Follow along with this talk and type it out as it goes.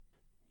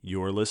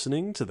You're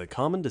listening to the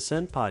Common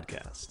Descent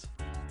Podcast.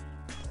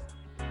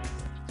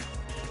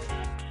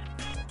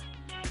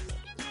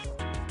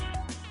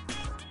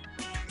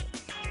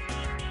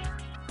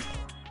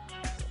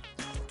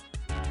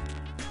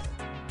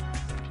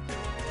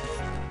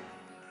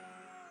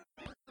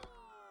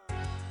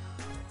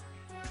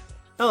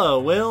 Hello,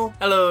 Will.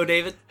 Hello,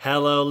 David.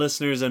 Hello,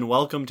 listeners, and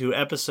welcome to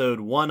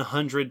episode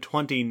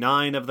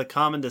 129 of the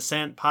Common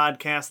Descent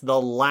Podcast, the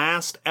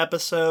last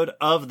episode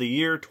of the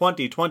year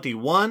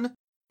 2021.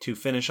 To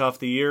finish off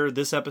the year,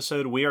 this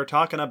episode we are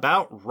talking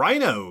about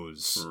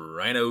rhinos.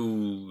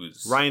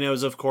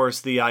 Rhinos, of course,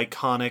 the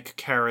iconic,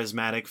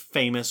 charismatic,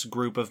 famous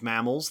group of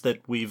mammals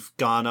that we've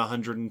gone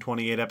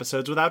 128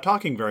 episodes without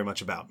talking very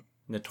much about.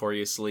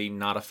 Notoriously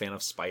not a fan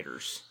of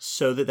spiders.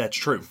 So that's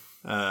true.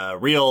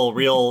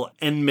 Real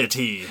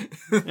enmity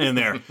in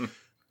there.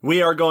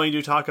 We are going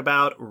to talk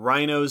about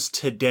rhinos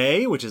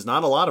today, which is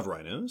not a lot of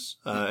rhinos,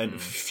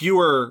 and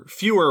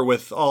fewer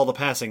with all the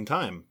passing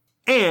time.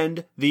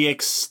 And the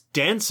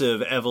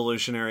extensive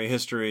evolutionary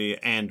history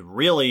and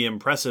really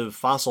impressive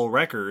fossil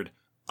record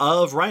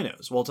of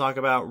rhinos. We'll talk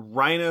about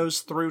rhinos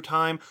through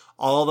time,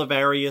 all the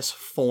various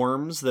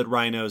forms that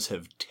rhinos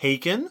have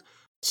taken.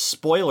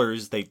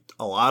 Spoilers, a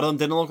lot of them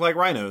didn't look like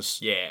rhinos.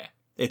 Yeah.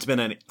 It's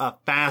been a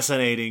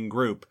fascinating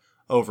group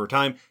over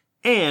time.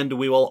 And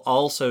we will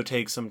also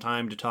take some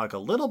time to talk a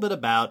little bit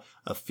about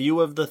a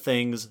few of the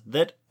things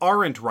that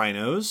aren't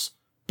rhinos,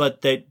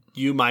 but that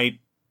you might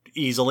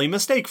easily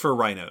mistake for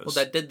rhinos. Well,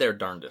 that did their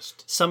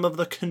darndest. Some of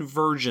the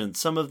convergents,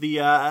 some of the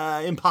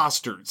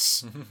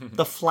imposters,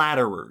 the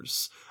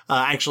flatterers.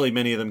 Actually,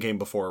 many of them came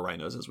before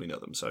rhinos as we know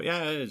them. So,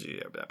 yeah.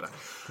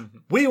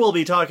 We will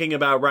be talking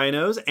about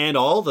rhinos and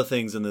all the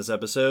things in this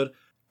episode,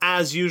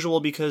 as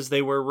usual, because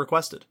they were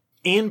requested.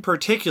 In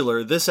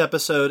particular, this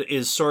episode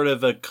is sort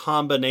of a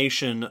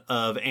combination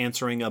of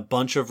answering a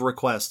bunch of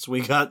requests. We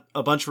got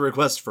a bunch of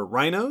requests for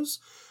rhinos.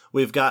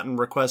 We've gotten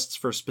requests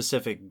for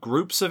specific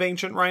groups of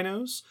ancient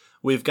rhinos.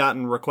 We've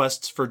gotten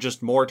requests for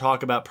just more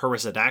talk about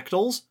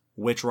perissodactyls,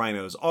 which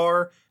rhinos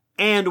are.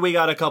 And we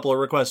got a couple of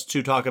requests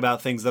to talk about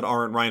things that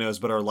aren't rhinos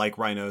but are like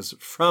rhinos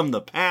from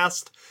the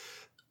past.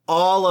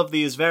 All of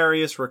these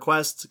various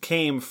requests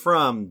came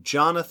from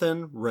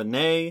Jonathan,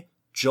 Renee,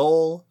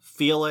 Joel,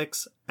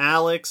 Felix,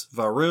 Alex,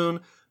 Varun,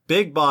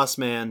 Big Boss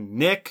Man,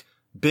 Nick,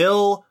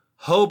 Bill,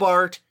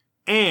 Hobart,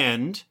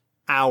 and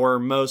our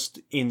most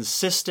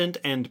insistent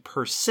and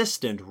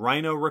persistent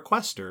rhino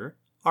requester,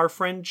 our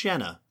friend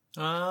Jenna.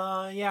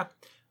 Yeah.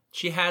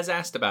 She has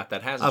asked about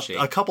that, hasn't she?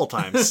 A couple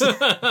times.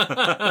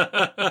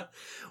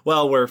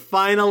 Well, we're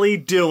finally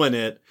doing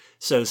it,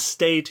 so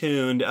stay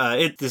tuned.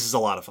 This is a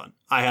lot of fun.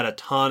 I had a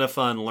ton of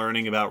fun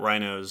learning about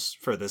rhinos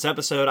for this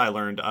episode. I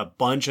learned a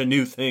bunch of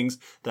new things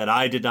that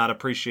I did not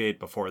appreciate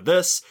before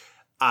this.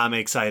 I'm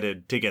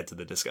excited to get to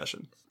the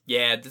discussion.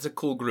 Yeah, it's a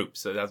cool group,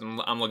 so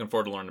I'm looking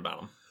forward to learning about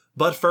them.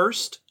 But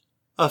first,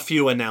 a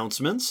few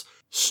announcements,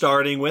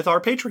 starting with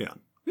our Patreon.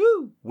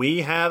 Woo!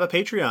 We have a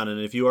Patreon, and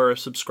if you are a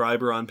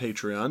subscriber on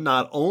Patreon,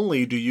 not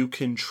only do you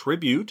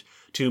contribute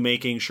to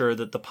making sure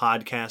that the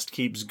podcast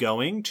keeps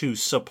going, to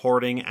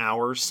supporting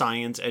our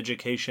science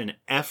education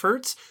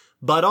efforts,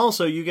 but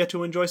also you get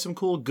to enjoy some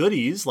cool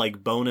goodies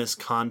like bonus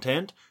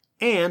content,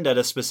 and at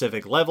a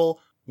specific level,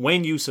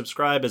 when you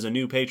subscribe as a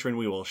new patron,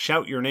 we will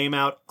shout your name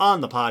out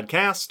on the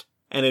podcast,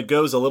 and it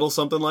goes a little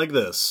something like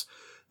this.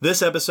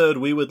 This episode,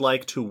 we would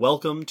like to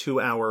welcome to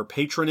our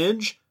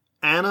patronage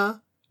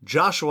Anna,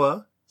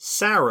 Joshua,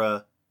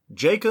 Sarah,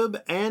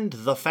 Jacob, and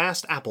the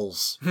Fast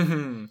Apples.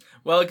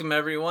 Welcome,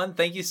 everyone.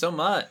 Thank you so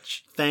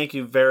much. Thank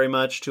you very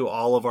much to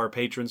all of our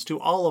patrons, to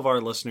all of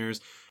our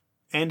listeners.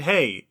 And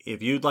hey,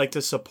 if you'd like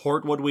to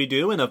support what we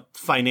do in a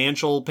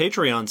financial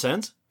Patreon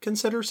sense,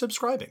 consider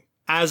subscribing.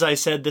 As I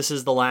said, this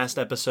is the last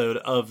episode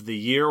of the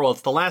year. Well,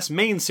 it's the last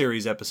main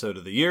series episode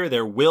of the year.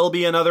 There will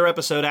be another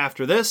episode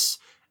after this,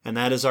 and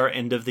that is our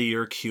end of the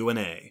year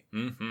Q&A.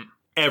 Mm-hmm.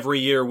 Every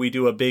year we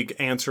do a big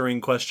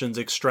answering questions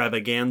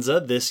extravaganza.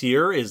 This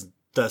year is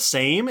the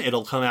same.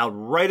 It'll come out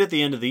right at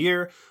the end of the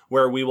year,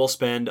 where we will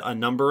spend a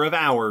number of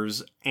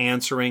hours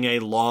answering a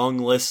long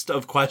list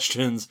of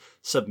questions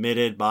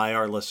submitted by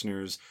our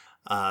listeners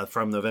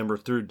from November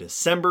through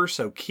December.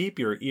 So keep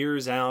your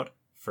ears out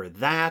for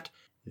that.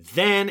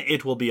 Then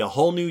it will be a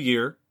whole new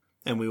year,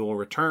 and we will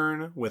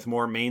return with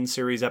more main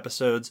series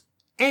episodes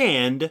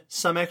and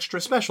some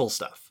extra special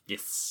stuff.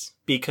 Yes.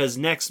 Because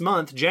next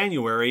month,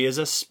 January, is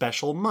a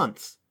special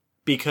month.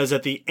 Because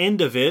at the end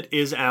of it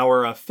is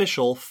our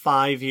official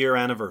 5-year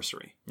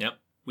anniversary. Yep.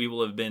 We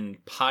will have been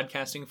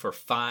podcasting for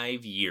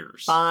 5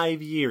 years.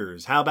 5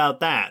 years. How about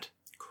that?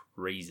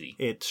 Crazy.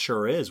 It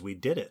sure is. We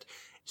did it.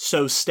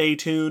 So stay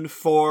tuned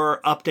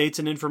for updates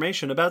and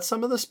information about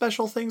some of the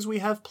special things we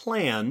have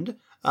planned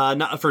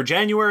for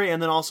January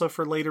and then also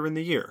for later in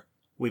the year.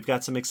 We've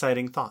got some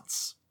exciting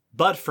thoughts.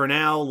 But for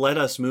now, let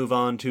us move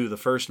on to the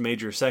first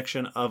major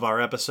section of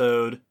our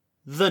episode,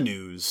 the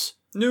news.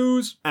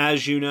 News.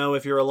 As you know,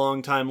 if you're a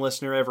long-time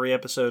listener, every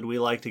episode we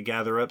like to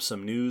gather up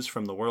some news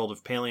from the world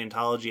of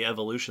paleontology,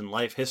 evolution,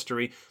 life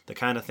history, the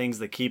kind of things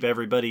that keep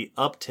everybody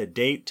up to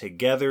date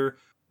together.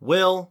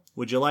 Will,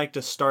 would you like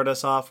to start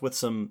us off with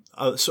some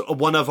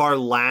one of our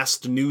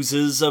last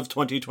newses of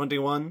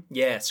 2021?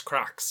 Yes,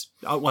 Crocs.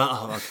 Oh,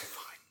 well, okay, fine.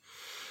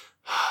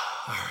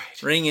 All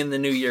right. Ring in the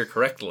new year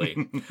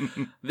correctly.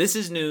 This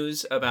is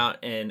news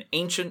about an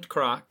ancient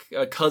croc,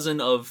 a cousin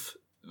of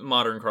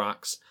modern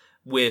crocs,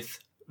 with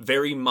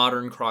very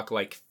modern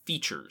croc-like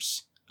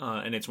features.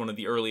 And it's one of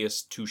the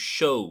earliest to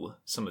show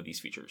some of these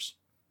features.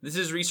 This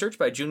is research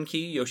by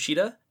Junki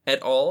Yoshida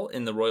et al.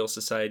 In the Royal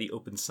Society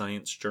Open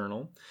Science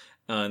Journal.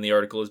 And the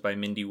article is by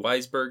Mindy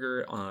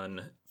Weisberger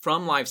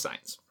from Live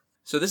Science.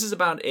 So this is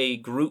about a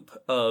group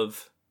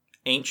of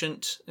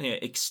ancient,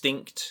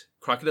 extinct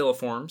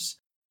crocodiliforms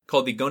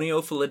called the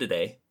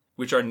Goniophyllididea,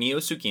 which are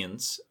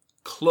Neosuchians,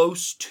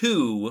 close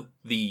to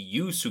the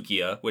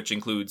Eusuchia, which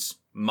includes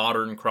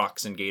modern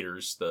crocs and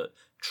gators, the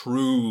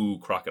true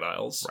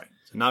crocodiles. Right.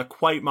 So not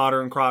quite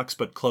modern crocs,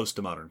 but close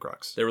to modern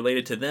crocs. They're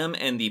related to them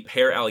and the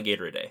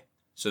Paralligatoridea.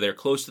 So they're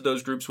close to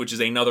those groups, which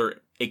is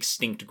another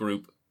extinct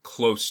group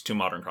close to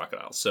modern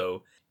crocodiles.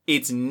 So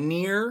it's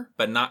near,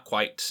 but not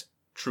quite,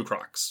 true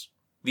crocs.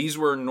 These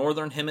were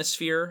northern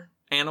hemisphere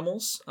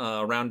animals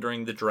around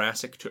during the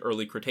Jurassic to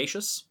early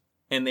Cretaceous.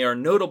 And they are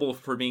notable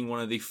for being one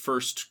of the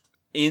first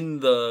in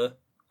the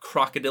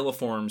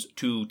crocodiliforms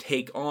to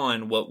take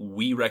on what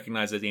we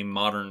recognize as a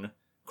modern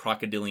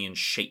crocodilian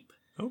shape.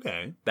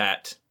 Okay.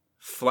 That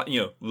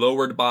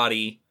lowered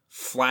body,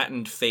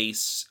 flattened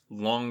face,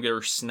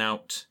 longer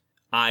snout,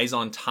 eyes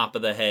on top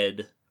of the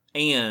head,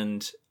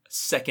 and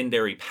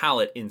secondary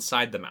palate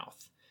inside the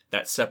mouth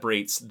that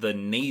separates the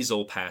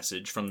nasal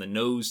passage from the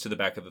nose to the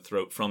back of the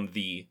throat from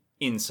the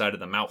inside of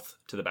the mouth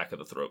to the back of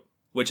the throat,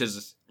 which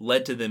has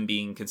led to them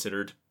being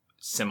considered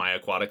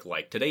semi-aquatic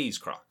like today's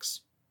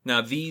crocs. Now,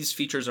 these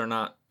features are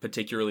not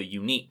particularly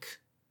unique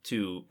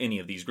to any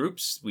of these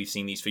groups. We've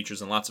seen these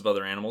features in lots of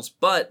other animals,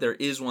 but there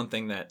is one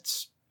thing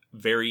that's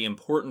very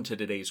important to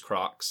today's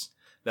crocs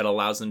that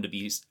allows them to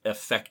be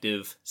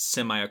effective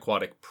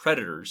semi-aquatic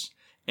predators,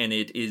 and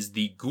it is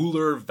the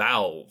gular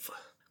valve,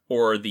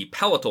 or the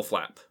palatal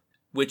flap,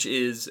 which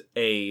is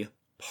a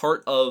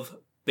part of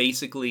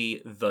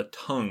basically the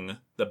tongue,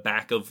 the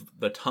back of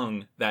the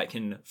tongue, that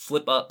can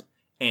flip up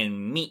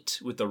and meet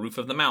with the roof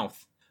of the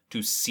mouth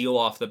to seal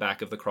off the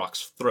back of the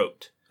croc's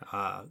throat.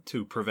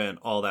 To prevent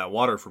all that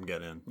water from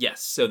getting in.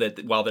 Yes, so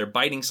that while they're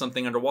biting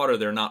something underwater,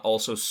 they're not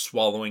also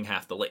swallowing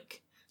half the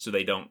lake. So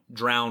they don't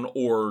drown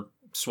or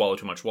swallow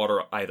too much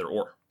water, either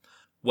or.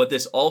 What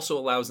this also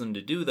allows them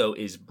to do, though,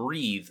 is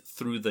breathe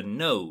through the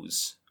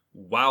nose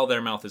while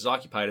their mouth is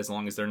occupied, as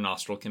long as their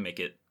nostril can make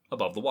it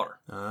above the water.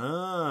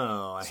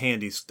 Oh, a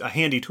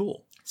handy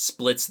tool.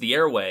 Splits the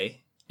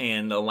airway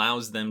and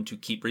allows them to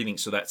keep breathing.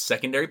 So that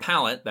secondary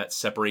palate, that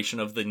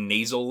separation of the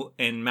nasal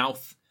and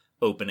mouth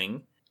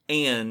opening,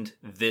 and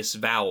this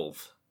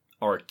valve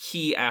are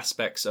key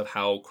aspects of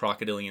how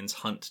crocodilians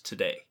hunt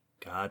today.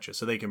 Gotcha.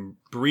 So they can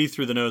breathe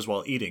through the nose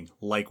while eating,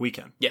 like we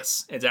can.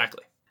 Yes,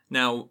 exactly.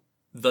 Now,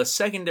 the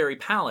secondary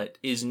palate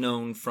is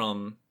known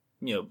from,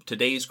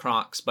 today's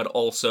crocs, but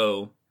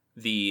also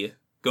the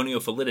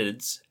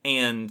Goniophyllididea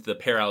and the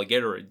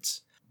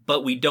Paralligatoridea.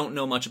 But we don't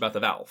know much about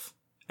the valve,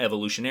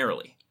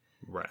 evolutionarily.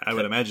 Right. I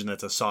would imagine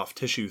that's a soft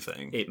tissue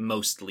thing. It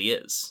mostly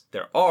is.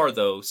 There are,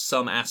 though,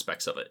 some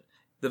aspects of it.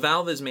 The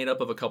valve is made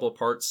up of a couple of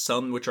parts,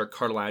 some which are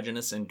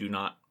cartilaginous and do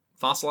not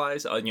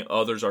fossilize.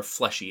 Others are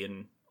fleshy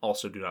and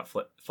also do not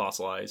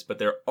fossilize. But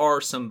there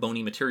are some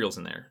bony materials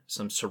in there,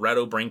 some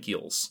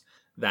ceratobranchials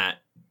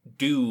that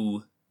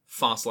do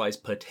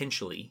fossilize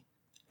potentially.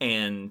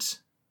 And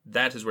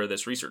that is where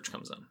this research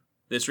comes in.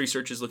 This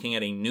research is looking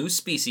at a new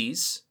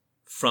species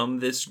from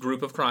this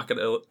group of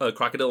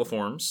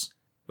crocodiliforms,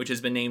 which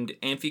has been named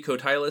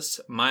Amphicotylus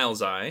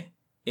milesi.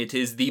 It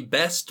is the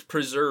best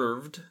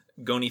preserved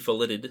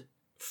goniophyllidid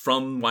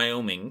from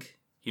Wyoming,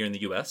 here in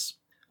the U.S.,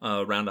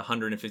 around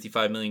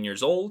 155 million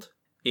years old.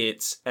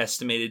 It's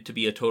estimated to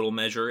be a total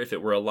measure, if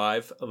it were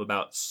alive, of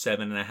about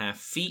 7.5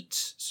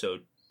 feet, so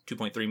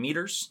 2.3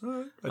 meters.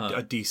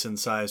 A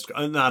decent-sized...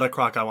 not a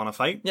croc I want to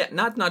fight. Yeah,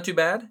 not too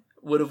bad.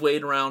 Would have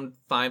weighed around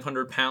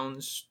 500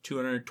 pounds,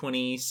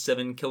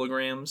 227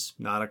 kilograms.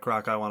 Not a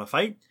croc I want to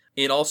fight.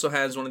 It also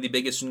has one of the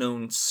biggest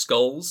known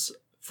skulls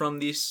from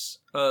this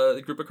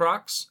group of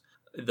crocs.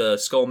 The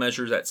skull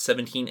measures at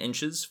 17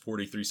 inches,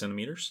 43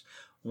 centimeters,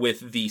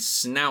 with the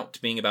snout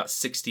being about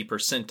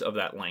 60% of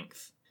that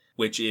length,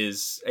 which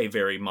is a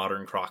very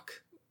modern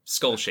croc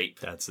skull shape.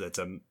 That's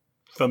a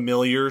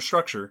familiar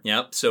structure.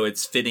 Yep, so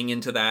it's fitting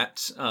into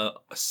that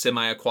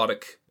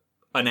semi-aquatic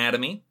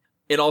anatomy.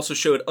 It also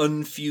showed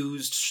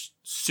unfused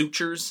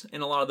sutures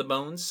in a lot of the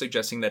bones,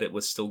 suggesting that it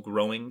was still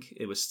growing.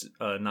 It was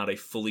not a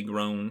fully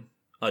grown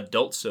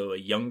adult, so a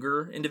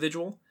younger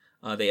individual.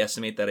 They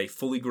estimate that a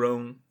fully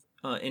grown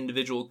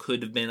individual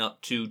could have been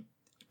up to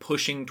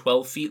pushing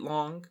 12 feet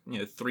long,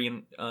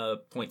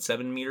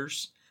 3.7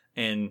 meters,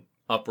 and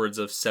upwards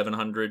of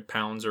 700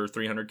 pounds or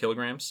 300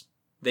 kilograms.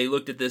 They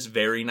looked at this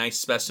very nice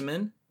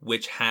specimen,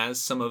 which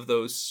has some of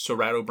those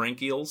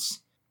ceratobranchials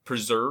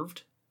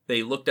preserved.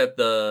 They looked at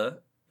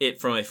it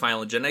from a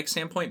phylogenetic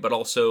standpoint, but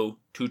also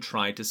to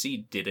try to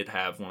see, did it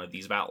have one of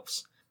these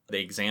valves?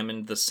 They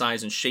examined the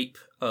size and shape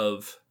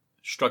of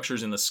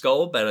structures in the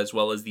skull, but as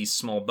well as these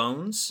small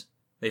bones.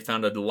 They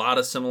found a lot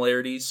of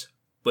similarities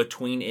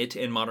between it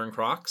and modern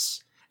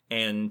crocs,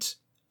 and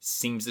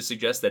seems to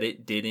suggest that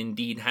it did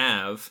indeed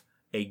have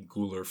a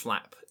gular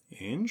flap.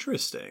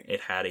 Interesting.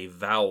 It had a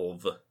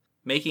valve,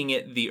 making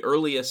it the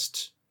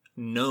earliest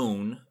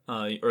known,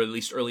 or at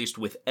least earliest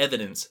with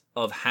evidence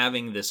of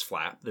having this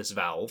flap, this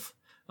valve.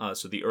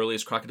 So the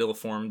earliest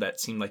crocodiliform that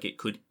seemed like it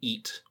could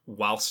eat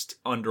whilst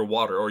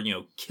underwater, or,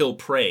 kill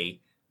prey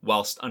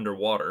whilst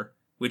underwater,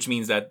 which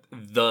means that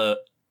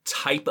the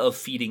type of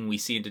feeding we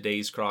see in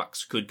today's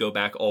crocs could go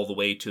back all the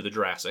way to the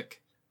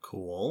Jurassic.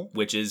 Cool.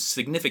 Which is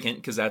significant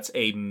because that's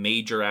a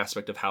major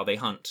aspect of how they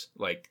hunt.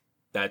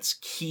 That's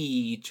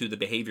key to the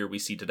behavior we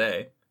see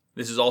today.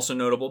 This is also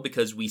notable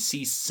because we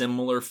see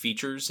similar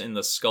features in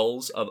the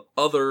skulls of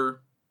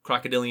other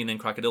crocodilian and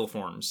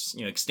crocodiliforms,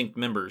 extinct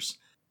members,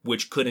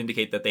 which could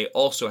indicate that they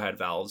also had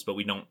valves, but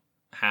we don't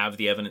have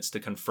the evidence to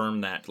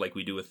confirm that like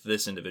we do with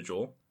this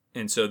individual.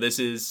 And so this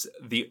is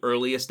the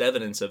earliest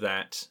evidence of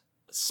that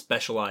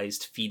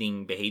specialized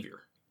feeding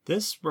behavior.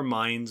 This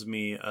reminds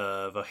me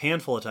of a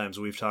handful of times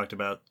we've talked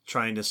about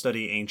trying to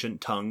study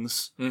ancient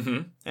tongues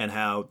and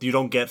how you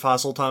don't get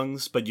fossil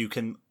tongues, but you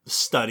can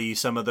study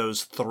some of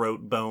those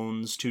throat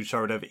bones to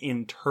sort of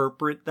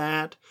interpret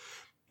that,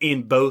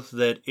 in both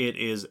that it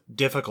is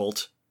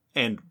difficult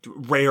and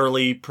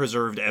rarely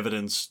preserved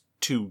evidence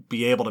to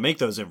be able to make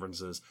those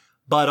inferences,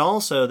 but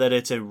also that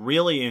it's a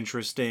really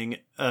interesting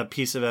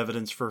piece of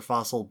evidence for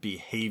fossil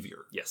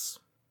behavior. Yes.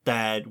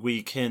 That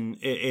we can,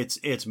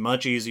 it's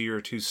much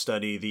easier to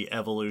study the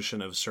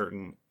evolution of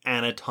certain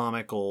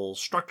anatomical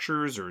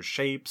structures or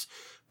shapes,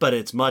 but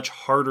it's much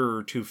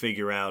harder to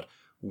figure out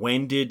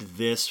when did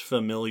this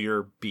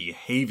familiar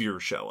behavior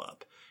show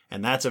up.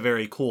 And that's a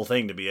very cool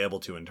thing to be able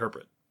to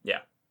interpret. Yeah.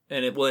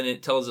 And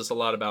it tells us a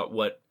lot about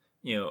what,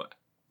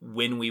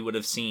 when we would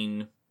have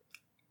seen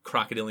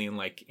crocodilian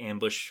like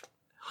ambush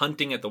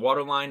hunting at the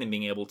waterline and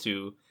being able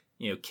to,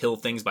 kill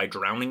things by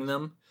drowning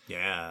them.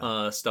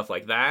 Yeah. Stuff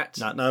like that.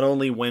 Not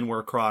only when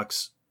were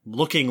crocs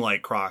looking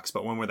like crocs,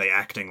 but when were they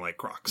acting like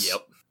crocs?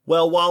 Yep.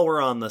 Well, while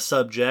we're on the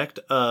subject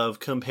of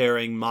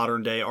comparing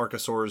modern-day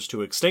archosaurs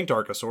to extinct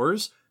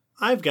archosaurs,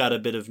 I've got a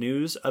bit of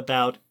news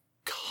about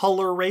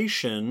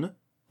coloration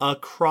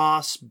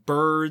across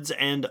birds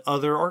and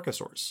other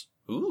archosaurs.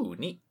 Ooh,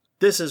 neat.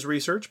 This is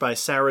research by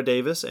Sarah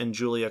Davis and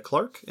Julia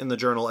Clark in the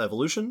journal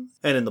Evolution,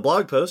 and in the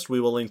blog post we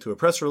will link to a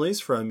press release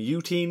from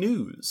UT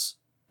News.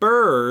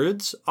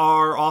 Birds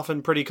are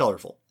often pretty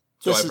colorful.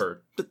 So I've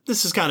heard. But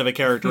this is kind of a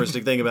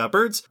characteristic thing about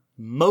birds.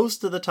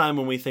 Most of the time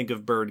when we think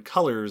of bird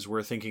colors,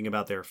 we're thinking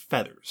about their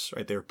feathers,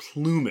 right? Their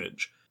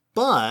plumage.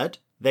 But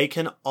they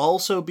can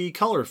also be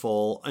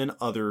colorful in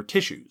other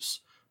tissues.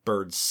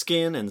 Birds'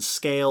 skin and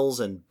scales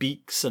and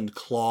beaks and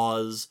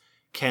claws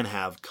can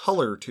have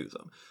color to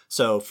them.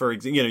 So, for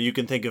example, you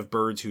can think of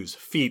birds whose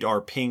feet are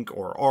pink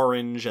or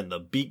orange, and the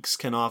beaks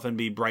can often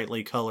be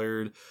brightly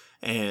colored.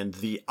 And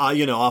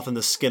often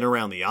the skin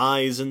around the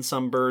eyes in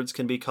some birds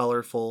can be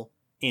colorful.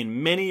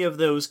 In many of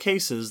those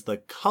cases, the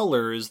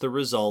color is the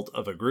result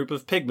of a group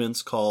of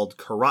pigments called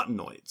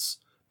carotenoids.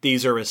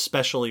 These are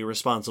especially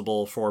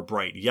responsible for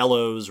bright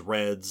yellows,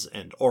 reds,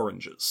 and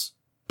oranges.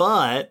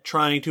 But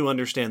trying to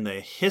understand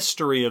the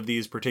history of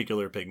these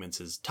particular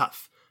pigments is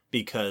tough,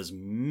 because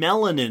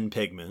melanin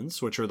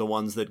pigments, which are the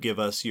ones that give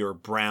us your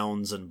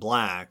browns and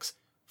blacks,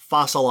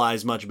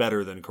 fossilize much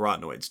better than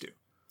carotenoids do.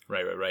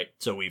 Right.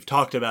 So we've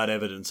talked about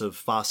evidence of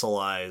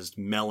fossilized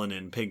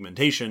melanin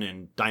pigmentation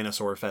in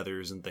dinosaur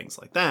feathers and things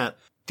like that.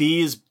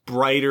 These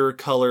brighter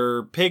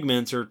color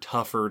pigments are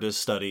tougher to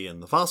study in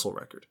the fossil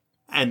record.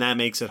 And that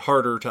makes it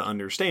harder to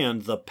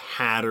understand the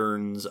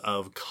patterns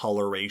of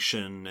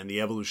coloration and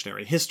the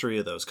evolutionary history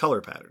of those color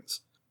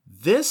patterns.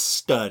 This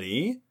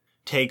study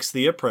takes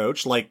the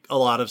approach, like a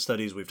lot of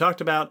studies we've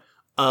talked about,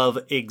 of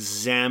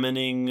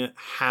examining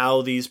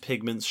how these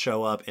pigments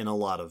show up in a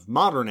lot of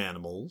modern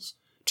animals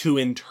to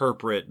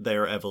interpret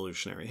their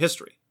evolutionary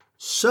history.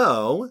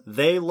 So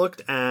they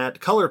looked at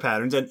color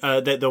patterns, and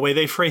the way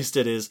they phrased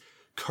it is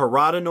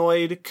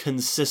carotenoid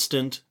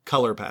consistent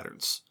color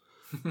patterns,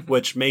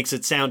 which makes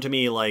it sound to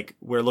me like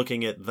we're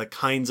looking at the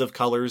kinds of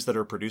colors that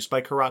are produced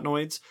by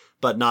carotenoids,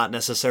 but not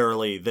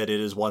necessarily that it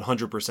is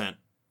 100%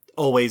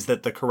 always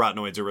that the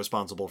carotenoids are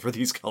responsible for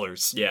these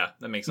colors. Yeah,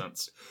 that makes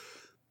sense.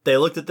 They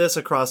looked at this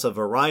across a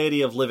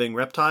variety of living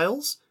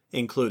reptiles,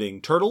 including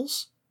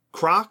turtles,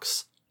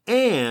 crocs,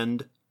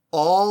 and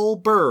all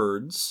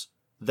birds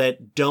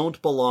that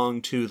don't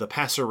belong to the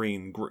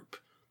passerine group,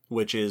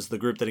 which is the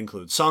group that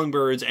includes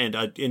songbirds and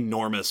an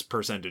enormous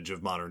percentage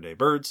of modern-day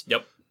birds.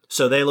 Yep.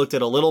 So they looked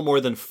at a little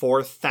more than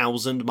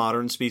 4,000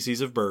 modern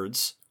species of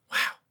birds. Wow.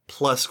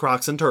 Plus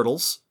crocs and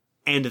turtles.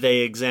 And they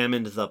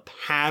examined the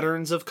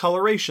patterns of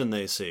coloration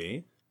they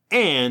see,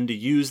 and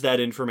use that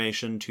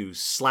information to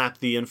slap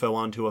the info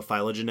onto a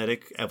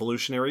phylogenetic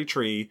evolutionary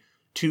tree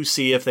to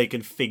see if they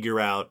can figure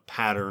out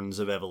patterns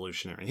of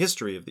evolutionary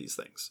history of these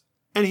things.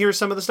 And here's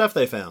some of the stuff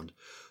they found.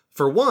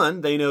 For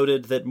one, they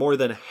noted that more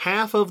than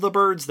half of the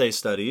birds they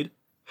studied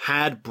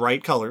had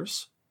bright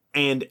colors,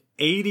 and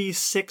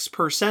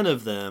 86%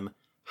 of them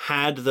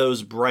had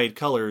those bright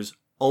colors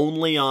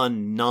only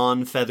on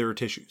non-feather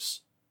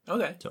tissues.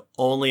 Okay. So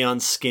only on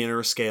skin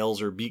or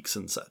scales or beaks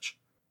and such.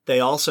 They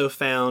also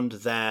found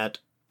that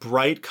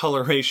bright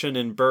coloration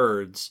in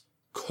birds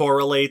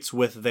correlates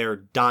with their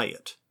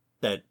diet.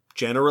 That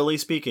generally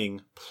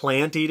speaking,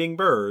 plant-eating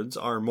birds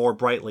are more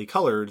brightly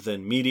colored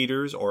than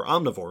meat-eaters or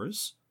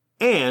omnivores.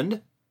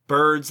 And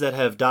birds that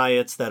have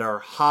diets that are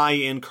high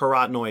in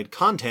carotenoid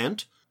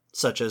content,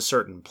 such as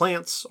certain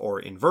plants or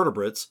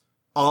invertebrates,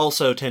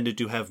 also tended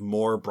to have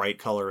more bright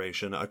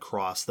coloration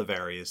across the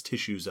various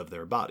tissues of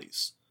their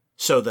bodies.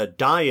 So the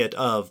diet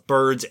of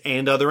birds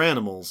and other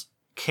animals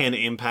can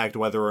impact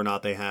whether or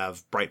not they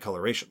have bright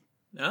coloration.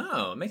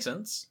 Oh, makes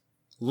sense.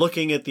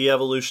 Looking at the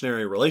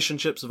evolutionary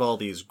relationships of all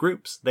these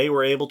groups, they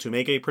were able to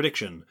make a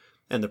prediction.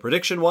 And the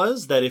prediction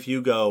was that if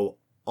you go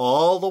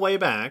all the way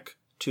back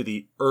to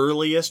the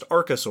earliest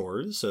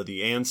archosaurs, so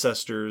the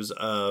ancestors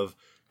of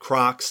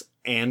crocs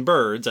and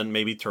birds, and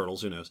maybe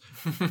turtles, who knows,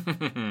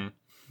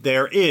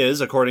 there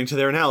is, according to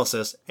their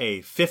analysis,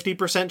 a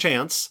 50%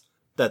 chance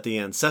that the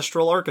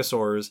ancestral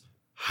archosaurs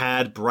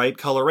had bright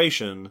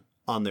coloration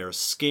on their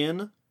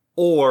skin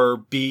or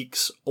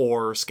beaks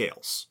or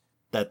scales.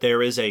 That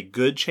there is a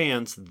good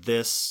chance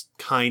this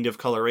kind of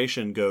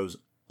coloration goes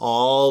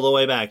all the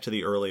way back to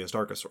the earliest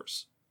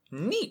archosaurs.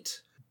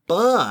 Neat.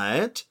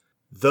 But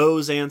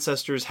those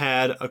ancestors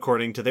had,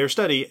 according to their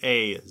study,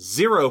 a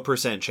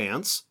 0%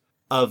 chance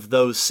of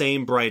those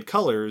same bright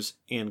colors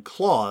in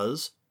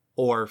claws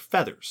or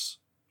feathers.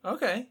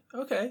 Okay.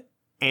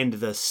 And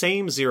the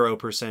same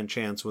 0%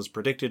 chance was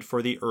predicted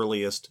for the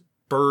earliest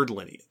bird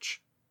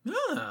lineage.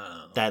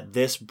 Oh. That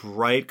this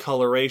bright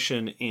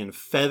coloration in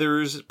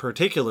feathers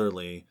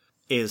particularly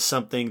is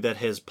something that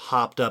has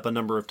popped up a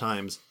number of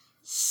times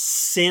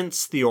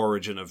since the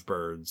origin of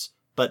birds,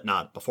 but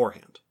not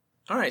beforehand.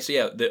 All right, so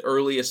yeah, the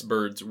earliest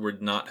birds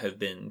would not have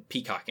been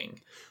peacocking.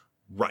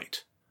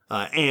 Right.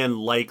 And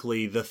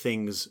likely the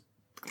things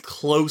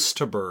close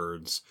to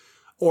birds,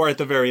 or at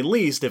the very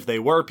least, if they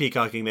were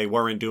peacocking, they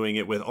weren't doing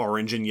it with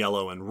orange and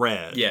yellow and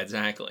red. Yeah,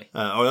 exactly.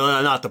 Or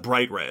not the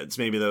bright reds.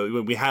 Maybe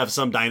we have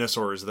some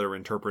dinosaurs that are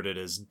interpreted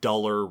as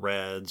duller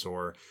reds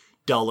or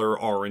duller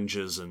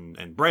oranges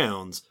and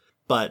browns,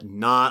 but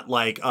not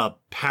like a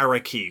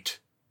parakeet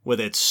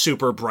with its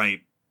super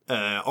bright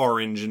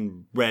orange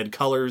and red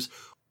colors.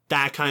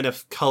 That kind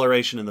of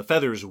coloration in the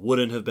feathers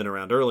wouldn't have been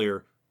around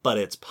earlier, but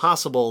it's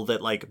possible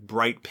that like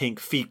bright pink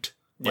feet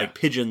like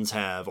pigeons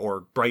have,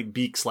 or bright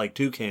beaks like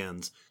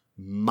toucans,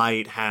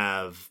 might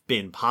have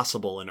been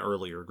possible in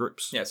earlier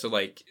groups. Yeah, so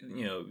like,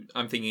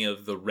 I'm thinking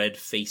of the red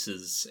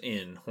faces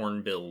in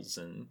hornbills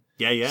and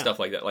stuff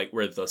like that, like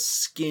where the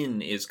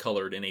skin is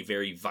colored in a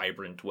very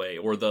vibrant way,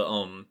 or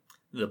the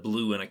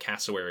blue in a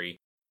cassowary,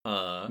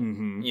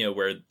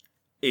 where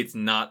it's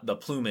not the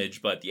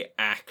plumage but the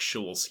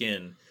actual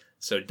skin.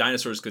 So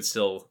dinosaurs could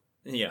still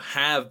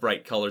have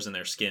bright colors in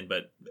their skin,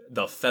 but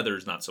the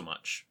feathers not so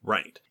much.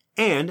 Right.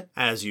 And,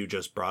 as you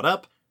just brought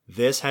up,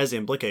 this has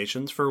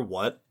implications for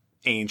what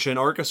ancient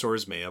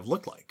archosaurs may have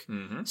looked like.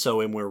 Mm-hmm. So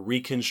when we're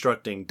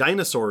reconstructing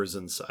dinosaurs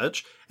and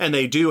such, and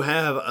they do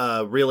have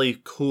a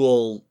really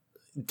cool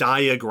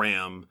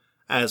diagram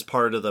as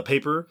part of the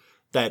paper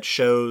that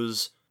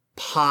shows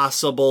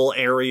possible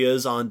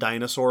areas on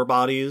dinosaur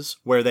bodies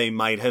where they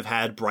might have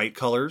had bright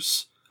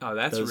colors. Oh,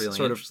 that's Those really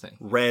sort interesting.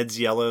 Of reds,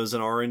 yellows,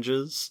 and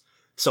oranges.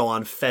 So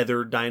on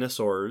feathered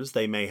dinosaurs,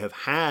 they may have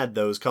had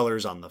those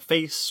colors on the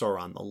face or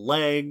on the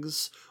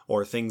legs,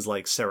 or things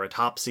like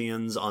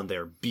ceratopsians on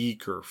their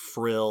beak or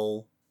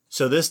frill.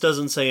 So this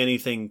doesn't say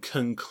anything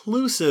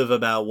conclusive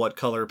about what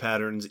color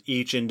patterns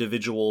each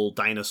individual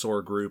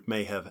dinosaur group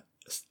may have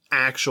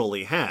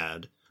actually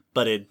had,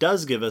 but it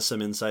does give us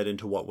some insight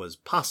into what was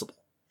possible.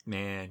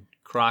 Man,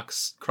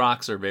 Crocs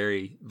are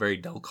very, very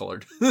dull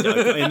colored.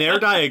 In their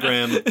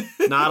diagram,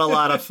 not a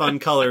lot of fun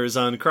colors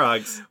on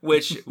Crocs.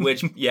 Which,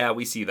 yeah,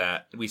 we see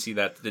that. We see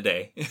that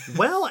today.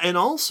 Well, and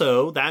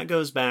also that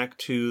goes back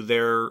to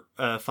their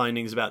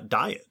findings about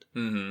diet.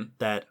 Mm-hmm.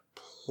 That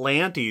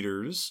plant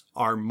eaters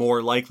are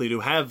more likely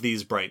to have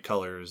these bright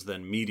colors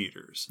than meat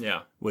eaters.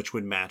 Yeah. Which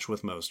would match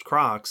with most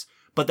crocs.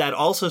 But that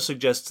also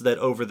suggests that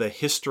over the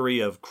history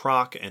of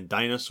croc and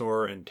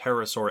dinosaur and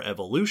pterosaur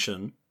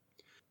evolution,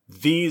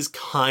 these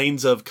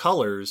kinds of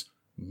colors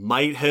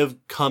might have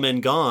come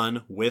and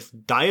gone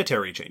with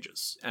dietary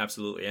changes.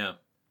 Absolutely, yeah.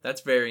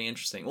 That's very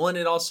interesting. Well, and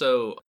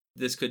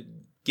this could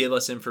give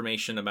us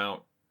information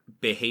about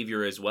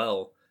behavior as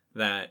well,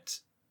 that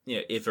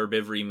if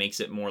herbivory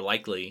makes it more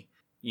likely,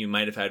 you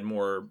might have had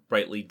more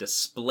brightly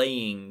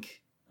displaying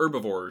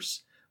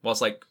herbivores,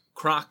 whilst like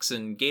crocs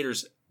and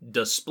gators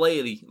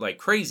display like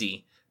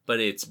crazy, but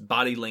it's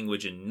body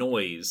language and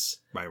noise.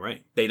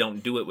 Right. They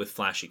don't do it with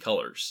flashy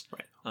colors.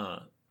 Right.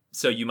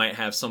 So you might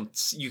have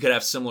you could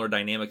have similar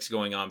dynamics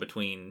going on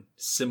between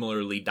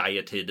similarly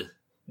dieted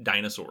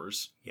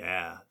dinosaurs.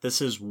 Yeah,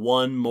 this is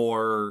one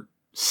more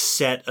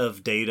set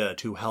of data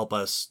to help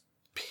us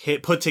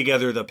put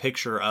together the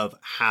picture of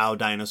how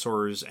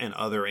dinosaurs and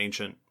other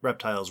ancient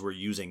reptiles were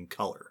using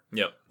color.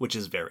 Yep. Which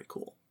is very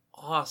cool.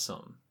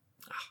 Awesome.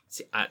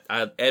 See,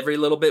 every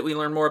little bit we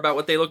learn more about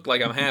what they look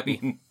like, I'm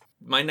happy.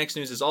 My next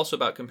news is also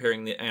about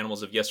comparing the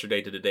animals of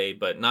yesterday to today,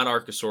 but not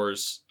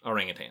archosaurs,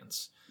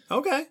 orangutans.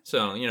 Okay.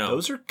 So,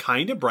 those are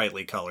kind of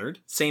brightly colored.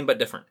 Same but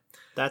different.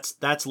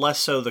 That's less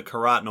so the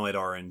carotenoid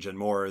orange and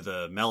more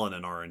the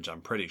melanin orange,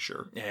 I'm pretty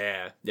sure.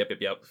 Yeah. Yep.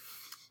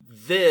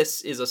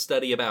 This is a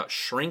study about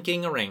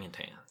shrinking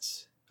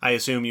orangutans. I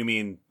assume you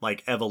mean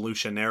like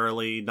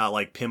evolutionarily, not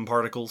like Pym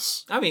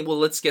particles? I mean, well,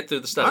 let's get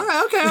through the study. All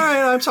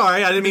right. I'm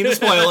sorry. I didn't mean to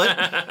spoil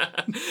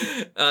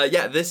it.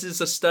 Yeah, this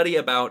is a study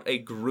about a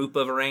group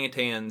of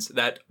orangutans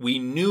that we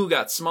knew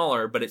got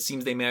smaller, but it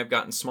seems they may have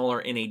gotten smaller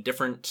in a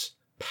different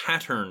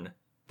pattern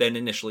than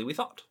initially we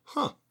thought.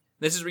 Huh.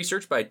 This is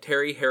research by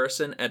Terry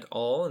Harrison et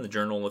al. In the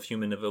Journal of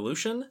Human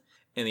Evolution,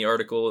 and the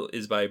article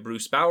is by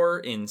Bruce Bauer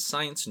in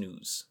Science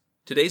News.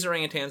 Today's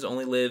orangutans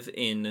only live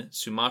in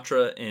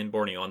Sumatra and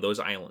Borneo, on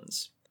those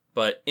islands.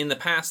 But in the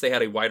past, they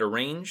had a wider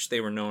range. They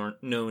were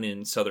known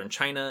in southern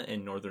China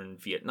and northern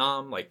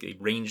Vietnam, like they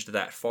ranged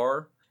that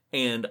far.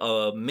 And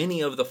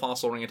many of the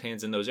fossil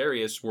orangutans in those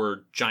areas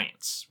were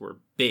giants, were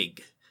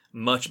big,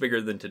 much bigger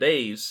than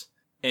today's.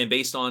 And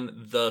based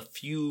on the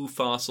few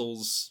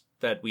fossils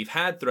that we've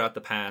had throughout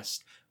the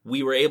past,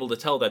 we were able to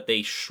tell that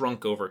they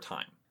shrunk over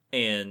time.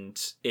 And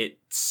it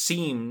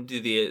seemed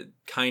the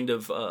kind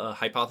of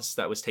hypothesis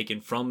that was taken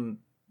from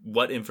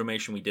what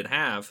information we did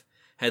have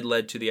had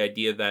led to the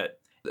idea that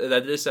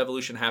this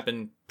evolution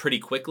happened pretty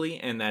quickly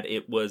and that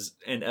it was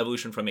an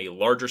evolution from a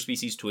larger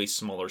species to a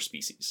smaller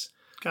species.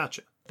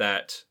 Gotcha.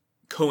 That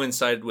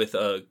coincided with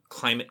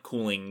climate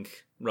cooling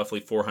roughly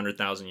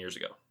 400,000 years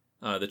ago.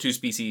 The two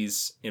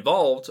species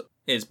involved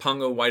is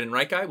Pongo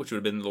weidenreichi, which would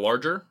have been the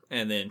larger,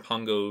 and then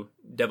Pongo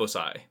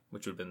debosi,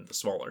 which would have been the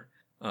smaller.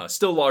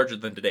 Still larger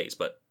than today's,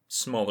 but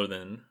smaller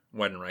than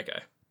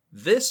weidenreichi.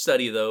 This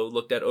study, though,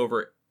 looked at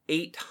over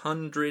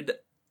 800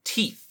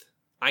 teeth,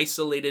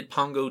 isolated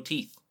Pongo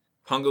teeth.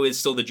 Pongo is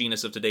still the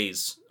genus of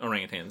today's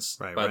orangutans,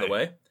 by the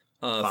way.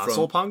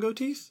 Fossil Pongo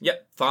teeth?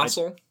 Yep,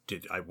 fossil.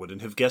 I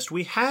wouldn't have guessed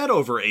we had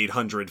over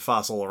 800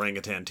 fossil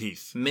orangutan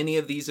teeth. Many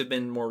of these have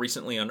been more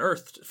recently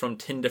unearthed from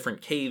 10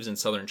 different caves in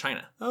southern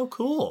China. Oh,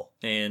 cool.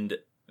 And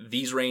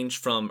these range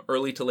from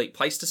early to late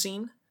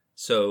Pleistocene,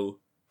 so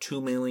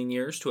 2 million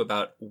years to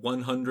about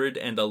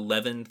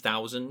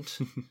 111,000.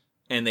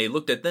 And they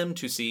looked at them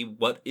to see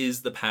what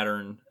is the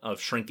pattern of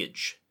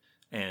shrinkage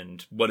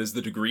and what is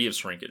the degree of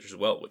shrinkage as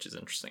well, which is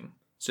interesting.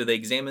 So they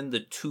examined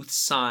the tooth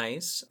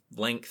size,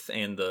 length,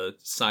 and the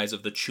size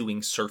of the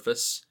chewing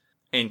surface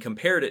and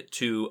compared it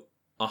to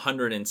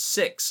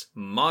 106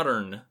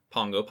 modern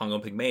Pongo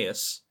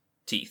pygmaeus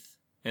teeth.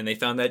 And they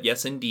found that,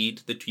 yes,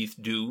 indeed, the teeth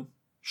do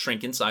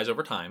shrink in size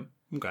over time.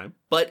 Okay.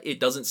 But it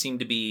doesn't seem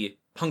to be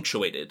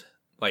punctuated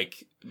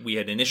like we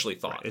had initially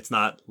thought. Right. It's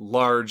not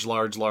large,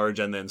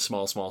 and then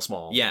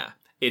small. Yeah.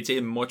 It's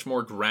a much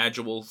more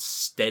gradual,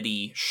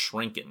 steady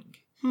shrinking.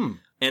 And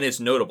it's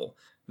notable.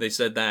 They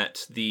said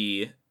that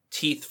the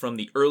teeth from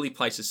the early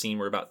Pleistocene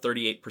were about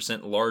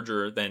 38%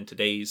 larger than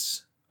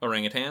today's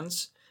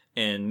orangutans,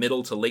 and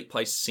middle to late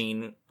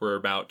Pleistocene were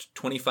about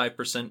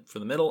 25% for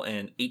the middle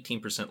and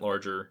 18%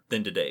 larger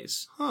than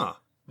today's. Huh.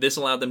 This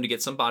allowed them to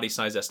get some body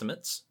size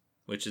estimates,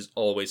 which is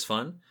always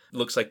fun. It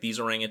looks like these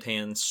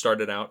orangutans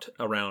started out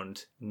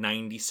around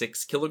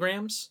 96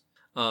 kilograms,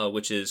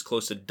 which is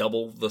close to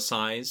double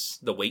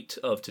the weight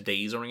of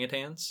today's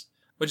orangutans,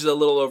 which is a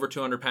little over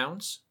 200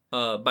 pounds.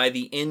 By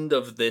the end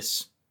of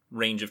this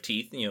range of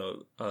teeth,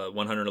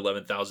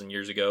 111,000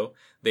 years ago,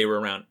 they were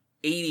around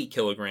 80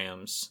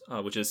 kilograms,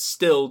 which is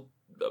still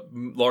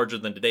larger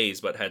than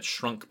today's, but had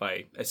shrunk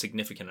by a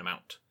significant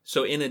amount.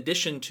 So in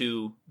addition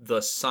to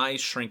the size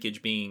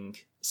shrinkage being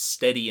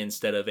steady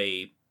instead of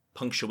a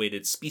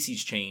punctuated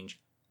species change,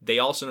 they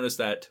also noticed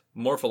that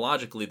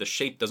morphologically the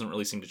shape doesn't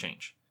really seem to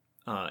change.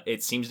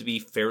 It seems to be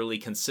fairly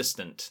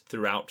consistent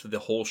throughout the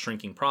whole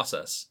shrinking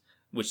process,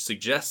 which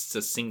suggests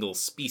a single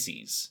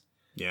species.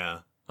 Yeah.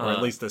 Or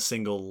at least a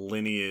single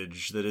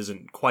lineage that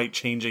isn't quite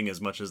changing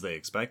as much as they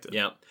expected.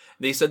 Yeah.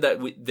 They said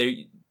that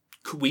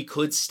we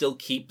could still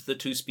keep the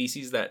two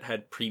species that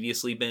had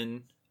previously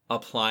been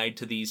applied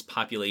to these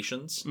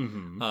populations,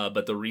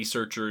 but the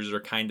researchers are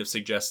kind of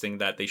suggesting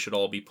that they should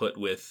all be put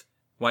with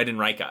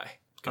weidenreichi.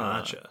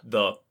 Gotcha.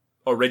 The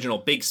original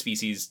big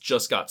species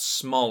just got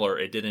smaller.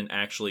 It didn't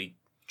actually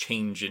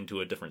change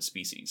into a different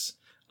species.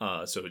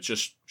 So it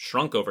just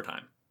shrunk over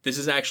time. This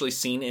is actually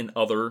seen in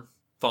other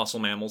fossil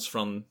mammals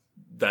from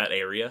that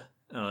area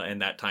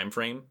and that time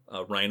frame.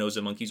 Rhinos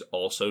and monkeys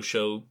also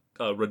show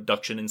a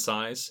reduction in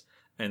size,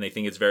 and they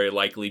think it's very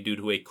likely due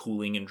to a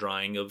cooling and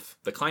drying of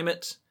the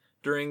climate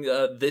during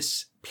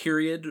this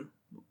period.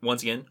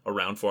 Once again,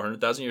 around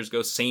 400,000 years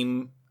ago,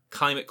 same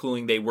climate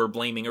cooling they were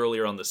blaming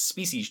earlier on the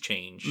species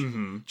change,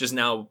 just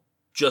now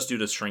just due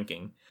to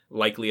shrinking.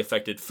 Likely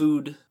affected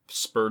food,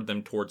 spurred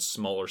them towards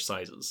smaller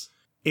sizes.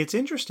 It's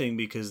interesting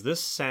because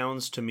this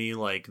sounds to me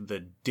like the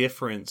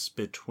difference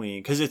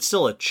between, because it's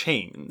still a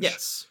change.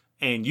 Yes.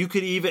 And you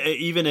could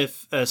even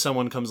if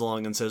someone comes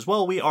along and says,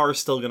 well, we are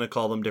still going to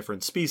call them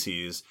different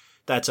species,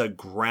 that's a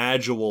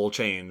gradual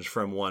change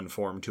from one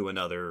form to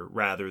another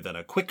rather than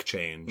a quick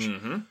change,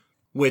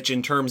 which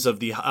in terms of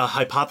the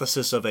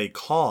hypothesis of a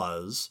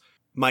cause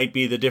might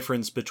be the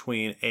difference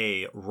between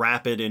a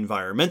rapid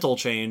environmental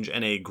change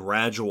and a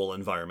gradual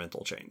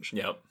environmental change.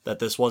 Yep. That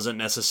this wasn't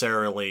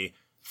necessarily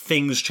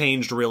things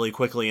changed really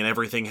quickly and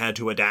everything had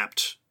to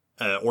adapt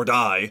or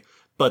die,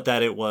 but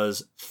that it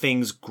was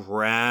things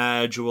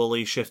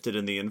gradually shifted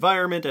in the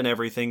environment and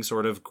everything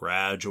sort of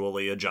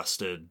gradually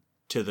adjusted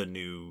to the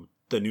new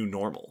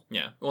normal.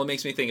 Yeah. Well, it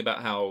makes me think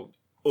about how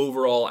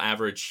overall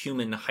average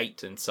human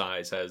height and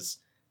size has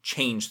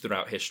changed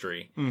throughout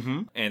history.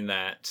 And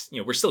that,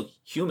 we're still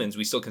humans.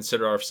 We still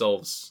consider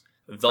ourselves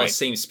the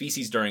same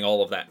species during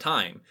all of that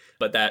time,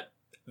 but that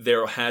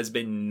there has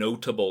been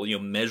notable,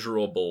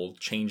 measurable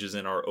changes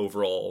in our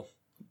overall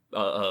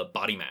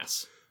body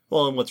mass.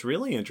 Well, and what's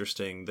really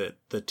interesting, that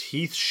the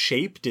teeth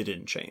shape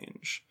didn't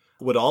change,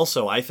 would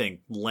also, I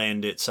think,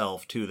 lend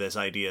itself to this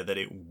idea that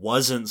it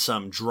wasn't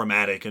some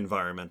dramatic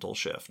environmental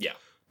shift. Yeah.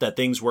 That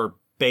things were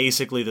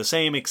basically the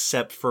same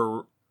except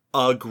for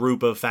a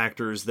group of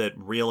factors that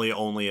really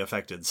only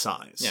affected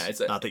size. Yeah,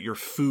 not that your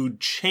food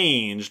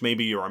changed,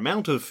 maybe your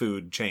amount of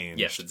food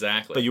changed. Yes,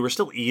 exactly. But you were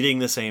still eating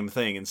the same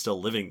thing and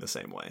still living the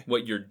same way.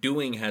 What you're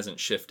doing hasn't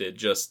shifted,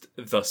 just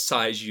the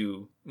size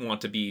you want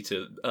to be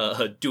to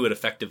do it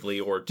effectively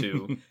or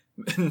to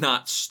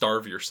not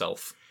starve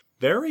yourself.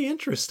 Very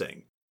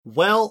interesting.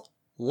 Well,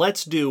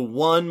 let's do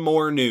one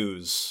more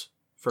news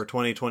for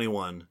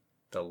 2021.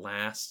 The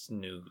last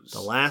news.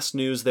 The last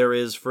news there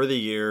is for the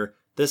year.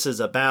 This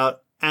is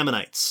about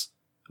ammonites.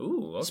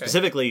 Ooh, okay.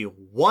 Specifically,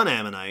 one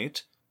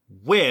ammonite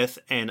with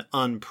an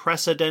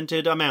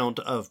unprecedented amount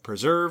of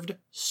preserved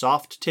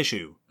soft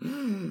tissue.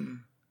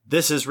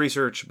 This is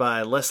research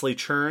by Leslie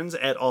Churns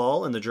et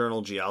al. In the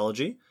journal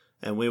Geology,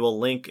 and we will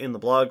link in the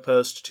blog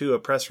post to a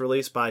press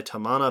release by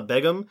Tamana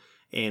Begum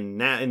in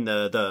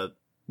the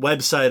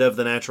website of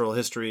the Natural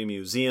History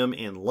Museum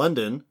in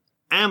London.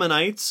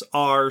 Ammonites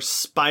are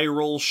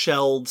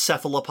spiral-shelled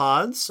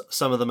cephalopods,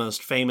 some of the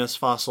most famous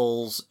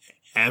fossils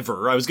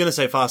ever. I was going to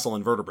say fossil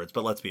invertebrates,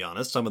 but let's be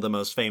honest, some of the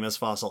most famous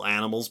fossil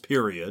animals,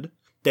 period.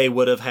 They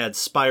would have had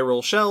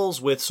spiral shells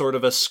with sort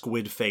of a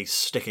squid face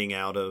sticking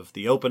out of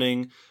the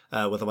opening,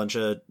 with a bunch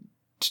of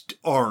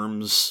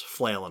arms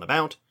flailing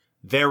about.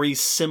 Very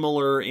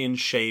similar in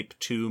shape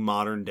to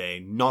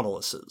modern-day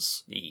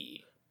nautiluses,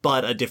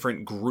 but a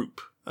different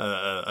group,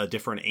 a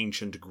different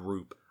ancient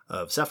group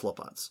of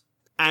cephalopods.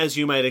 As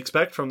you might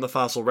expect from the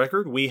fossil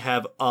record, we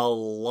have a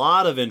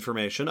lot of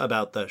information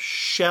about the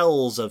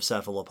shells of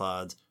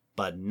cephalopods,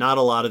 but not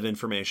a lot of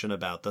information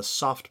about the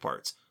soft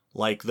parts.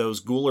 Like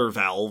those gular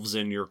valves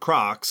in your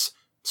Crocs,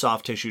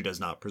 soft tissue does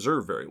not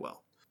preserve very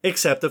well.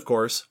 Except, of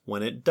course,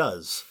 when it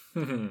does.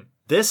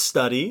 This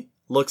study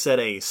looks at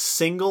a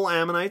single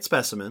ammonite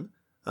specimen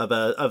of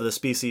the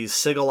species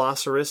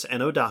Sigiloceras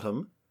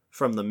enodatum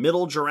from the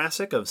Middle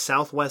Jurassic of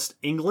southwest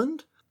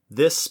England.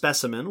 This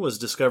specimen was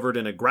discovered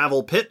in a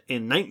gravel pit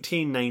in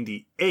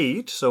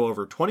 1998, so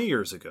over 20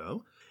 years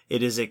ago.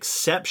 It is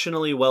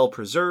exceptionally well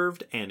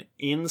preserved, and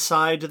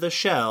inside the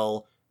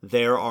shell,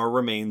 there are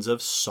remains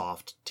of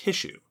soft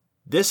tissue.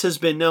 This has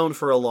been known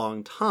for a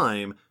long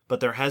time, but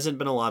there hasn't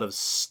been a lot of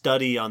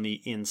study on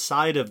the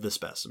inside of the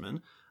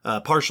specimen,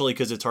 partially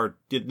because it's hard,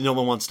 no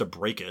one wants to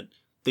break it.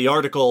 The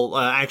article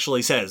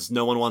actually says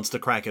no one wants to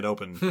crack it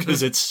open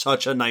because it's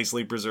such a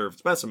nicely preserved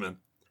specimen.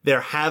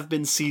 There have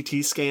been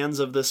CT scans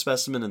of this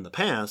specimen in the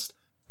past,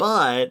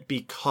 but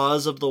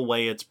because of the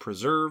way it's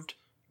preserved,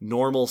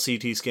 normal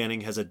CT scanning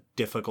has a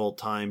difficult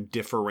time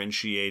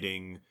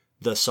differentiating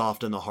the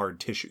soft and the hard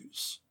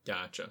tissues.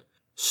 Gotcha.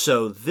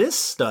 So this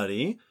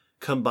study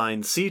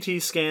combined CT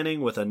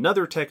scanning with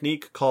another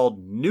technique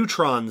called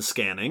neutron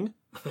scanning,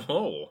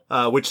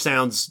 which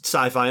sounds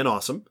sci-fi and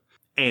awesome,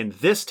 and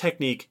this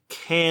technique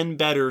can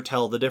better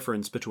tell the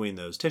difference between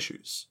those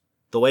tissues.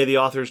 The way the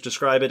authors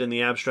describe it in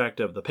the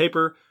abstract of the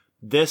paper,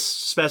 this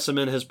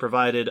specimen has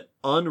provided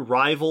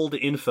unrivaled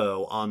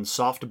info on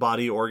soft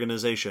body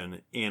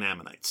organization in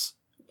ammonites.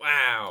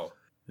 Wow.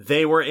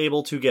 They were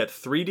able to get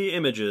 3D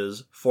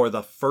images for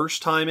the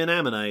first time in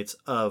ammonites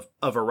of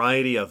a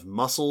variety of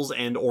muscles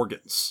and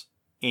organs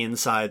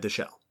inside the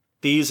shell.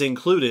 These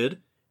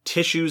included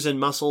tissues and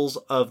muscles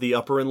of the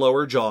upper and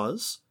lower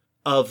jaws,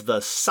 of the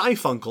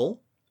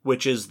siphuncle,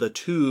 which is the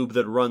tube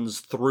that runs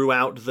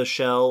throughout the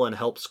shell and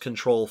helps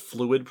control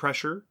fluid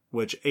pressure,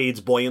 which aids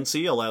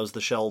buoyancy, allows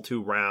the shell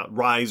to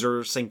rise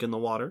or sink in the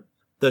water.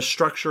 The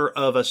structure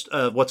of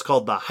what's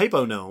called the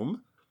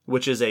hyponome,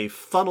 which is a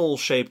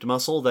funnel-shaped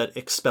muscle that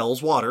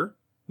expels water,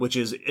 which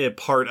is a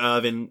part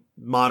of, in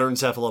modern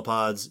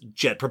cephalopods,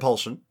 jet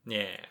propulsion.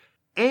 Yeah.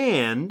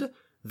 And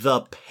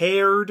the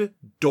paired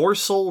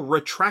dorsal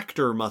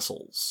retractor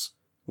muscles,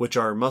 which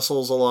are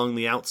muscles along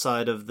the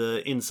outside of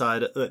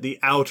the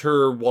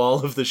outer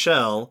wall of the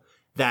shell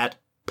that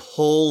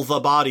pull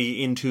the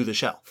body into the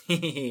shell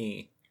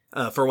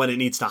for when it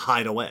needs to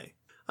hide away.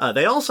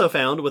 They also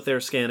found, with their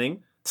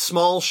scanning,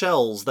 small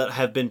shells that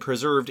have been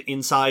preserved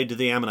inside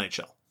the ammonite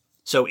shell.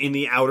 So in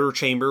the outer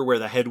chamber where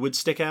the head would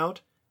stick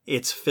out,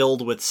 it's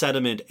filled with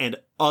sediment and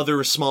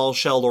other small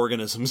shelled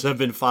organisms have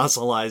been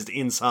fossilized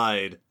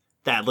inside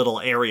that little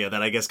area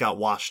that I guess got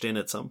washed in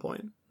at some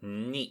point.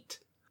 Neat.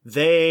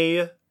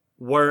 They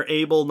were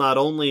able not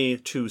only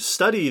to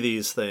study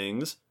these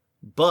things,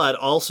 but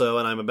also,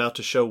 and I'm about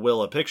to show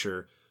Will a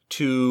picture,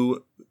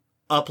 to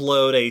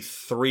upload a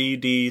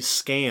 3D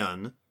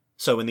scan.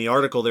 So in the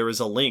article, there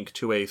is a link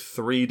to a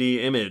 3D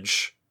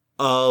image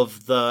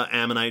of the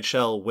ammonite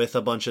shell with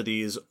a bunch of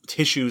these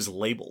tissues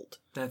labeled.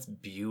 That's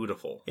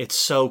beautiful. It's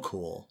so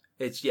cool.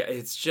 It's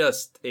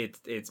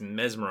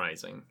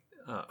mesmerizing.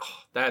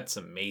 That's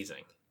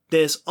amazing.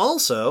 This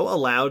also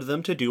allowed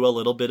them to do a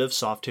little bit of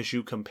soft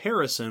tissue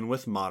comparison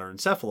with modern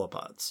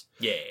cephalopods.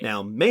 Yeah.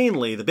 Now,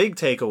 mainly, the big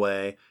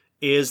takeaway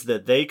is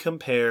that they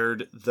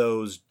compared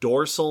those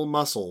dorsal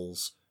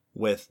muscles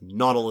with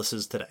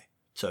nautiluses today.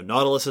 So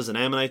nautiluses and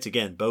ammonites,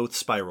 again, both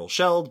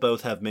spiral-shelled,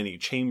 both have many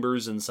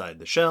chambers inside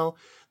the shell.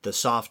 The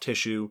soft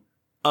tissue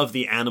of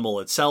the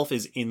animal itself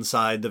is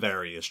inside the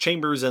various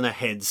chambers, and the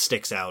head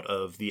sticks out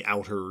of the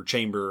outer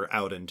chamber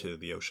out into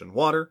the ocean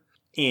water.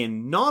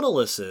 In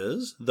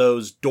nautiluses,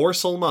 those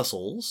dorsal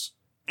muscles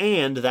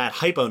and that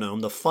hyponome,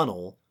 the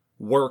funnel,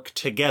 work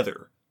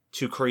together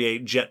to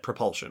create jet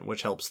propulsion,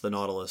 which helps the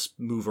nautilus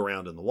move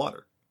around in the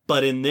water.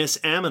 But in this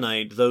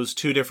ammonite, those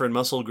two different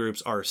muscle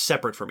groups are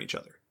separate from each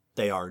other.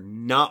 They are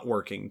not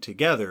working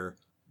together,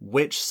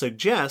 which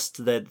suggests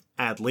that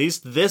at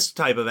least this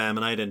type of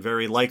ammonite, and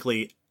very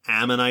likely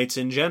ammonites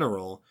in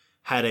general,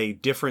 had a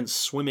different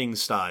swimming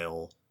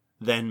style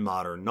than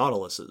modern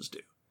nautiluses do.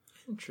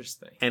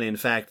 Interesting. And in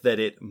fact, that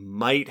it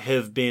might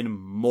have been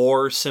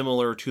more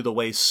similar to the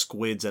way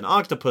squids and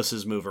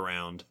octopuses move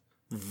around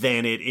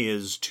than it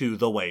is to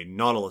the way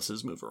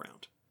nautiluses move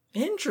around.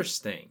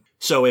 Interesting.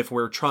 So if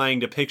we're trying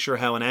to picture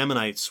how an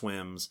ammonite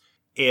swims,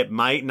 it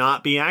might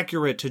not be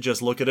accurate to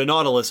just look at a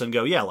nautilus and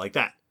go, yeah, like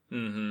that.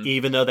 Mm-hmm.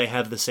 Even though they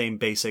have the same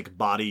basic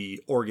body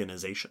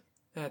organization.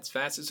 That's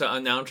fascinating. So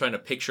now I'm trying to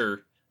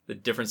picture the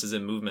differences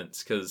in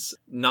movements, because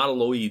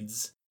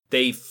nautiloids,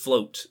 they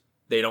float.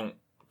 They don't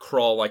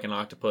crawl like an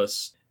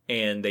octopus,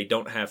 and they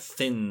don't have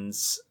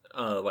fins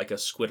like a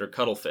squid or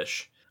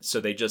cuttlefish. So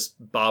they just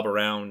bob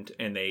around,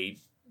 and they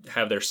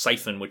have their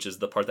siphon, which is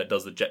the part that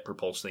does the jet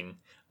propulsing,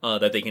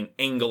 that they can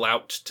angle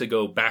out to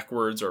go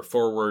backwards or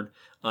forward,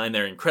 and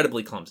they're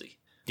incredibly clumsy.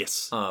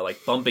 Yes.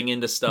 Like bumping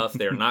into stuff.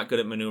 They're not good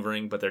at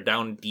maneuvering, but they're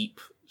down deep,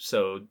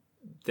 so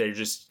they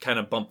just kind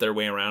of bump their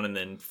way around and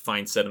then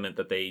find sediment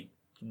that they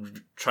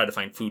try to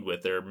find food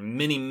with. There are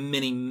many,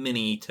 many,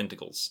 many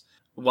tentacles.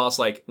 Whilst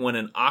like when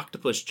an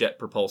octopus jet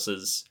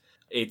propulses,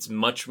 it's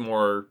much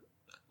more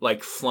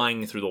like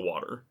flying through the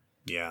water.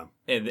 Yeah.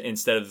 And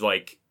instead of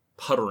like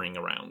puttering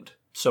around.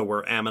 So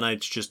were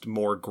ammonites just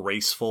more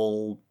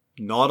graceful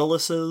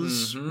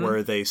nautiluses? Mm-hmm.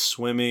 Were they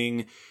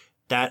swimming?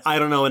 That I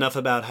don't know enough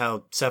about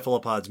how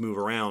cephalopods move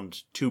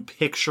around to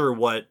picture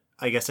what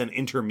I guess an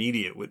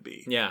intermediate would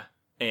be. Yeah.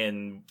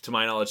 And to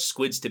my knowledge,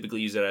 squids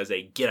typically use it as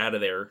a get out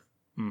of there.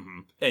 Mm-hmm.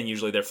 And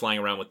usually they're flying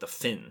around with the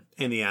fin.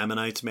 And the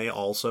ammonites may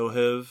also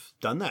have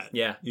done that.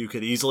 Yeah. You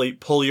could easily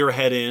pull your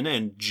head in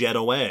and jet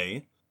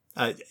away,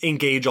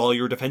 engage all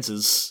your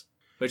defenses.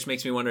 Which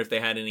makes me wonder if they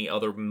had any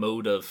other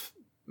mode of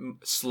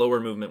slower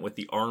movement with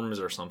the arms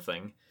or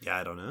something. Yeah,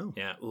 I don't know.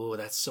 Yeah. Ooh,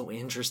 that's so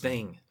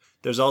interesting.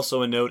 There's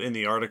also a note in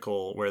the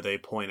article where they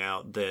point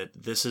out that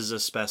this is a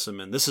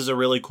specimen. This is a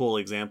really cool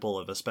example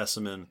of a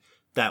specimen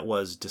that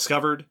was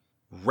discovered,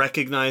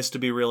 recognized to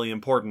be really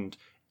important,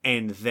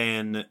 and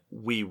then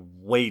we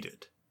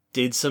waited.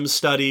 Did some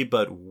study,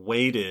 but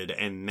waited,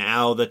 and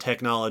now the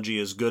technology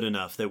is good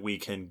enough that we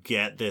can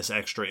get this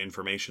extra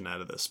information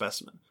out of this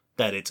specimen.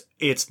 That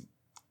it's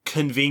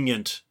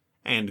convenient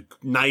and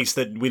nice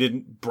that we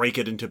didn't break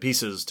it into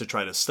pieces to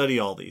try to study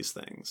all these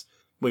things.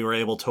 We were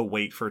able to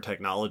wait for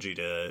technology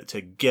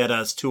to get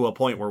us to a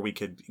point where we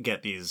could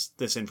get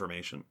this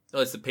information.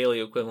 Oh, it's the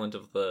paleo equivalent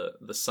of the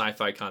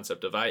sci-fi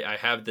concept of I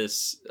have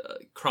this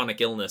chronic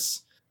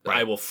illness. Right.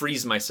 I will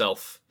freeze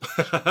myself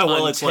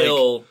Well,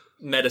 until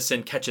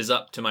medicine catches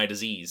up to my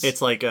disease.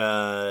 it's like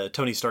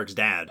Tony Stark's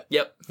dad.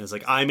 Yep. It's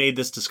like, I made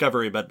this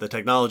discovery, but the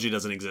technology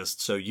doesn't exist,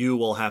 so you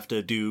will have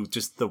to do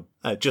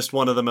just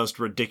one of the most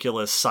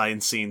ridiculous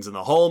science scenes in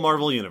the whole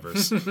Marvel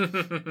universe.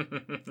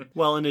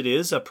 Well, and it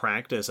is a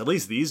practice, at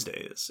least these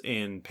days,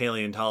 in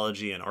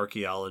paleontology and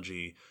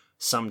archaeology,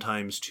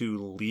 sometimes to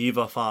leave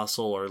a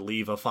fossil or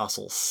leave a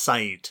fossil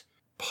site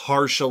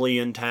partially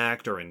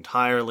intact or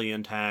entirely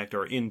intact,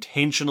 or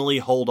intentionally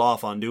hold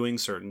off on doing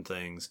certain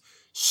things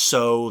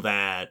so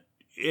that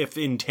if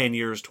in 10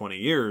 years, 20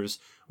 years,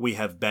 we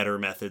have better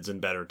methods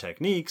and better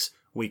techniques,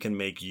 we can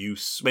make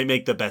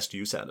the best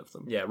use out of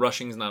them. Yeah,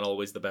 rushing's not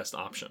always the best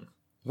option.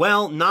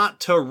 Well, not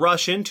to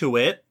rush into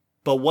it,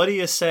 But what do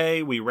you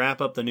say we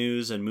wrap up the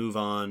news and move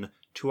on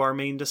to our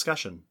main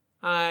discussion?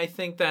 I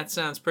think that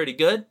sounds pretty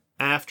good.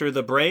 After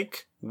the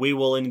break, we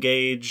will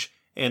engage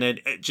in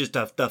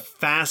the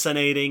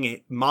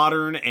fascinating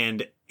modern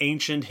and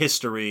ancient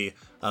history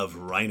of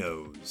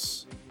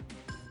rhinos.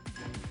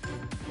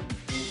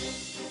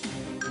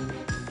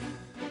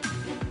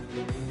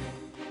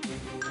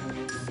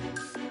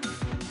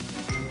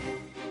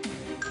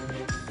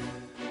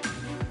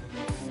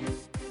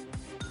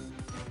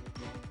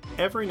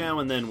 Every now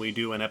and then we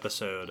do an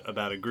episode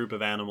about a group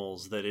of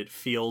animals that it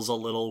feels a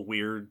little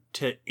weird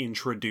to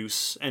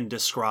introduce and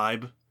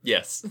describe.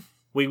 Yes.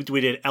 We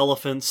did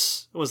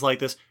elephants. It was like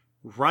this.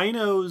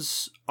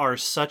 Rhinos are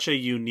such a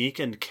unique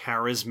and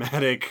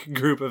charismatic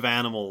group of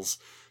animals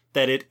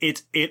that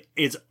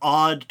it's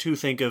odd to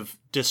think of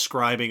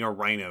describing a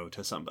rhino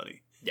to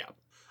somebody. Yeah.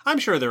 I'm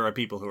sure there are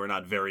people who are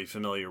not very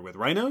familiar with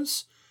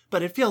rhinos,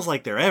 but it feels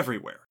like they're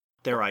everywhere.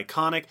 They're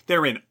iconic.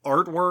 They're in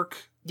artwork,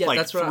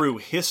 that's through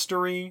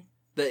history.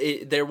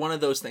 They're one of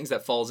those things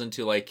that falls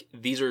into, like,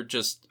 these are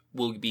just,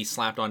 will be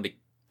slapped onto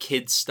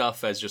kids'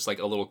 stuff as just, like,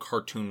 a little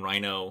cartoon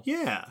rhino.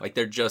 Yeah. Like,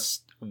 they're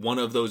just one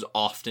of those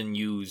often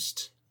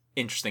used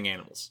interesting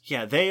animals.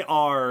 Yeah,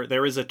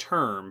 there is a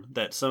term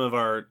that some of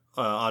our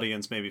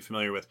audience may be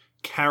familiar with,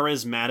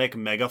 charismatic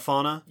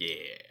megafauna. Yeah.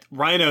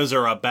 Rhinos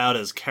are about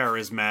as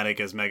charismatic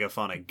as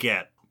megafauna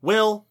get.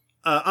 Will,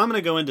 I'm going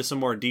to go into some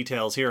more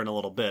details here in a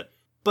little bit,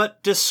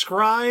 but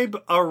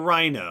describe a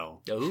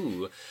rhino.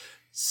 Ooh.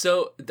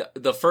 So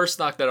the first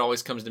thought that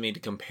always comes to me to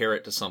compare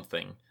it to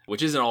something,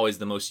 which isn't always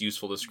the most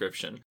useful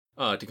description,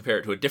 to compare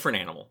it to a different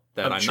animal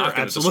that I'm not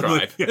going to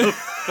describe. Yep.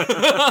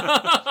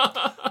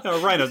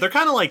 Rhinos, they're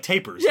kind of like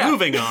tapirs. Yeah.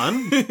 Moving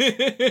on.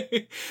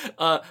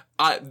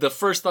 The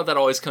first thought that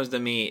always comes to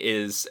me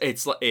is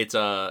it's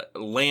a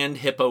land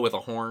hippo with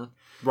a horn.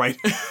 Right.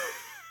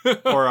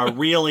 Or a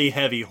really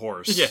heavy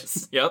horse.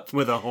 Yes. Yep.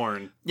 With a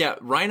horn. Yeah.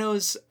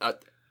 Rhinos,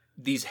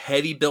 these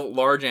heavy built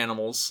large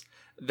animals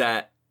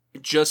that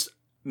just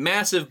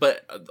massive,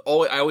 but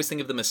I always think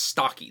of them as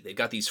stocky. They've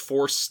got these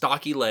 4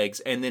 stocky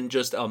legs and then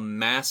just a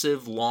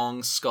massive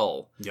long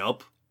skull.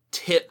 Yup.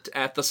 Tipped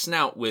at the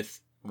snout with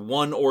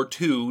 1 or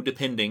 2,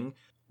 depending,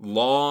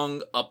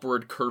 long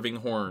upward curving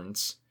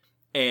horns.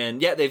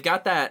 And yeah, they've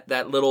got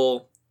that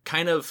little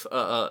kind of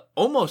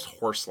almost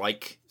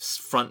horse-like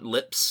front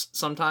lips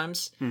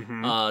sometimes.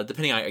 Mm-hmm.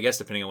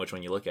 Depending on which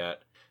one you look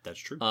at. That's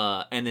true.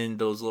 And then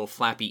those little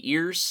flappy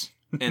ears.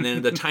 And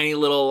then the tiny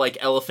little, like,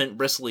 elephant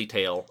bristly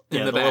tail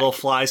in the back. Little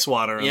fly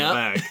swatter in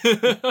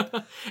the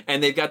back.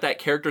 And they've got that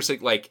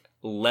characteristic, like,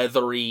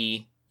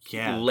 leathery,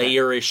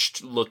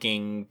 layerish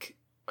looking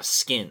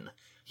skin.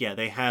 Yeah,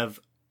 they have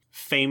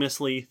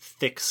famously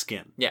thick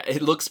skin. Yeah,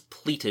 it looks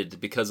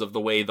pleated because of the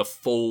way the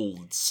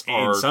folds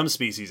are. In some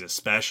species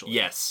especially.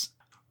 Yes.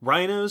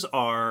 Rhinos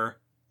are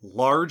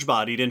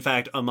large-bodied, in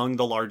fact, among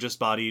the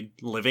largest-bodied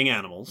living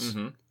animals.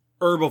 Mm-hmm.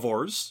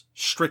 Herbivores,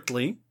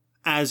 strictly.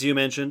 As you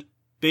mentioned,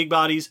 big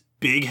bodies,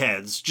 big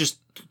heads, just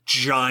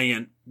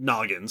giant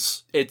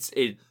noggins.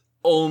 It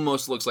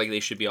almost looks like they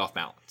should be off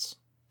balance.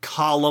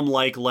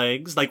 Column-like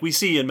legs, like we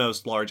see in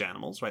most large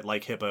animals, right?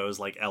 Like hippos,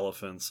 like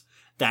elephants.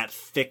 That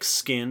thick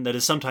skin that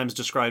is sometimes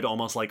described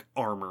almost like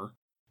armor.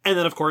 And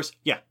then, of course,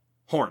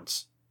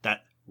 horns.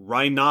 That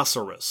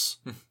rhinoceros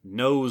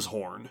nose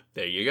horn.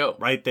 There you go.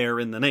 Right there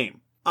in the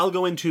name. I'll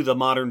go into the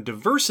modern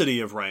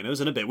diversity of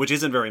rhinos in a bit, which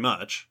isn't very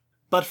much.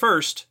 But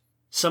first,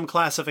 some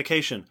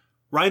classification.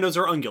 Rhinos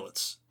are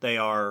ungulates. They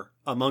are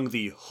among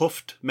the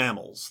hoofed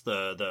mammals.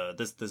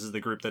 This is the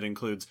group that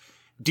includes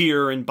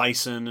deer and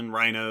bison and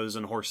rhinos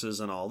and horses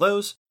and all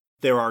those.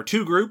 There are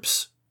 2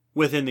 groups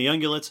within the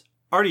ungulates.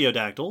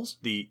 Artiodactyls,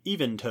 the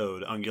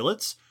even-toed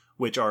ungulates,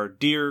 which are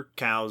deer,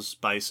 cows,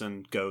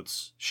 bison,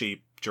 goats,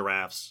 sheep,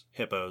 giraffes,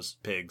 hippos,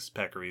 pigs,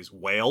 peccaries,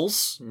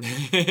 whales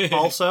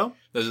also.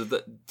 Those are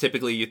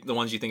typically the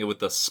ones you think of with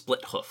the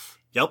split hoof.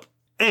 Yep.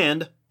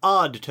 And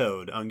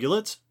odd-toed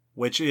ungulates,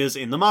 which is,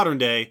 in the modern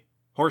day,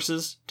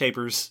 horses,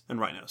 tapirs, and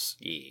rhinos.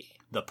 Yeah.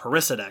 The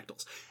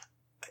perissodactyls.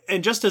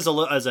 And just as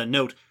a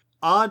note,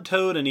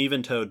 odd-toed and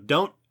even-toed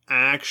don't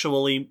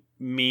actually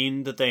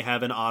mean that they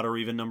have an odd or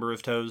even number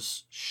of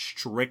toes,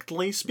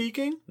 strictly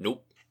speaking.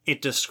 Nope. It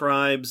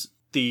describes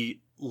the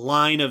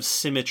line of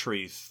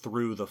symmetry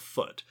through the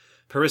foot.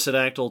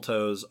 Perissodactyl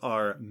toes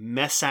are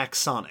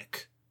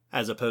mesaxonic,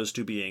 as opposed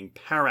to being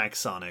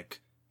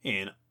paraxonic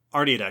in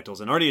artiodactyls.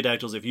 In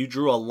artiodactyls, if you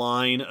drew a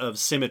line of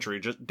symmetry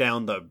just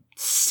down the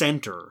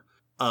center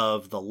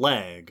of the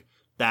leg,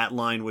 that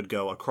line would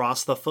go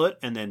across the foot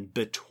and then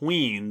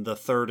between the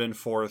 3rd and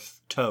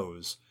 4th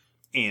toes.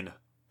 In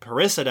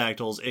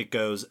perissodactyls, it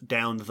goes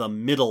down the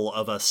middle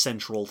of a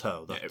central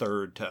toe, the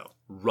 3rd toe.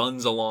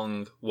 Runs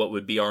along what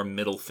would be our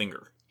middle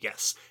finger.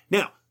 Yes.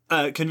 Now,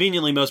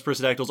 conveniently, most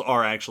perissodactyls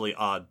are actually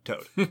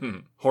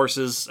odd-toed.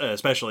 Horses,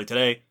 especially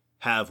today,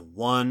 have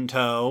 1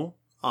 toe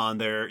on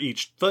their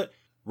each foot.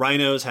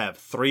 Rhinos have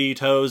 3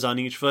 toes on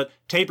each foot.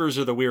 Tapirs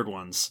are the weird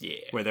ones,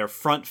 where their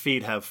front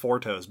feet have 4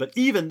 toes. But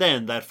even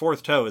then, that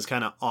 4th toe is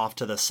kind of off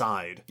to the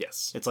side.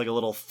 Yes. It's like a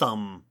little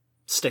thumb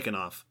sticking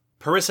off.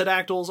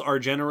 Perissodactyls are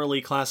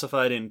generally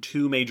classified in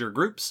two major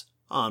groups.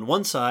 On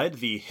one side,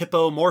 the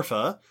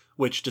Hippomorpha,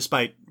 which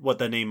despite what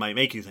the name might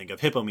make you think of,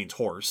 hippo means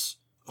horse.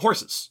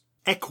 Horses.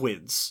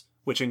 Equids,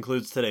 which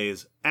includes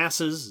today's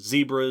asses,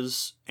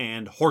 zebras,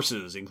 and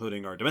horses,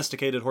 including our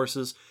domesticated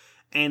horses.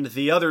 And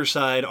the other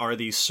side are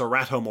the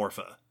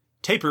Ceratomorpha,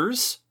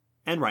 tapirs,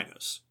 and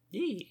rhinos.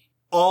 Yee.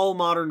 All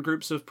modern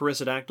groups of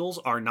perissodactyls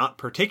are not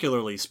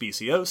particularly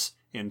speciose.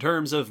 In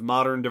terms of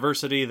modern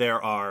diversity,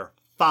 there are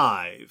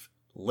 5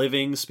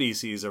 living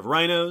species of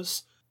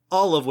rhinos,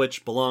 all of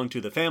which belong to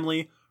the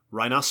family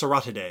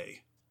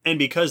Rhinocerotidae. And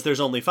because there's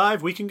only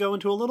 5, we can go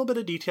into a little bit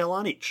of detail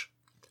on each.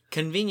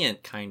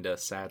 Convenient, kinda,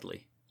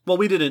 sadly. Well,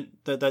 we didn't.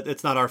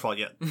 It's not our fault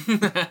yet.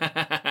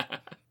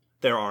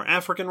 There are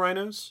African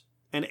rhinos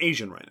and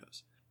Asian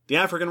rhinos. The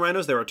African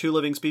rhinos, there are 2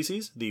 living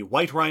species, the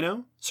white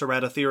rhino,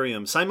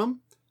 Ceratotherium cymum,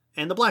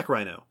 and the black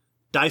rhino,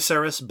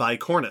 Diceras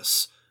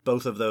bicornis.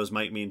 Both of those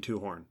might mean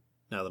 2-horn,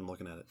 now that I'm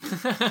looking at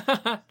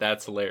it.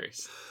 That's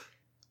hilarious.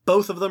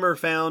 Both of them are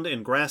found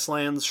in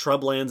grasslands,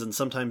 shrublands, and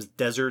sometimes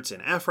deserts in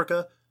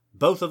Africa.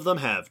 Both of them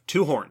have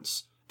 2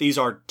 horns. These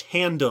are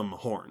tandem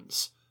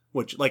horns,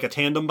 which, like a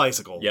tandem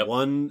bicycle, Yep.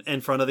 one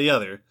in front of the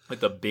other. Like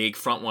the big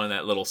front one and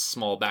that little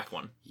small back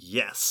one.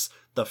 Yes.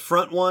 The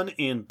front one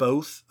in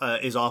both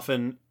is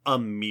often a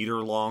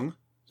meter long,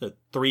 so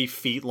 3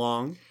 feet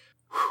long.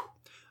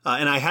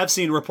 And I have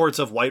seen reports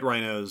of white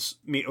rhinos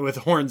with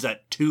horns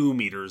at 2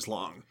 meters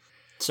long.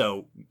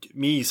 So,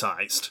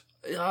 me-sized.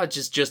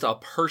 Just a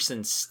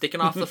person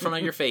sticking off the front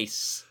of your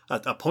face.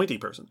 A pointy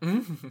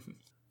person.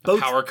 A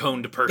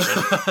power-coned person.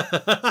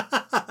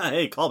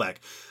 Hey, callback.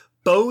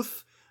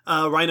 Both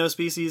rhino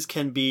species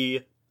can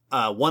be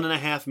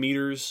 1.5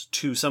 meters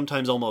to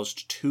sometimes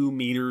almost 2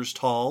 meters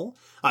tall.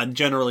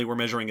 Generally, we're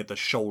measuring at the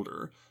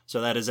shoulder. So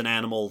that is an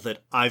animal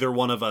that either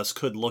one of us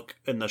could look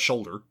in the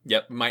shoulder.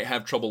 Yep, might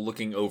have trouble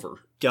looking over.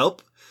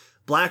 Yep.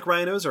 Black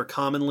rhinos are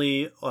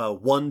commonly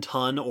 1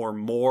 ton or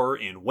more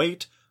in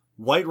weight.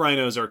 White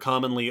rhinos are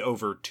commonly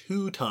over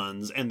 2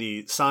 tons, and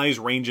the size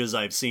ranges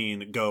I've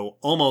seen go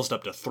almost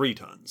up to 3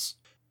 tons.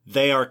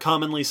 They are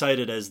commonly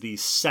cited as the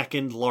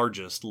second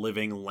largest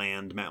living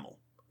land mammal.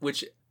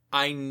 Which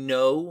I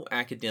know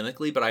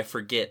academically, but I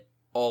forget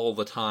all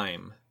the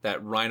time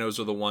that rhinos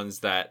are the ones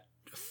that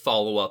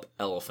follow up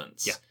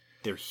elephants. Yeah,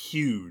 they're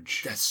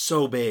huge. That's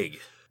so big.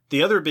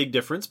 The other big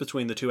difference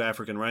between the 2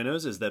 African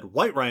rhinos is that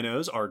white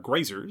rhinos are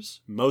grazers,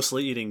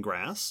 mostly eating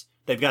grass.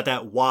 They've got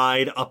that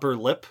wide upper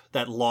lip,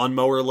 that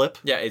lawnmower lip.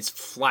 Yeah, it's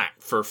flat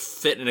for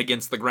fitting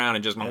against the ground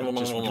and just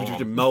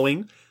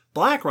mowing.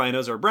 Black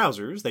rhinos are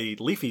browsers. They eat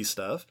leafy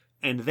stuff,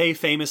 and they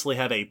famously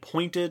have a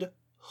pointed,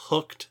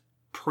 hooked,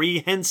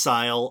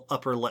 prehensile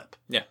upper lip.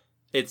 Yeah,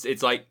 it's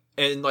like,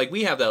 and like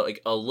we have that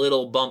like a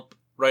little bump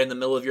right in the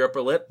middle of your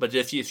upper lip, but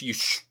if you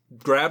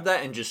grab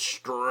that and just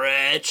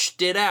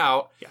stretched it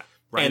out, yeah,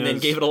 and then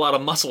gave it a lot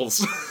of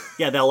muscles.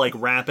 Yeah, they'll like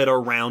wrap it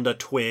around a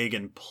twig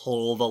and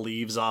pull the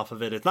leaves off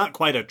of it. It's not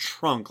quite a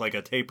trunk like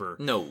a tapir.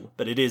 No.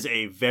 But it is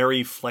a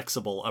very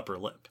flexible upper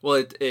lip.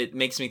 Well, it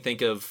makes me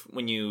think of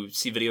when you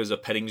see videos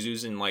of petting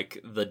zoos and like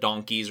the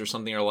donkeys or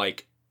something are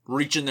like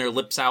reaching their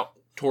lips out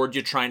toward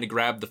you trying to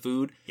grab the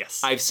food.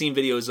 Yes. I've seen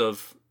videos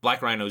of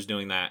black rhinos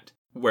doing that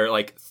where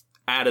like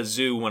at a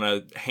zoo when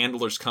a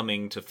handler's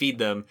coming to feed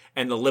them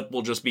and the lip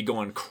will just be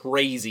going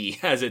crazy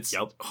as it's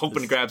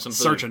hoping to grab some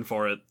food. Searching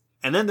for it.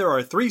 And then there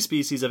are 3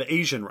 species of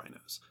Asian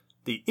rhinos.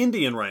 The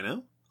Indian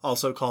rhino,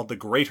 also called the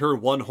greater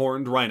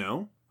one-horned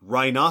rhino,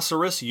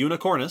 Rhinoceros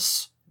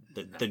unicornis,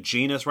 the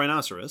genus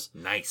Rhinoceros.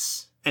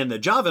 Nice. And the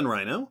Javan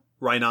rhino,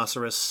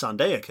 Rhinoceros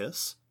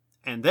sandaicus.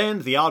 And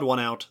then, the odd one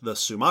out, the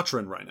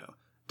Sumatran rhino,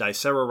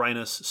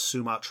 Dicerorhinus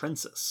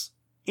sumatrensis.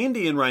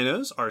 Indian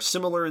rhinos are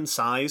similar in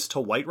size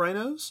to white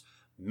rhinos,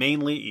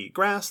 mainly eat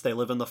grass. They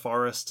live in the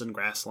forests and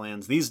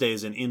grasslands these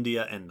days in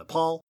India and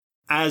Nepal.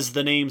 As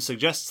the name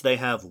suggests, they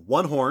have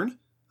 1 horn,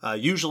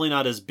 usually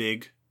not as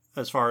big,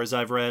 as far as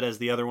I've read, as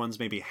the other ones,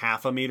 maybe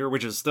half a meter,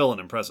 which is still an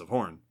impressive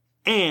horn.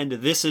 And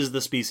this is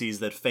the species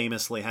that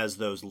famously has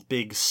those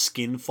big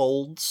skin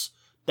folds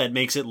that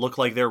makes it look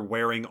like they're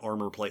wearing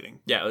armor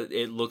plating. Yeah,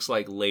 it looks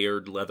like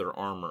layered leather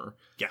armor.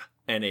 Yeah.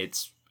 And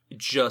it's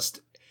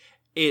just,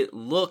 it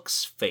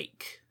looks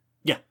fake.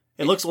 Yeah,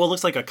 it looks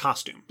like a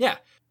costume. Yeah.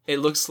 It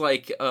looks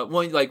like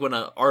like when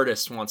an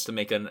artist wants to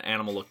make an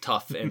animal look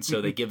tough, and so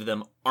they give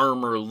them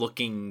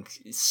armor-looking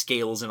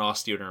scales and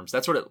osteoderms.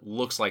 That's what it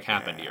looks like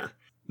happened here.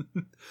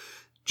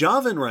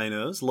 Javan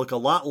rhinos look a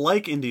lot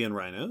like Indian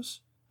rhinos,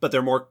 but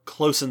they're more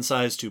close in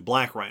size to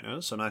black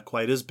rhinos, so not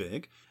quite as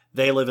big.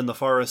 They live in the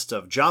forests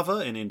of Java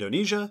in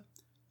Indonesia.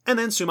 And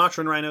then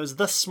Sumatran rhinos,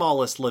 the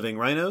smallest living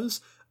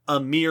rhinos, a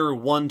mere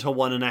 1 to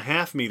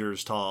 1.5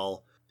 meters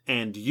tall,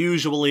 and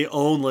usually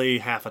only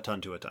half a ton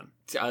to a ton.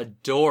 It's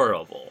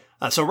adorable.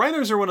 So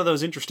rhinos are one of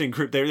those interesting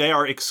groups. They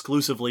are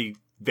exclusively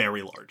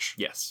very large.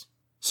 Yes.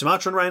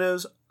 Sumatran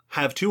rhinos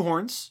have 2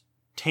 horns,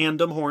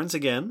 tandem horns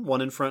again,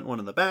 1 in front, 1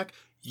 in the back,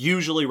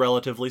 usually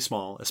relatively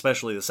small,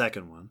 especially the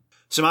second one.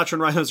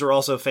 Sumatran rhinos are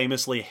also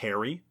famously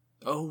hairy.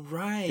 Oh,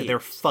 right. They're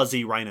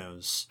fuzzy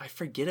rhinos. I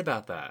forget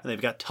about that. And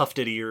they've got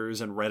tufted ears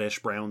and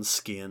reddish-brown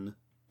skin.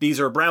 These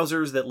are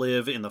browsers that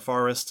live in the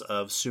forests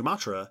of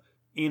Sumatra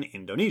in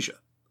Indonesia.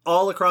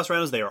 All across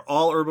rhinos, they are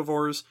all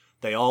herbivores.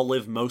 They all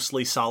live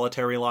mostly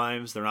solitary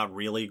lives. They're not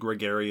really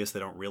gregarious. They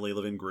don't really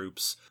live in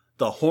groups.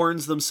 The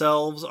horns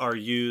themselves are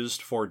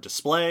used for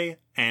display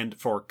and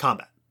for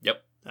combat.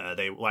 Yep.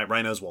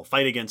 Rhinos will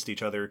fight against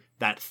each other.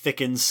 That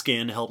thickened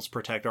skin helps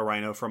protect a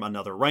rhino from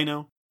another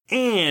rhino.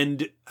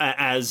 And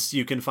as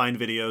you can find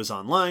videos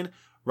online,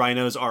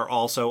 rhinos are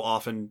also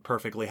often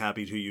perfectly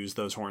happy to use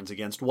those horns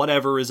against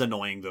whatever is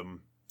annoying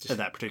them at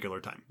that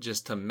particular time.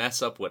 Just to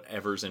mess up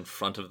whatever's in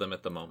front of them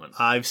at the moment.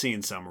 I've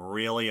seen some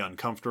really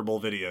uncomfortable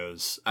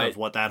videos of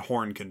what that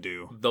horn can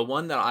do. The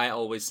one that I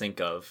always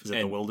think of... Is it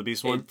the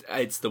wildebeest one?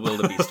 It's the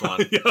wildebeest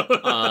one.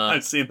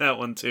 I've seen that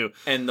one too.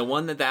 And the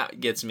one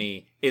that gets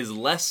me is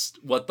less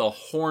what the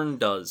horn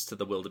does to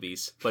the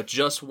wildebeest, but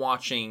just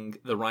watching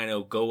the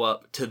rhino go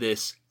up to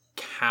this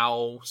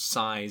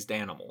cow-sized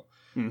animal,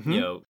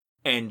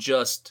 and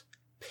just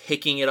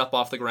picking it up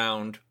off the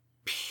ground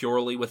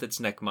purely with its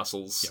neck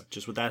muscles. Yep,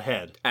 just with that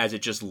head. As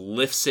it just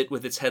lifts it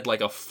with its head like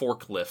a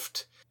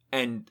forklift.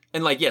 And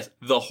yes,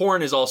 the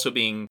horn is also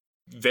being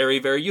very,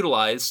 very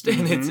utilized,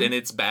 and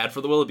it's bad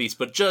for the wildebeest,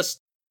 but just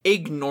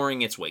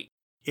ignoring its weight.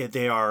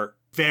 They are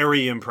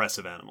very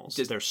impressive animals.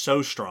 They're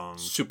so strong.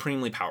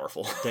 Supremely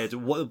powerful.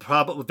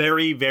 Probably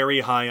very,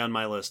 very high on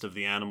my list of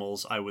the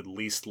animals I would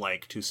least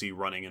like to see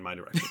running in my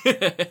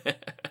direction.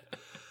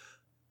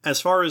 As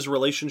far as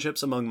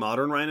relationships among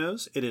modern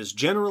rhinos, it is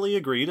generally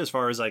agreed, as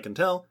far as I can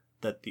tell,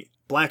 that the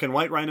black and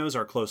white rhinos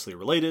are closely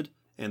related,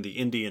 and the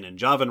Indian and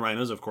Javan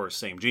rhinos, of course,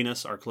 same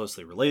genus, are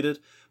closely related.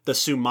 The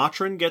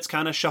Sumatran gets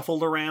kind of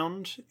shuffled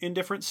around in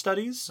different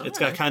studies. It's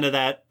got kind of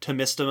that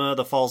Themistoma,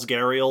 the false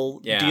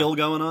gharial deal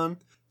going on.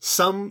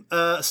 Some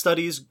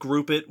studies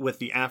group it with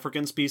the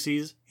African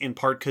species, in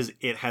part because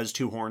it has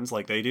two horns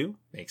like they do.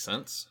 Makes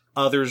sense.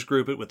 Others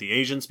group it with the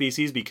Asian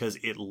species because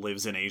it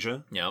lives in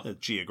Asia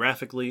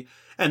geographically.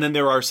 And then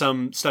there are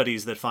some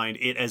studies that find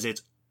it as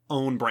its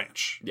own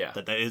branch. Yeah.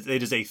 That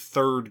it is a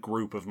third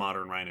group of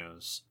modern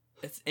rhinos.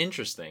 It's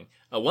interesting.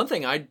 One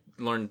thing I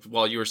learned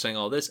while you were saying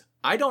all this,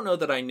 I don't know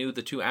that I knew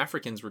the two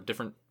Africans were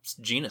different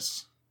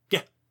genus.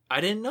 Yeah.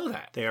 I didn't know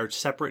that. They are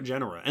separate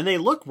genera. And they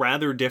look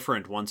rather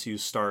different once you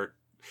start...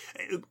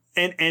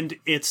 And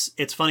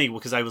it's funny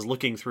because I was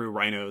looking through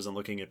rhinos and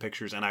looking at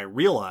pictures, and I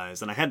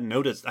realized, and I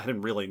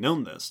hadn't really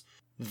known this,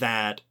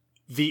 that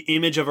the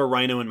image of a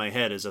rhino in my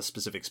head is a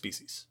specific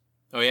species.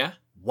 Oh, yeah?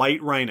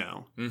 White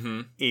rhino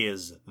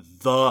is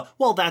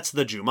that's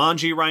the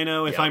Jumanji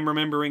rhino, if I'm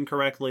remembering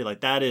correctly.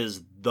 Like, that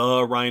is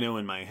the rhino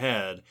in my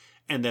head.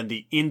 And then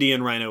the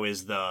Indian rhino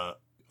is the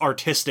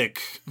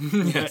artistic,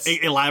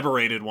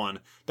 elaborated one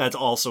that's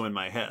also in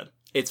my head.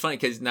 It's funny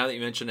because now that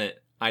you mention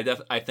it, I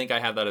think I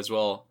have that as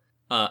well.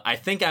 I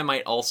think I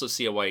might also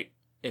see a white,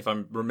 if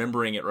I'm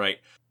remembering it right.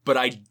 But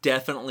I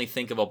definitely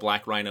think of a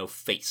black rhino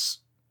face.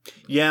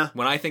 Yeah.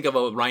 When I think of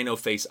a rhino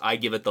face, I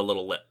give it the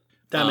little lip.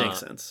 That makes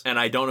sense. And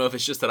I don't know if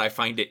it's just that I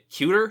find it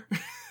cuter,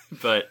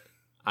 but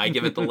I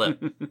give it the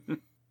lip.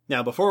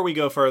 Now, before we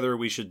go further,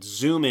 we should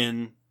zoom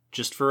in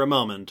just for a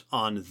moment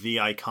on the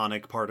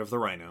iconic part of the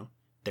rhino,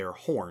 their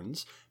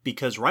horns,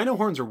 because rhino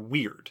horns are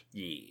weird.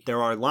 Yeah.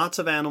 There are lots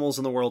of animals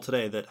in the world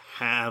today that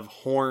have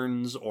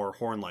horns or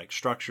horn-like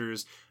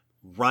structures.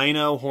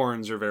 Rhino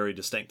horns are very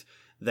distinct.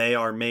 They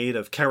are made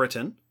of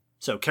keratin.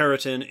 So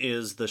keratin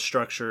is the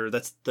structure,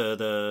 that's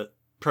the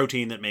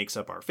protein that makes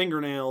up our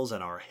fingernails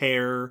and our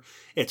hair.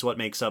 It's what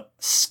makes up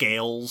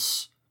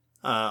scales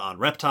on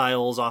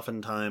reptiles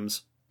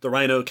oftentimes. The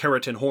rhino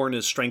keratin horn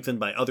is strengthened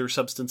by other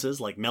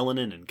substances like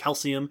melanin and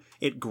calcium.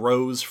 It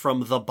grows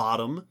from the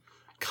bottom,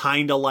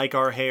 kind of like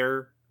our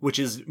hair, which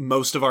is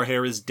most of our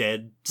hair is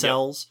dead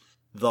cells.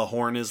 Yep. The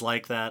horn is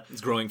like that.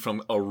 It's growing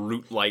from a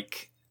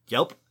root-like...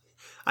 Yep.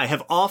 I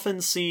have often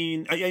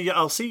seen...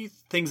 I'll see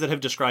things that have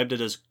described it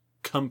as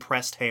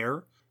compressed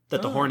hair,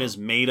 that the horn is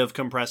made of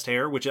compressed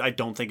hair, which I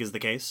don't think is the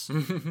case.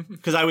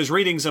 Because I was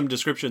reading some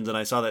descriptions and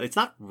I saw that it's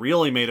not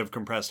really made of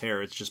compressed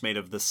hair, it's just made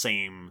of the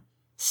same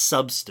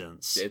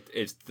substance.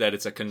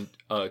 It's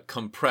a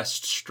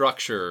compressed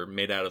structure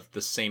made out of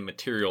the same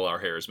material our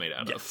hair is made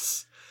out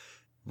of.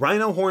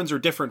 Rhino horns are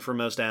different from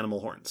most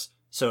animal horns.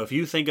 So if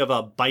you think of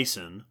a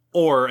bison,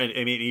 or, I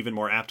mean, even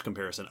more apt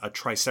comparison, a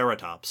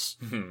triceratops,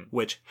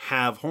 which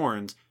have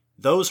horns,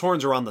 those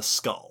horns are on the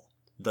skull.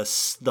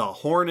 The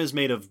horn is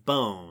made of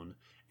bone,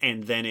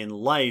 and then in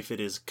life it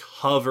is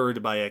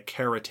covered by a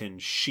keratin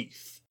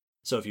sheath.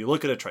 So if you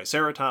look at a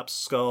triceratops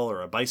skull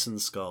or a bison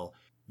skull,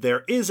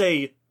 there is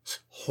a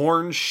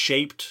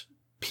horn-shaped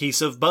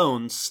piece of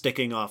bone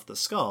sticking off the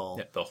skull.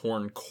 Yeah, the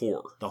horn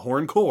core. The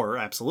horn core,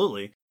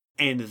 absolutely.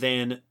 And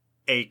then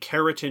a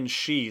keratin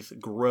sheath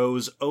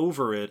grows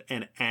over it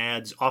and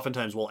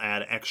oftentimes will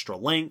add extra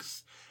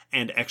length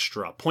and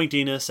extra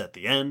pointiness at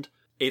the end.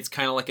 It's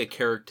kind of like a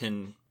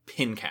keratin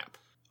pin cap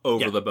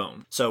over the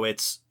bone. So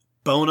it's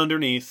bone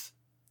underneath,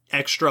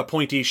 extra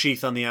pointy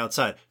sheath on the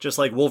outside, just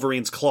like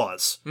Wolverine's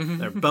claws.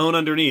 They're bone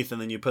underneath,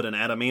 and then you put an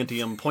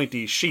adamantium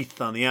pointy sheath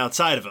on the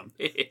outside of them.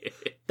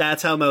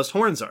 That's how most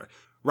horns are.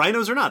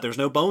 Rhinos are not. There's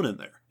no bone in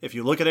there. If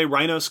you look at a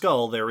rhino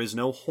skull, there is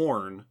no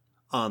horn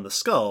on the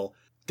skull.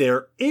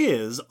 There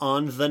is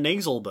on the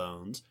nasal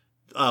bones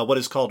what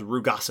is called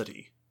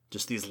rugosity.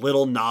 Just these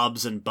little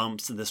knobs and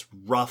bumps in this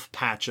rough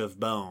patch of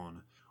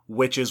bone,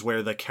 which is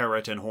where the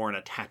keratin horn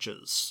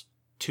attaches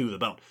to the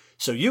bone.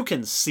 So you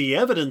can see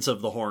evidence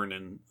of the horn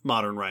in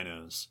modern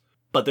rhinos,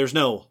 but there's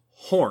no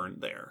horn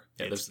there.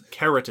 Yeah, it's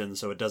keratin,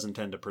 so it doesn't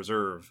tend to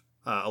preserve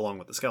along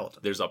with the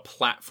skeleton. There's a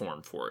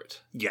platform for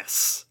it.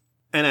 Yes.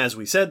 And as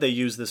we said, they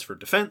use this for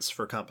defense,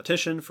 for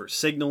competition, for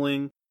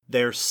signaling.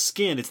 Their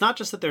skin, it's not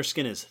just that their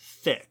skin is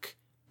thick.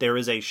 There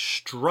is a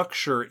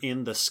structure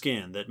in the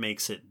skin that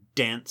makes it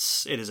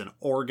dense. It is an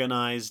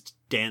organized,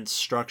 dense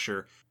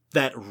structure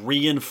that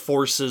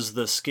reinforces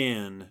the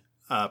skin,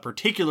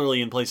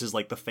 particularly in places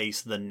like the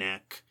face, the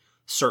neck,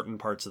 certain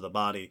parts of the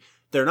body.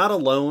 They're not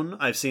alone.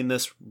 I've seen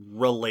this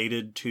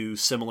related to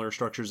similar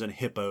structures in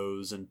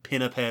hippos and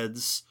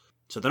pinnipeds.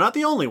 So they're not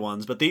the only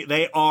ones, but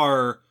they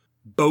are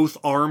both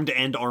armed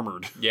and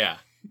armored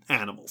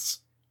animals.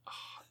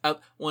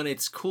 Well,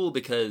 it's cool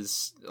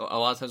because a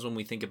lot of times when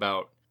we think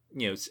about,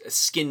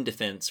 skin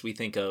defense, we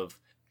think of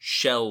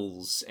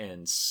shells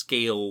and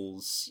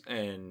scales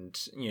and,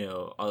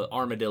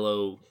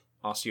 armadillo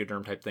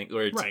osteoderm type thing,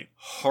 where it's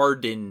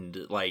hardened,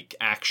 like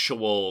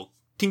actual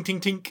tink,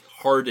 tink, tink,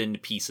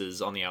 hardened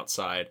pieces on the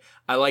outside.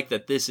 I like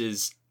that this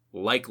is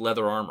like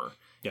leather armor.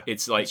 Yeah,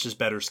 it's just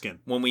better skin.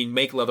 When we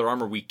make leather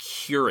armor, we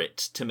cure it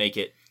to make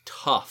it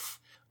tough.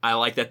 I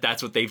like that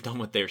that's what they've done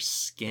with their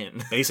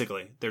skin.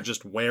 Basically, they're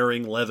just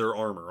wearing leather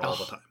armor all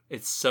the time.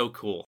 It's so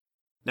cool.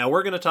 Now,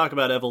 we're going to talk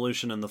about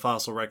evolution in the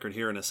fossil record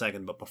here in a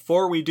second, but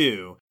before we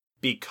do,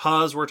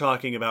 because we're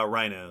talking about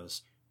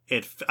rhinos,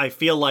 I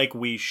feel like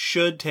we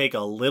should take a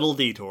little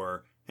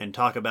detour and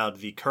talk about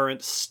the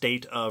current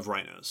state of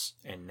rhinos.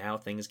 And now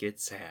things get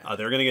sad.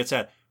 They're going to get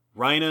sad.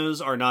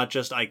 Rhinos are not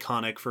just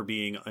iconic for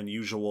being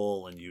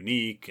unusual and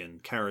unique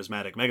and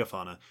charismatic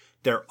megafauna.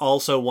 They're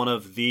also one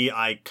of the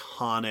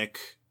iconic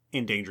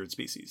endangered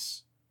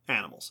species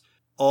animals.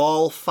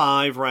 All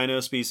 5 rhino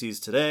species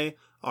today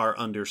are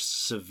under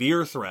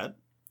severe threat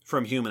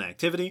from human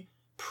activity,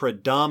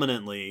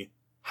 predominantly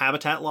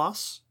habitat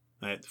loss,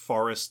 right?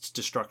 Forest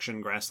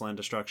destruction, grassland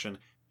destruction,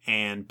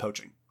 and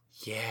poaching.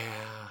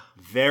 Yeah.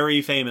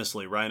 Very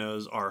famously,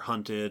 rhinos are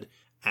hunted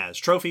as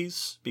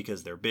trophies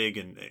because they're big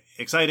and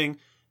exciting.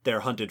 They're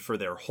hunted for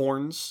their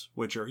horns,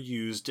 which are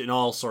used in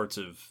all sorts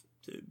of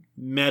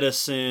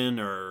medicine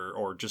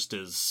or just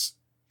as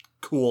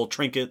cool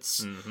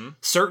trinkets. Mm-hmm.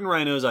 Certain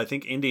rhinos, I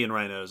think Indian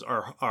rhinos,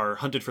 are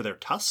hunted for their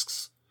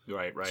tusks.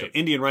 Right. So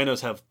Indian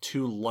rhinos have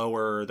two of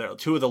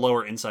the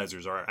lower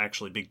incisors are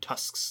actually big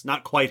tusks.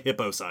 Not quite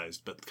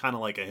hippo-sized, but kind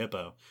of like a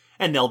hippo.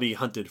 And they'll be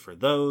hunted for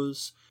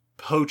those.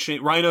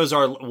 Poaching rhinos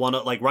are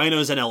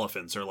rhinos and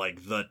elephants are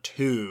like the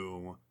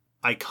 2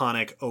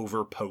 iconic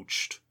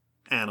overpoached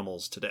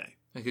animals today.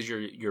 Because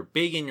you're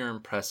big and you're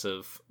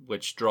impressive,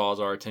 which draws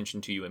our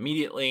attention to you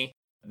immediately.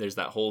 There's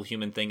that whole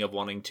human thing of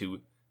wanting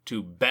to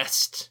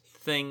best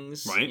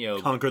things.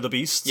 Right. Conquer the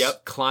beasts.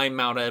 Yep. Climb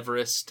Mount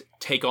Everest.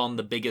 Take on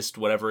the biggest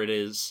whatever it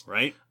is.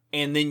 Right.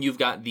 And then you've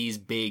got these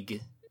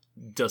big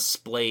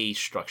display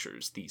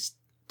structures. These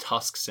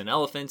tusks and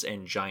elephants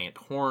and giant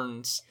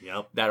horns.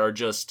 Yep. That are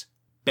just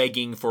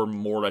begging for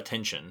more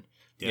attention.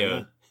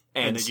 Yeah.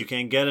 And that you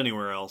can't get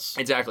anywhere else.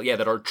 Exactly, yeah,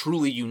 that are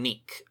truly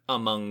unique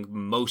among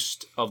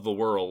most of the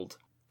world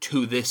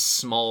to this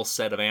small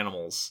set of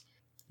animals.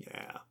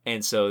 Yeah.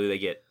 And so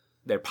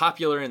they're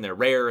popular and they're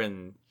rare,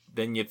 and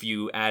then if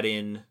you add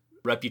in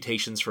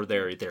reputations for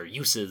their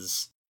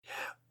uses.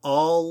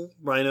 All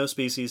rhino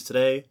species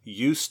today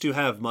used to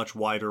have much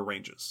wider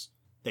ranges.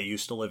 They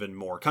used to live in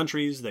more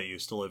countries. They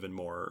used to live in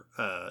more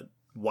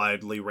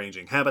widely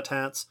ranging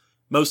habitats.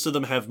 Most of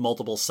them have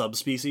multiple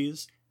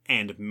subspecies.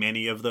 And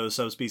many of those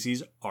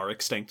subspecies are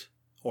extinct,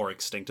 or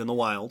extinct in the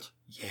wild.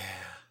 Yeah.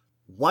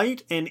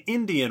 White and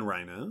Indian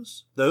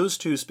rhinos, those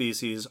 2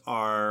 species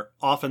are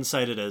often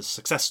cited as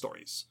success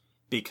stories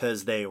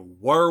because they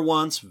were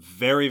once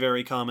very,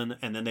 very common,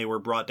 and then they were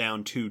brought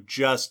down to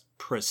just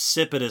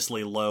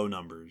precipitously low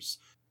numbers,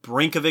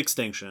 brink of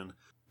extinction,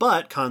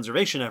 but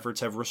conservation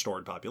efforts have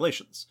restored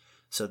populations.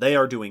 So they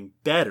are doing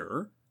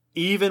better.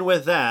 Even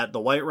with that,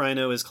 the white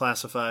rhino is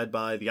classified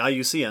by the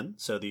IUCN,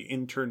 so the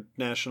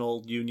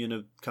International Union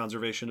of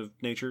Conservation of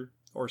Nature,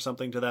 or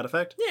something to that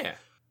effect,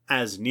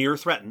 as near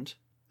threatened,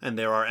 and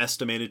there are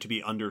estimated to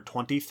be under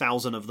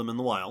 20,000 of them in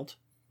the wild,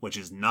 which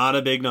is not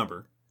a big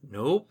number.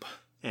 Nope.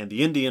 And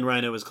the Indian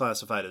rhino is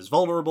classified as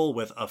vulnerable,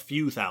 with a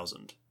few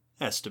thousand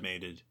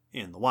estimated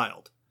in the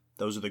wild.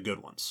 Those are the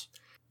good ones.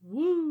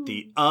 Woo.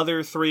 The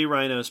other 3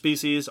 rhino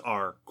species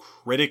are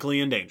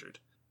critically endangered.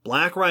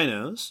 Black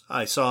rhinos,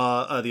 I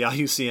saw the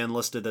IUCN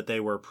listed that they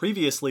were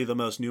previously the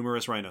most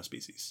numerous rhino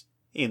species.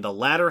 In the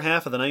latter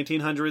half of the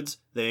 1900s,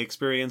 they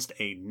experienced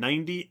a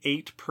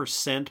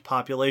 98%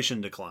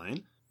 population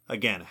decline,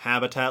 again,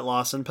 habitat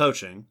loss and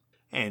poaching,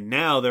 And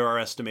now there are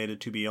estimated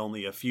to be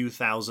only a few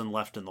thousand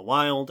left in the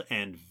wild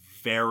and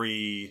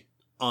very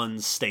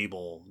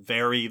unstable,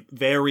 very,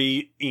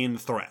 very in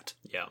threat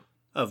Yeah.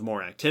 of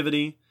more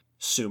activity.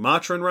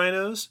 Sumatran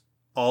rhinos,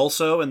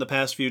 also in the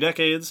past few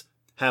decades,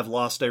 have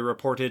lost a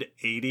reported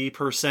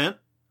 80%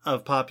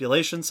 of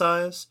population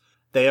size.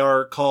 They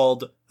are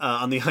called,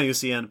 on the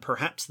IUCN,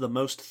 perhaps the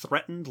most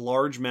threatened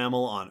large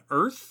mammal on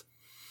Earth.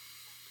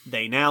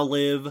 They now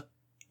live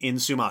in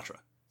Sumatra.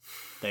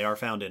 They are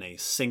found in a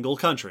single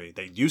country.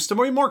 They used to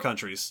be more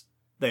countries.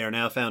 They are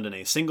now found in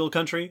a single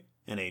country,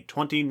 and a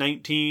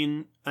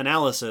 2019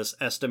 analysis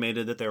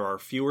estimated that there are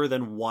fewer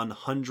than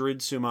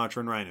 100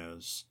 Sumatran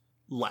rhinos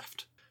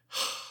left.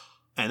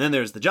 And then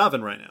there's the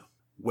Javan rhino,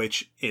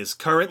 which is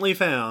currently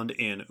found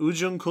in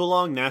Ujung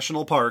Kulon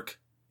National Park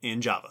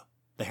in Java.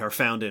 They are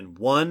found in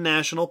one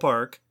national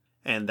park,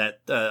 and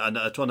that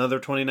another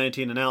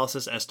 2019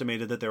 analysis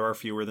estimated that there are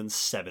fewer than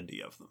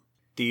 70 of them.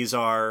 These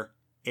are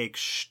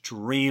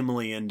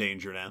extremely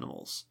endangered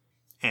animals,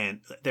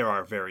 and there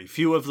are very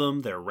few of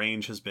them. Their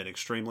range has been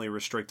extremely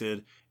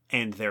restricted,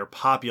 and their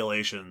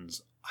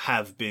populations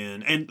have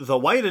been... And the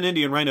white and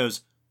Indian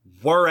rhinos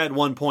were at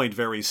one point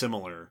very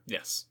similar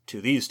Yes.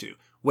 to these two,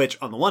 which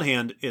on the one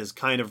hand is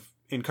kind of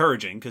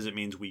encouraging because it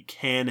means we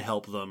can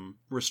help them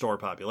restore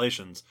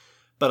populations.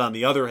 But on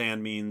the other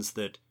hand means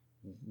that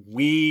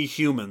we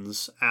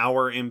humans,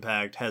 our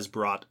impact has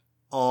brought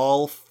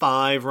all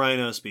 5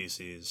 rhino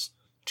species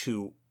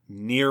to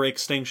near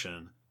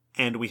extinction,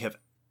 and we have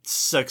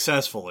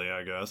successfully,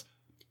 I guess,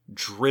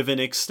 driven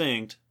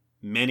extinct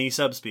many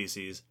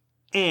subspecies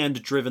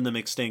and driven them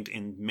extinct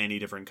in many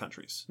different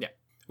countries. Yeah.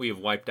 We have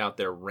wiped out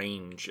their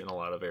range in a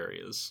lot of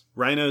areas.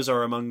 Rhinos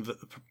are among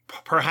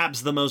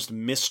perhaps the most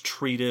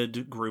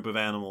mistreated group of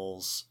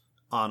animals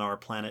on our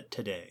planet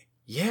today.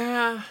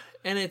 Yeah,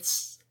 and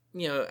it's,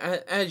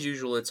 as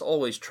usual, it's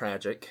always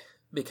tragic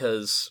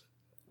because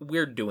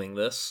we're doing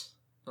this.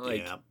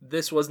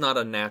 This was not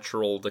a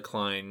natural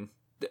decline.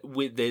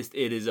 With this,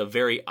 it is a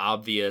very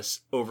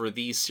obvious over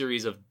these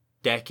series of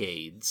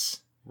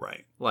decades.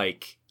 Right.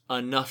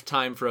 Enough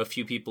time for a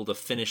few people to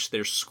finish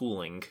their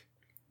schooling.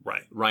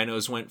 Right.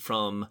 Rhinos went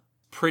from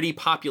pretty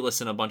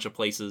populous in a bunch of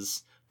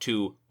places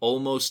to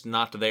almost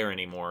not there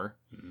anymore.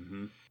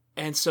 Mm-hmm.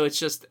 And so it's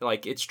just,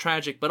 it's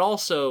tragic, but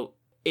also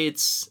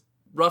it's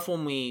rough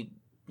when we,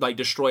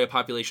 destroy a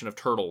population of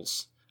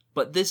turtles.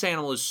 But this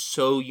animal is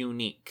so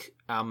unique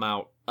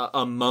among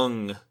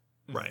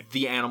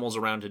the animals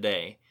around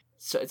today.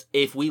 So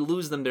if we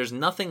lose them, there's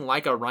nothing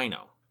like a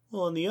rhino.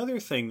 Well, and the other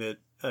thing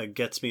that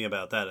gets me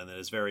about that, and that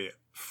is very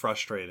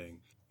frustrating,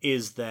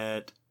 is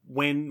that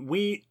when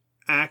we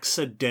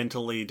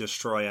accidentally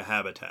destroy a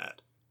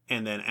habitat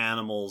and then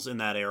animals in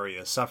that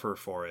area suffer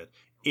for it,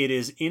 it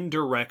is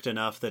indirect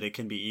enough that it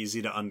can be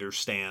easy to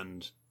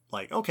understand.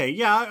 Okay,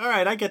 yeah, all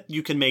right, I get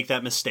you can make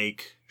that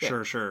mistake.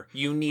 Yeah. Sure.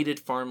 You needed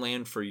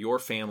farmland for your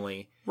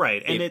family.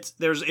 Right, and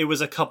it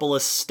was a couple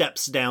of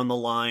steps down the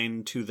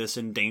line to this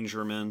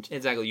endangerment.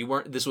 Exactly.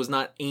 This was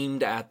not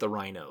aimed at the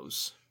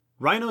rhinos.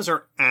 Rhinos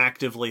are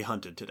actively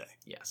hunted today.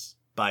 Yes.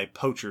 By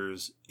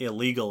poachers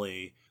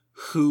illegally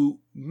who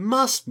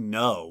must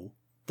know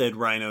that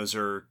rhinos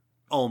are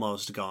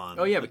almost gone.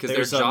 Oh yeah, because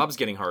their job's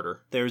getting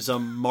harder. There's a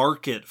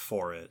market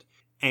for it.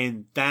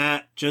 And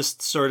that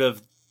just sort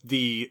of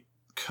the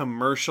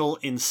commercial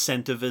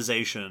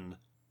incentivization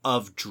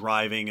of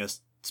driving a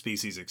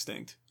species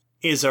extinct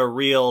is a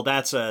real,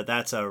 this is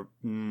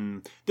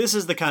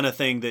the kind of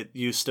thing that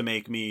used to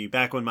make me,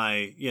 back when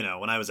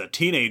when I was a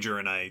teenager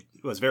and I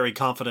was very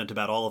confident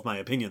about all of my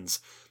opinions,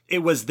 it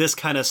was this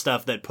kind of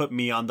stuff that put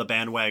me on the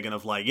bandwagon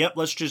of yep,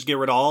 let's just get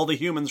rid of all the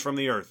humans from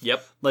the earth.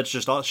 Yep. Let's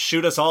just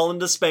shoot us all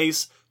into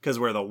space because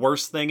we're the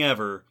worst thing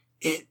ever.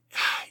 Yeah.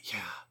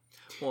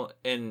 Well,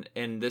 and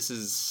this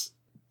is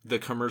the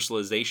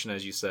commercialization,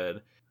 as you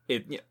said.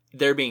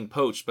 They're being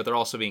poached, but they're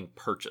also being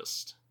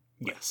purchased.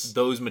 Yes.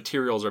 Those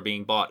materials are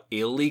being bought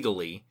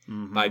illegally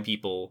by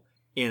people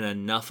in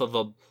enough of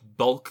a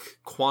bulk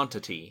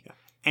quantity. Yeah.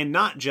 And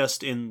not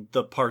just in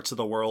the parts of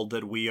the world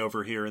that we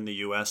over here in the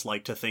U.S.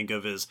 like to think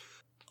of as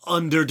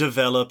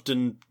underdeveloped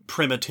and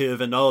primitive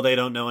and, they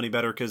don't know any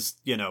better because,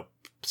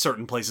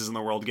 certain places in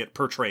the world get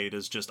portrayed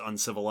as just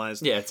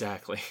uncivilized. Yeah,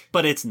 exactly.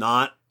 But it's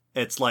not.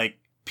 It's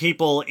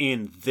people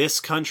in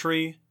this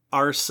country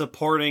are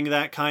supporting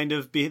that kind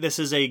of... This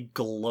is a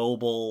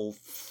global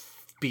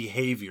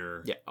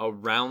behavior. Yeah,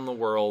 around the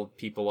world,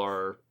 people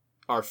are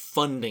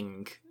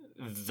funding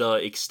the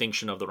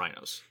extinction of the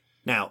rhinos.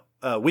 Now,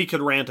 we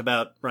could rant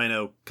about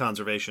rhino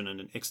conservation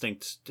and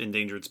extinct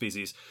endangered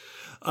species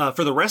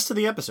for the rest of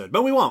the episode,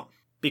 but we won't,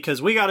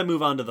 because we got to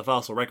move on to the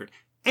fossil record.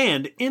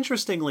 And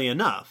interestingly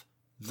enough,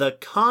 the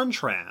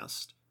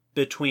contrast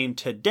between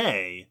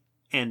today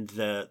and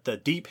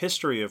the deep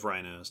history of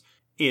rhinos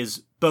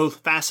is both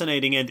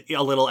fascinating and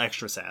a little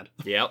extra sad.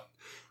 Yep.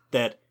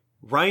 That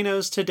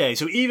rhinos today,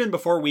 so even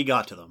before we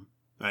got to them,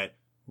 right?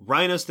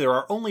 Rhinos, there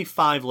are only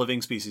 5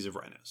 living species of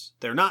rhinos.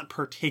 They're not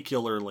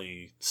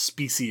particularly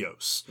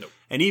speciose. Nope.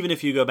 And even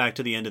if you go back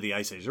to the end of the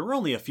Ice Age, there were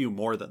only a few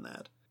more than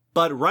that.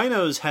 But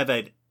rhinos have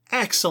an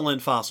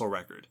excellent fossil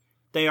record.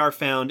 They are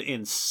found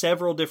in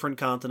several different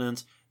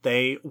continents.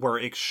 They were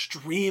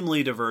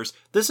extremely diverse.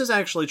 This is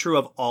actually true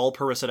of all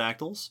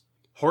perissodactyls.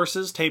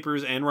 Horses,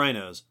 tapirs, and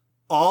rhinos.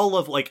 All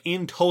of,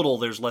 in total,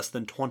 there's less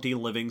than 20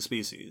 living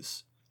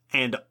species.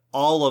 And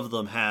all of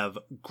them have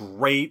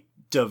great,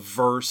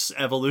 diverse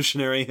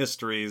evolutionary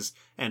histories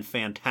and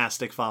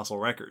fantastic fossil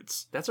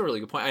records. That's a really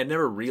good point. I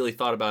never really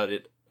thought about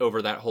it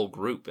over that whole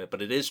group,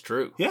 but it is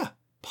true. Yeah.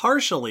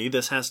 Partially,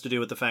 this has to do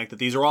with the fact that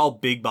these are all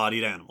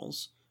big-bodied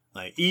animals.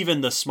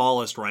 Even the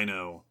smallest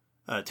rhino,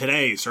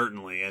 today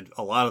certainly, and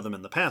a lot of them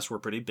in the past were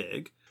pretty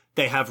big.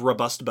 They have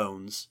robust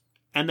bones,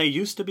 and they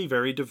used to be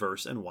very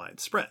diverse and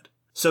widespread.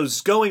 So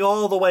going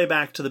all the way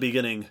back to the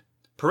beginning,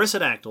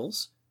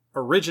 perissodactyls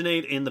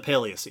originate in the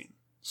Paleocene.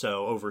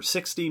 So over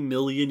 60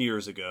 million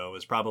years ago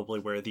is probably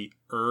where the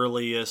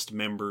earliest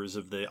members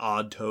of the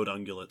odd-toed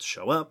ungulates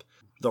show up.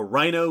 The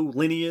rhino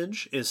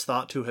lineage is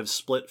thought to have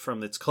split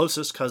from its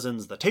closest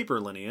cousins, the tapir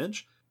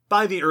lineage,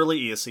 by the early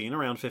Eocene,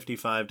 around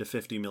 55 to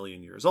 50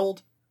 million years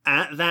old.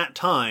 At that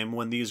time,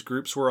 when these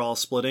groups were all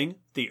splitting,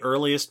 the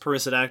earliest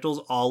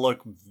perissodactyls all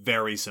look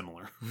very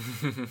similar.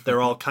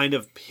 They're all kind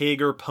of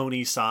pig or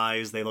pony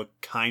size. They look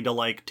kind of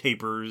like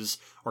tapirs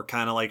or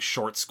kind of like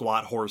short,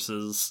 squat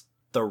horses.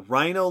 The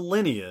rhino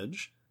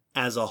lineage,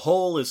 as a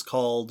whole, is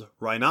called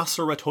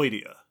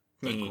Rhinoceratoidea,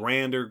 the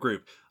grander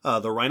group.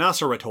 The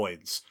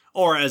rhinoceratoids,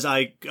 or as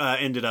I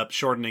ended up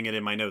shortening it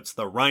in my notes,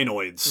 the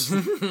rhinoids.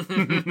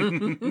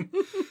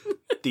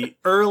 The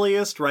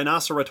earliest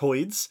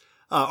rhinoceratoids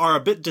are a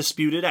bit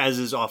disputed, as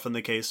is often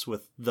the case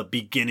with the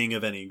beginning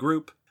of any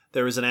group.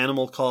 There is an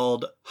animal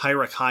called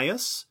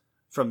Hyrachias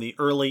from the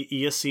early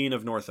Eocene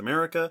of North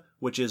America,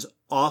 which is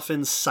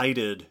often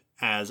cited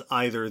as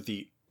either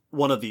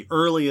one of the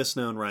earliest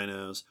known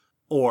rhinos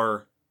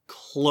or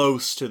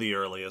close to the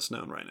earliest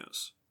known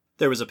rhinos.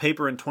 There was a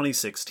paper in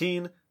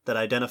 2016 that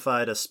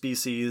identified a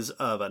species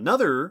of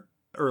another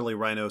early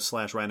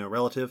rhino/rhino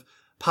relative,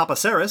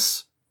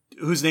 Papaceris,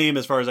 whose name,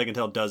 as far as I can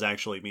tell, does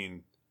actually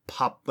mean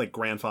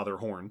grandfather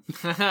horn.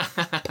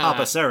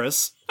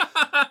 Papaceris.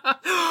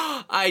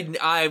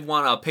 I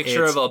want a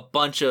picture of a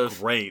bunch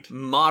of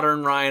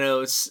modern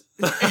rhinos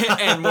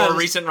and more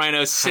recent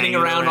rhinos sitting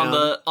around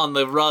on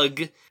the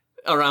rug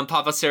around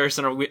Papaceris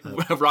in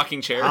a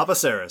rocking chair.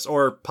 Papaceris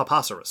or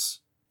Papaceris.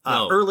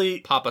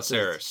 Early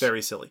Papaceris.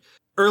 Very silly.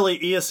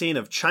 Early Eocene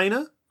of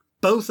China.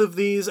 Both of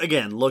these,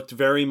 again, looked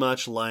very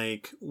much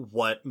like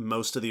what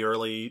most of the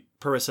early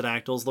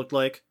perissodactyls looked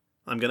like.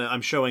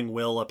 I'm showing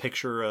Will a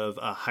picture of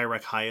a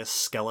Hyrachias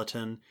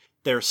skeleton.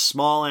 They're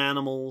small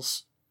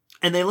animals,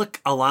 and they look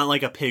a lot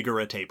like a pig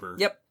or a tapir.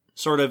 Yep.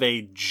 Sort of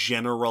a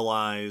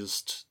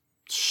generalized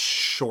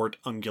short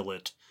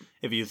ungulate,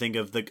 if you think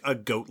of a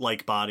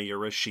goat-like body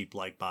or a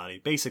sheep-like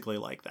body. Basically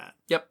like that.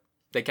 Yep.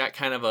 They got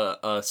kind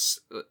of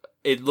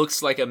it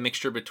looks like a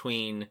mixture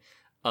between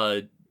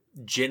a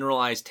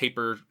generalized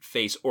tapir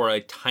face or a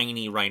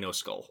tiny rhino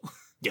skull.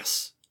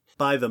 Yes.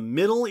 By the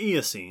Middle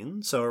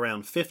Eocene, so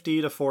around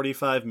 50 to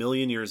 45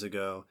 million years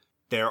ago,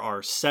 there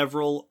are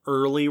several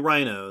early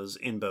rhinos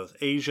in both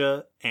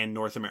Asia and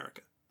North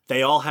America.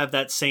 They all have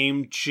that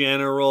same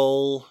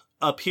general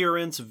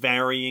appearance,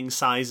 varying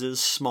sizes,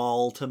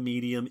 small to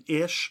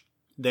medium-ish.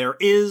 There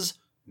is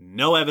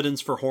no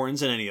evidence for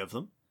horns in any of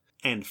them.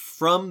 And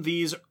from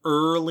these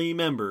early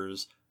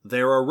members,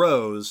 there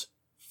arose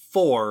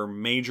 4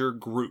 major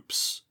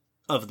groups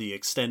of the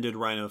extended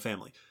rhino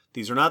family.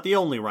 These are not the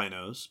only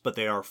rhinos, but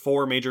they are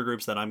 4 major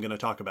groups that I'm going to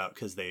talk about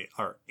because they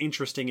are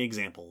interesting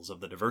examples of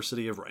the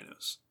diversity of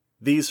rhinos.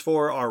 These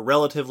 4 are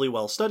relatively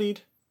well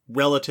studied,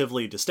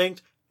 relatively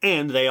distinct,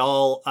 and they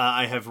all,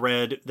 I have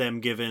read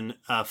them given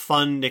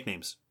fun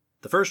nicknames.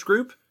 The first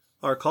group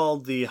are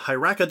called the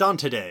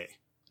Hyracodontidae,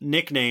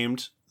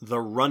 nicknamed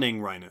the running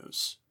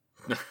rhinos.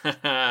 Oh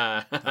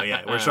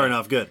yeah, we're starting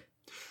off good.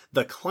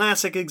 The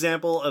classic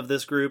example of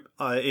this group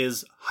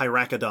is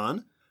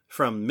Hyracodon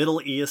from Middle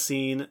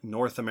Eocene,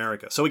 North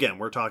America. So again,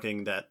 we're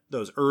talking that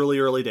those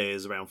early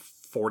days, around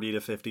 40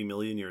 to 50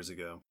 million years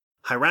ago.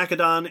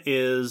 Hyracodon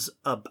is,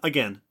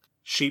 again,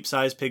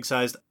 sheep-sized,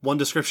 pig-sized. One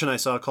description I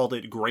saw called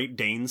it Great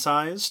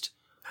Dane-sized.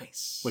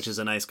 Nice. Which is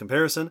a nice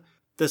comparison.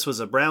 This was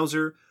a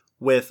browser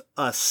with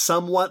a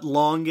somewhat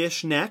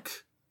longish neck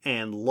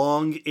and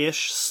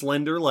longish,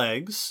 slender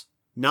legs.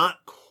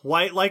 Not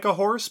quite like a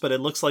horse, but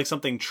it looks like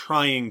something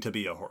trying to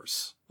be a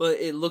horse. Well,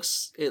 it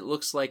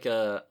looks like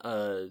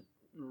a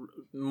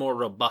more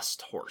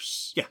robust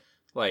horse. Yeah.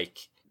 Like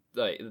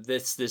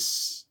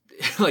this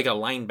like a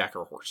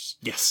linebacker horse.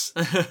 Yes.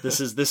 This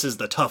is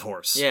the tough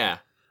horse. Yeah.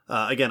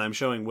 Again, I'm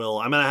showing Will.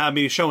 I'm going to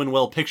be showing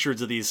Will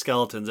pictures of these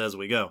skeletons as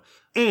we go.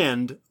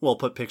 And we'll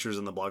put pictures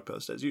in the blog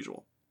post as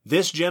usual.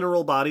 This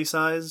general body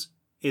size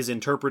is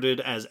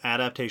interpreted as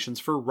adaptations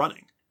for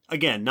running.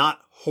 Again,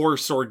 not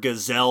horse or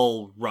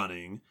gazelle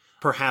running.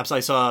 Perhaps I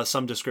saw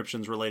some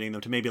descriptions relating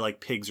them to maybe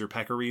like pigs or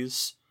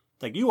peccaries.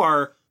 Like you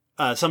are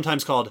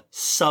sometimes called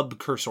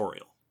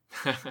subcursorial.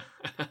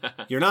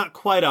 You're not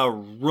quite a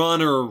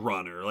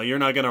runner. Like you're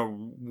not going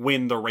to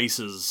win the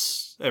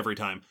races every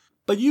time.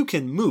 but you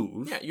can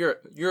move. Yeah,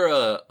 you're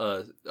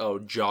a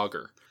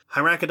jogger.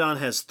 Hyracoddon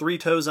has 3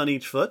 toes on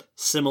each foot,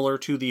 similar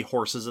to the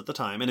horses at the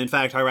time. And in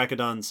fact,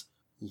 Hyracoddons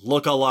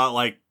look a lot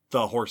like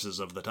the horses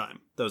of the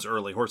time. Those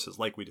early horses,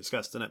 like we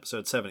discussed in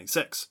episode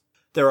 76.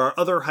 There are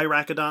other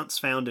Hyracoddonts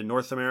found in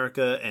North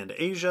America and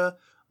Asia.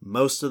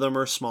 Most of them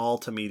are small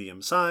to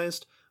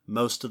medium-sized.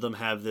 Most of them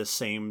have this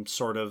same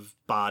sort of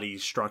body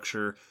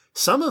structure.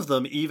 Some of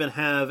them even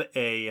have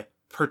a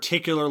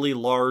particularly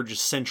large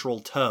central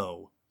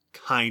toe,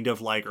 kind of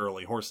like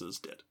early horses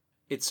did.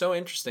 It's so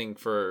interesting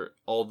for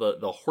all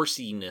the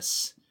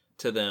horsiness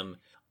to them.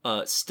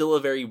 Still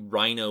a very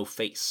rhino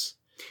face.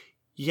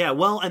 Yeah,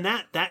 well, and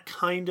that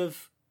kind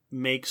of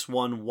makes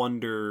one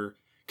wonder,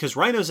 because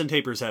rhinos and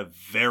tapirs have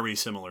very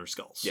similar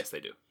skulls. Yes, they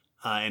do.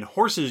 And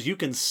horses, you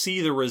can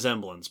see the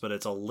resemblance, but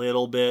it's a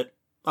little bit...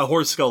 A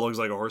horse skull looks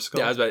like a horse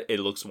skull. Yeah, it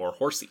looks more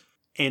horsey.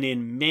 And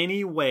in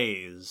many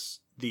ways,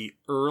 the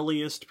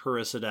earliest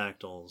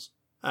perissodactyls,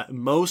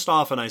 most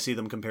often I see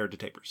them compared to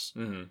tapirs.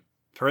 Mm-hmm.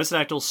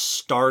 Perissodactyls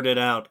started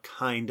out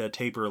kind of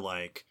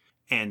taper-like,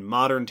 and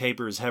modern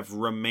tapirs have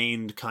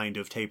remained kind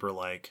of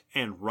taper-like,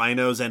 and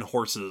rhinos and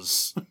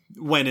horses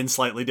went in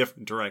slightly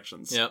different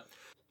directions. Yep.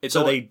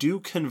 So they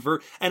do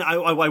convert. And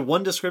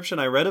one description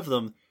I read of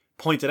them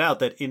pointed out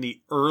that in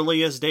the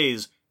earliest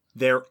days,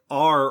 there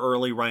are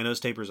early rhinos,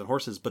 tapirs, and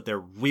horses, but they're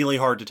really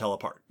hard to tell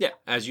apart. Yeah,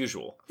 as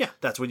usual. Yeah,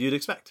 that's what you'd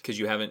expect. Because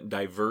you haven't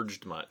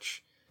diverged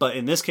much. But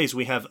in this case,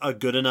 we have a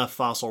good enough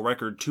fossil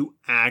record to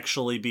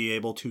actually be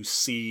able to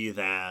see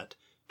that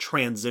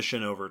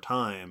transition over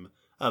time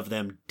of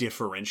them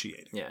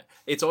differentiating. Yeah.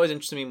 It's always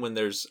interesting to me when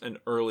there's an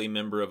early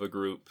member of a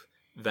group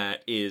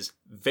that is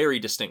very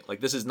distinct.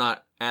 Like, this is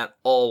not at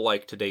all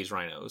like today's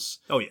rhinos.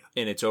 Oh, yeah.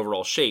 In its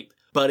overall shape.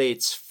 But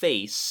its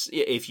face,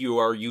 if you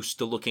are used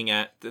to looking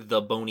at the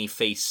bony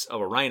face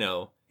of a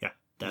rhino... Yeah,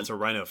 that's a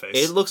rhino face.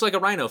 It looks like a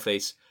rhino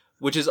face,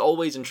 which is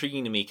always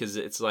intriguing to me because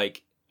it's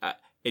like...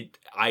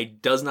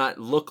 It does not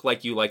look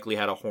like you likely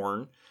had a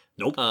horn.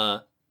 Nope.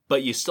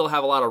 But you still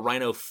have a lot of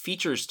rhino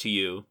features to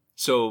you.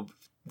 So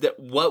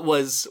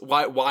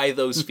why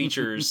those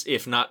features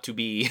if not to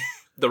be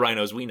the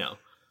rhinos we know?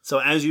 So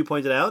as you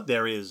pointed out,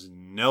 there is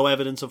no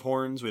evidence of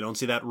horns. We don't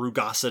see that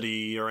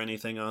rugosity or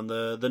anything on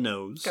the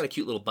nose. It's got a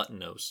cute little button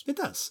nose. It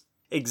does.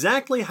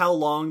 Exactly how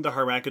long the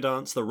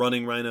Hyracoddonts, the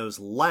running rhinos,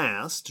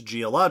 last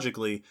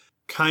geologically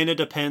kind of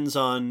depends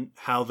on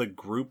how the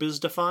group is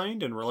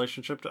defined in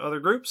relationship to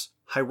other groups.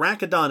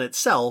 Hyracoddon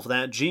itself,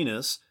 that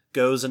genus,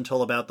 goes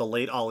until about the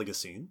late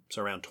Oligocene,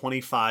 so around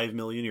 25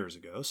 million years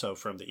ago, so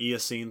from the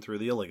Eocene through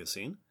the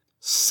Oligocene.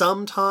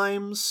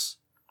 Sometimes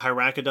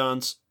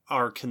Hyracoddonts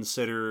are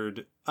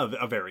considered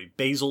a very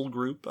basal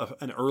group,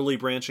 an early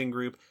branching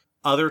group.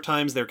 Other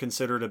times they're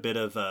considered a bit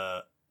of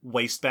a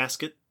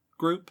wastebasket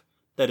group,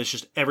 that is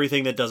just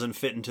everything that doesn't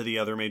fit into the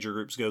other major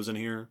groups goes in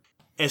here.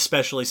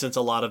 Especially since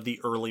a lot of the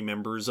early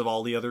members of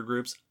all the other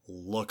groups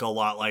look a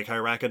lot like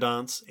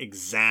Hyracoddonts.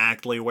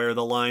 Exactly where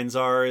the lines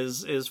are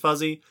is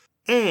fuzzy.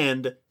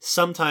 And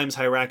sometimes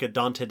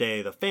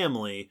Hyracoddontidae, the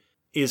family,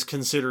 is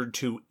considered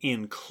to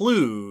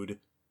include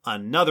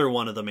another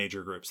one of the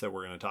major groups that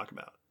we're going to talk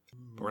about.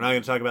 But we're not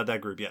going to talk about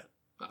that group yet.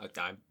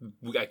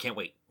 I can't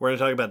wait. We're going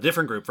to talk about a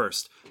different group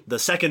first. The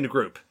second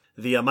group,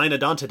 the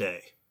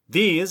Amynodontidae.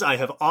 These I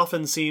have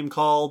often seen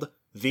called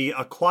the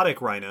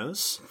aquatic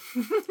rhinos,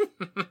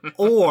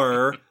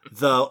 or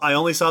I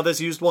only saw this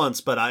used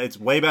once, but it's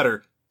way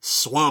better,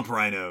 swamp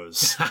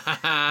rhinos.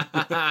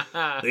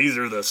 These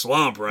are the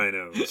swamp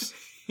rhinos.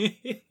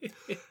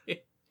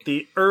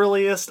 The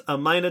earliest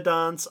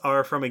Amynodonts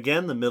are from,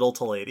 again, the middle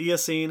to late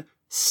Eocene,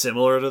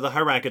 similar to the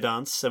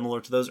Hyracoddonts, similar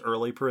to those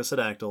early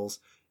perissodactyls.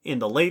 In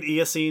the late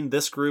Eocene,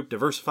 this group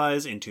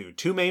diversifies into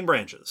 2 main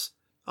branches.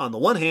 On the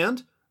one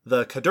hand,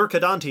 the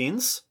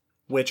Cadurcodontines,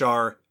 which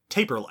are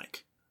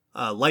taper-like.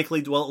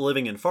 Likely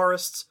living in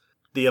forests.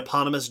 The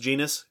eponymous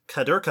genus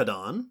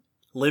Cadurcodon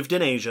lived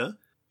in Asia,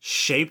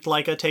 shaped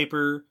like a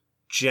tapir,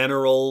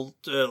 general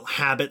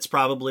habits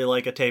probably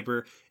like a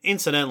tapir.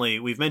 Incidentally,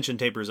 we've mentioned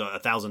tapirs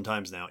 1,000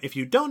 times now. If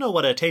you don't know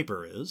what a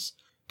tapir is,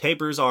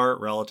 tapirs are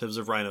relatives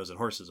of rhinos and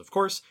horses, of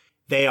course.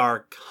 They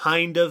are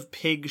kind of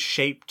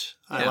pig-shaped.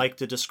 Yeah. I like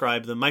to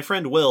describe them. My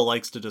friend Will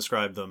likes to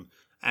describe them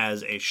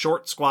as a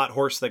short, squat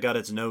horse that got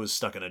its nose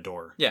stuck in a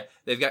door. Yeah,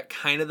 they've got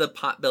kind of the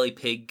potbelly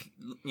pig,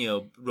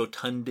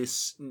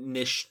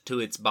 rotundus-ish to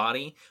its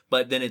body,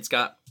 but then it's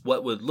got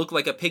what would look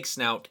like a pig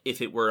snout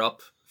if it were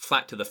up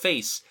flat to the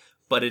face,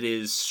 but it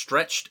is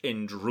stretched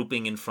and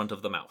drooping in front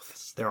of the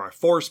mouth. There are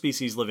 4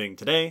 species living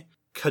today.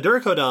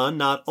 Cadurcodon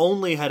not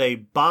only had a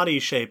body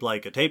shape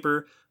like a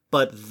tapir,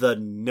 but the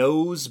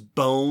nose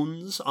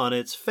bones on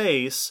its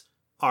face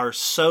are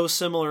so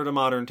similar to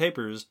modern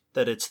tapirs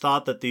that it's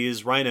thought that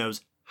these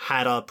rhinos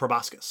had a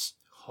proboscis.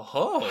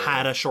 Oh.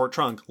 Had a short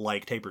trunk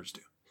like tapirs do.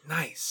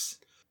 Nice.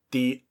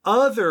 The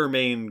other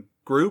main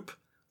group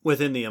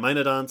within the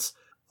Amynodonts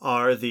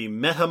are the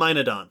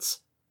Metamynodonts.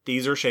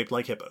 These are shaped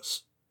like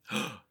hippos.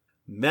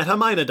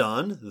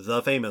 Metamynodon,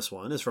 the famous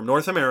one, is from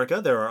North America.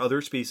 There are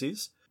other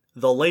species.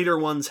 The later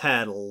ones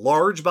had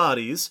large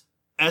bodies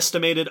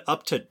estimated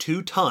up to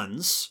 2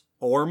 tons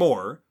or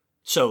more,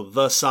 so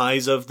the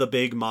size of the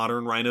big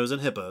modern rhinos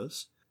and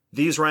hippos.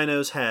 These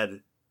rhinos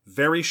had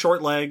very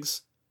short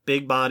legs,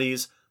 big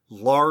bodies,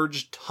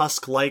 large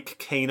tusk-like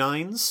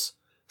canines,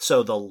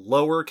 so the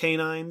lower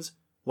canines,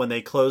 when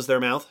they closed their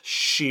mouth,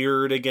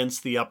 sheared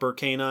against the upper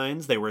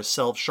canines. They were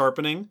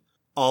self-sharpening,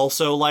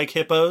 also like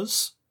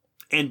hippos.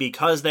 And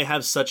because they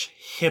have such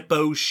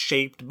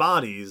hippo-shaped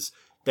bodies,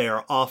 they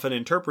are often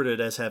interpreted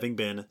as having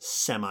been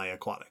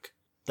semi-aquatic.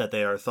 That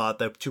they are thought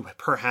that to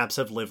perhaps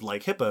have lived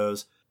like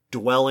hippos,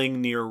 dwelling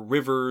near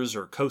rivers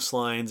or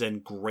coastlines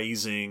and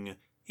grazing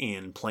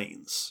in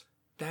plains.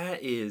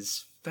 That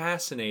is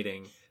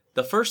fascinating.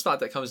 The first thought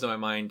that comes to my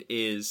mind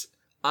is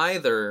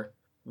either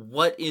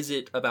what is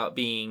it about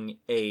being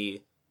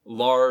a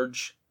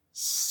large,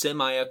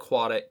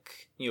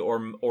 semi-aquatic,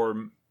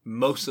 or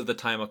most of the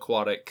time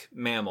aquatic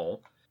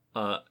mammal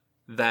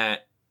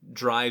that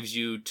drives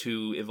you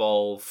to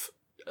evolve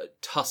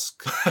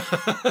tusk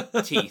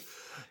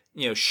teeth,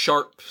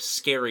 sharp,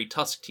 scary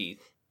tusk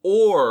teeth?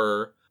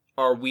 Or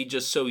are we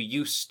just so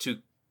used to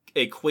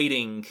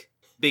equating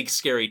big,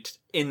 scary,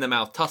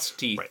 in-the-mouth tusk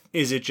teeth? Right.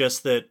 Is it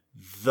just that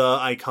the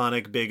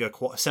iconic big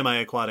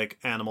semi-aquatic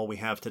animal we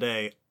have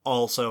today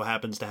also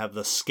happens to have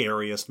the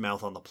scariest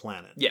mouth on the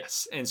planet?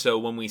 Yes, and so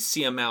when we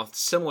see a mouth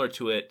similar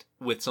to it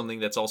with something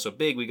that's also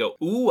big, we go,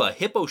 ooh, a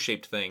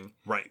hippo-shaped thing.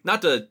 Right.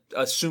 Not to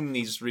assume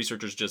these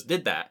researchers just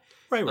did that.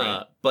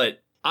 Right.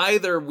 But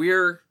either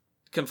we're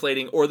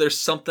conflating, or there's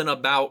something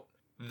about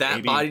that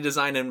Maybe. body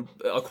design and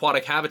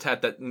aquatic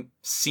habitat that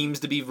seems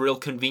to be real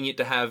convenient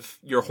to have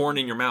your horn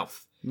in your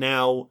mouth.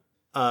 Now,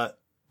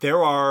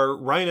 there are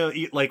rhino,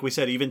 like we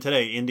said, even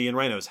today, Indian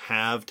rhinos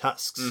have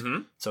tusks.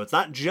 Mm-hmm. So it's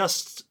not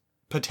just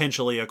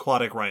potentially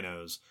aquatic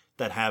rhinos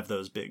that have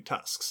those big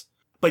tusks.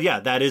 But yeah,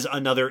 that is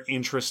another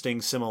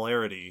interesting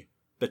similarity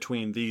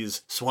between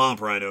these swamp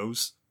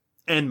rhinos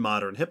and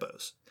modern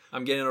hippos.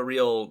 I'm getting a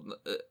real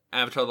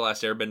Avatar: The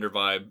Last Airbender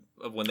vibe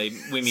of when we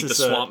meet the This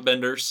is swamp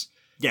benders.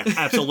 Yeah,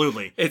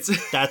 absolutely.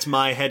 That's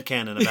my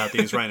headcanon about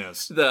these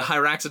rhinos. The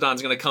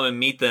Hyraxodon's going to come and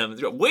meet them.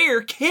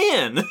 Where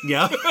can?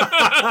 Yeah.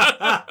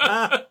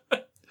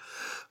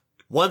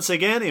 Once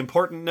again,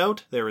 important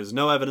note, there is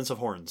no evidence of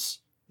horns.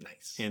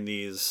 Nice. In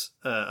these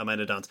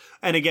Amenodons.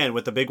 And again,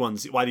 with the big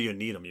ones, why do you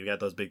need them? You got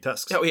those big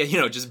tusks. Oh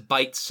yeah, just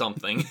bite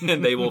something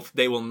and they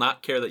will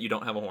not care that you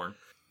don't have a horn.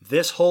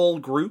 This whole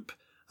group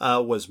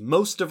was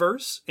most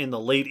diverse in the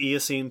late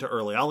Eocene to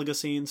early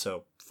Oligocene,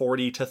 so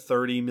 40 to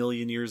 30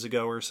 million years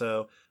ago or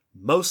so,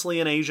 mostly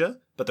in Asia,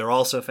 but they're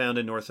also found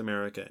in North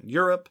America and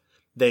Europe.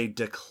 They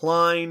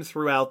decline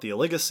throughout the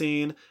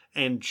Oligocene,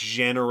 and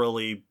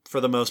generally,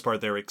 for the most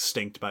part, they're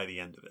extinct by the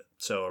end of it.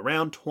 So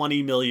around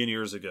 20 million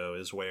years ago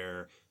is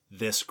where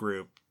this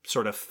group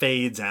sort of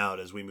fades out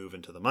as we move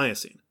into the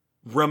Miocene.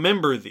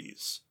 Remember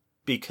these,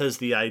 because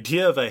the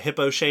idea of a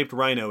hippo-shaped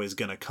rhino is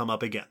going to come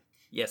up again.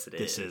 Yes, it is.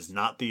 This is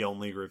not the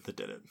only group that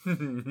did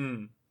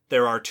it.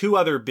 There are 2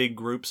 other big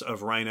groups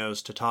of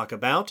rhinos to talk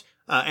about,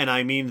 and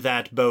I mean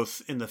that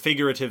both in the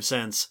figurative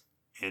sense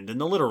and in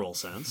the literal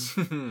sense.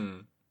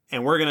 And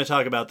we're going to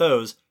talk about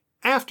those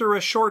after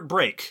a short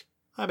break.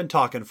 I've been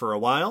talking for a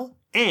while,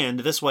 and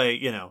this way,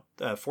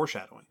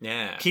 foreshadowing.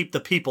 Yeah. Keep the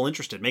people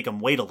interested, make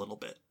them wait a little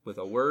bit. With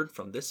a word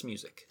from this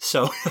music.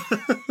 So,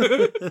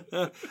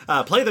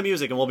 play the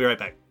music and we'll be right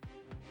back.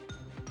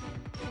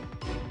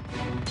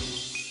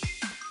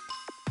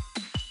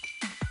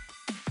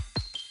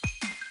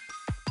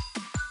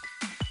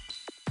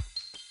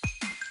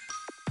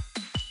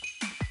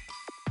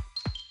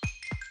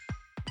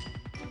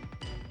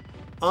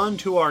 On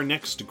to our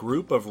next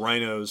group of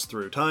rhinos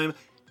through time,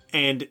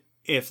 and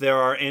if there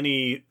are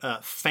any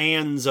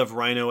fans of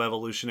rhino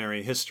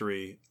evolutionary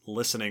history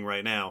listening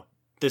right now,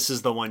 this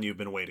is the one you've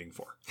been waiting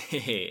for.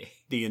 The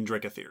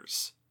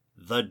Indricotheres,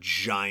 the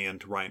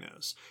giant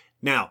rhinos.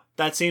 Now,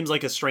 that seems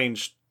like a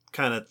strange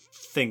kind of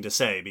thing to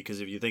say,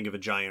 because if you think of a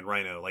giant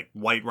rhino, like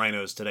white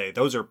rhinos today,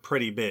 those are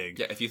pretty big.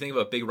 Yeah, if you think of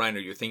a big rhino,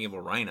 you're thinking of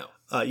a rhino.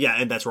 Yeah,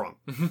 and that's wrong.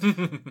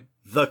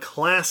 The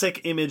classic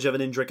image of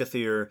an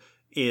Indricothere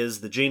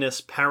is the genus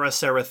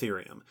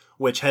Paraceratherium,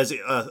 which has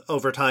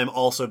over time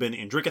also been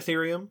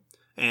Indricotherium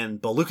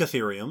and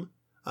Beleucotherium.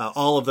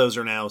 All of those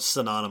are now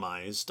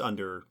synonymized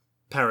under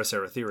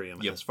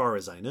Paraceratherium, as far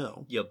as I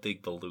know. You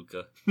big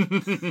beluga.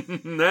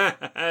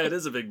 It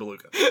is a big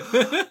beluga.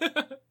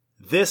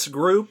 This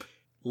group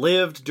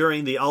lived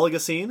during the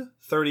Oligocene,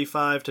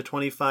 35 to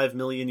 25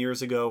 million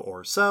years ago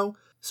or so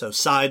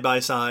side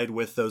by side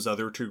with those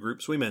other 2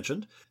 groups we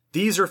mentioned.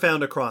 These are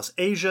found across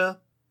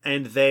Asia,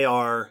 and they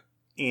are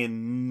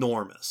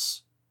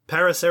enormous.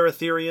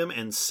 Paraceratherium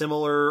and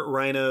similar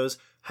rhinos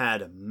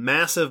had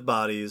massive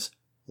bodies,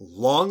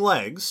 long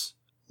legs,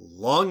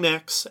 long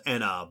necks,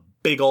 and a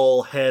big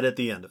ol' head at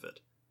the end of it.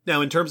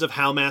 Now, in terms of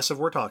how massive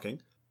we're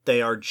talking,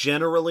 they are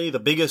generally, the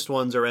biggest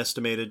ones are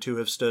estimated to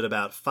have stood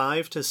about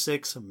 5 to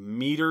 6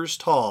 meters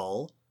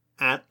tall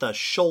at the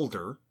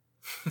shoulder.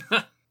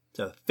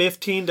 So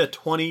 15 to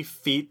 20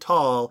 feet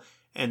tall,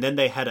 and then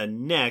they had a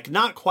neck,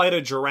 not quite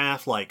a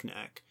giraffe-like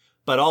neck,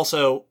 but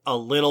also a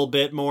little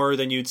bit more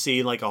than you'd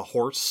see like a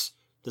horse.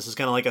 This is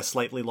kind of like a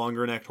slightly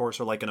longer necked horse,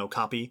 or like an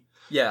okapi.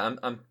 Yeah,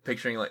 I'm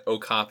picturing like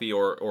okapi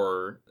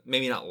or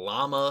maybe not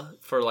llama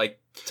for like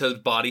to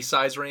body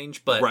size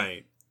range, but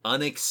Right.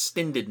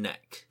 unextended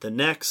neck. The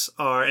necks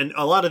are, and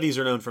a lot of these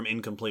are known from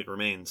incomplete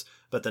remains,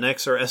 but the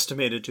necks are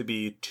estimated to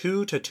be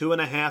 2 to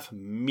 2.5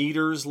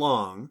 meters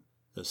long,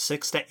 so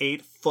 6 to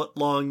 8 foot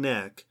long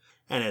neck,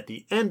 and at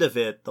the end of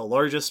it, the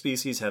largest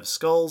species have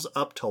skulls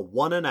up to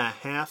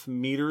 1.5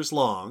 meters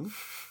long.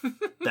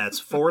 That's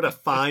 4 to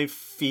 5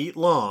 feet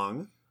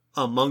long,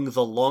 among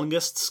the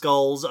longest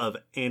skulls of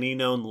any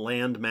known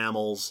land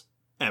mammals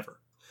ever.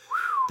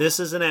 This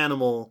is an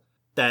animal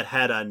that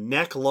had a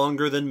neck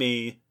longer than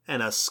me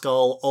and a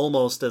skull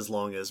almost as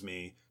long as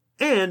me.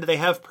 And they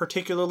have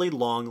particularly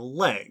long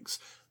legs.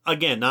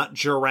 Again, not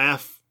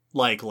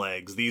giraffe-like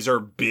legs. These are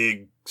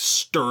big,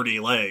 sturdy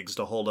legs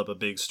to hold up a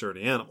big,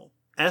 sturdy animal.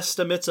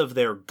 Estimates of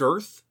their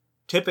girth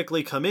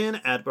typically come in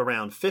at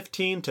around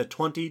 15 to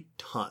 20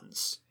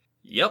 tons.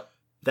 Yep.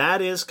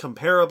 That is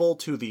comparable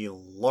to the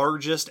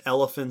largest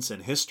elephants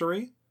in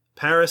history.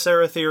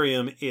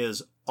 Paraceratherium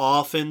is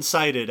often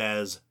cited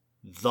as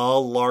the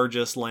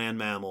largest land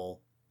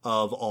mammal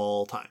of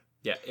all time.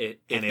 Yeah. If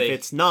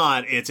it's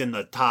not, it's in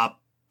the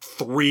top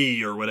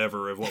 3 or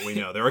whatever of what we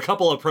know. There are a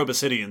couple of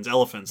proboscideans,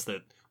 elephants,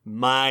 that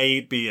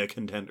might be a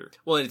contender.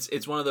 Well,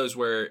 it's one of those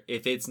where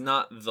if it's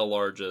not the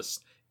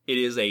largest, it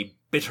is a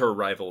bitter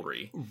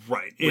rivalry.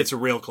 Right. It's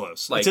real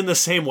close. Like, it's in the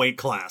same weight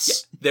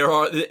class.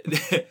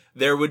 Yeah,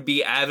 there would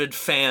be avid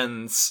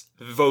fans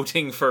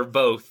voting for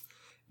both.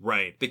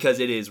 Right. Because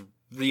it is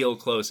real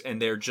close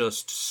and they're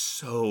just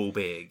so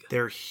big.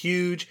 They're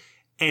huge.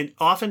 And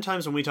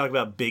oftentimes when we talk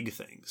about big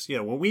things,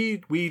 when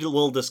we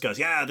will discuss,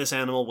 this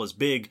animal was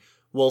big,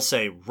 we'll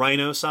say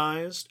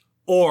rhino-sized,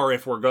 or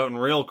if we're going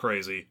real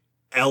crazy,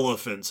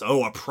 elephants.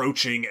 Oh,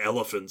 approaching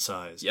elephant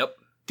size. Yep.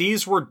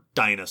 These were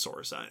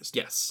dinosaur-sized.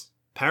 Yes.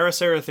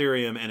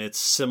 Paraceratherium and its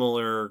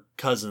similar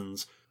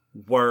cousins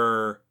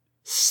were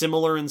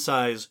similar in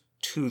size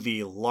to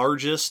the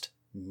largest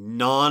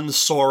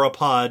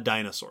non-sauropod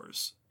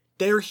dinosaurs.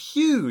 They're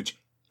huge,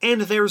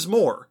 and there's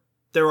more.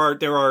 There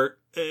are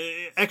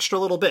extra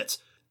little bits.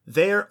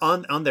 They're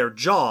on their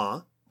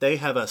jaw. They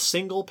have a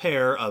single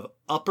pair of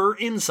upper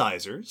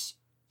incisors.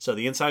 So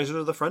the incisors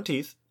are the front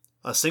teeth.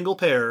 A single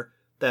pair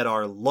that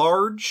are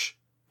large,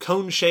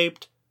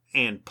 cone-shaped,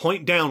 and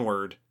point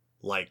downward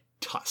like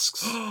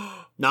tusks.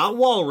 Not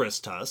walrus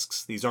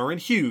tusks. These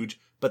aren't huge,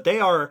 but they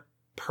are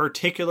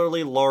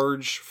particularly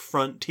large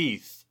front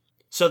teeth.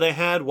 So they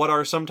had what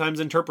are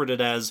sometimes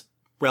interpreted as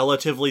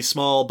relatively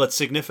small but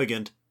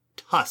significant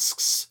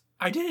tusks.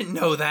 I didn't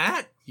know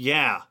that.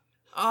 Yeah.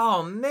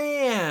 Oh,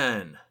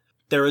 man.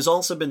 There has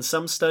also been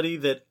some study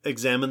that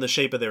examined the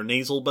shape of their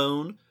nasal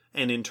bone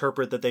and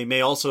interpret that they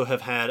may also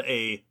have had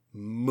a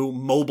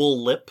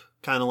mobile lip,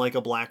 kind of like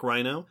a black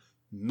rhino.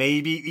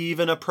 Maybe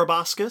even a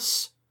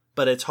proboscis,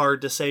 but it's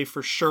hard to say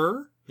for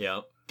sure.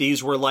 Yeah.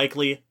 These were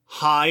likely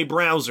high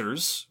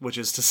browsers, which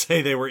is to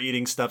say they were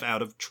eating stuff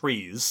out of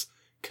trees.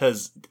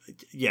 Because,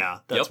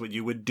 that's what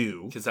you would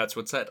do. Because that's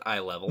what's at eye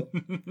level.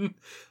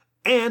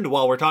 And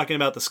while we're talking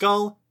about the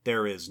skull,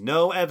 there is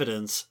no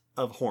evidence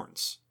of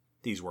horns.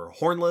 These were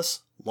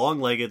hornless,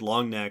 long-legged,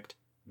 long-necked,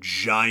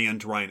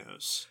 giant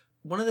rhinos.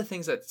 One of the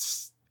things that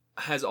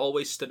has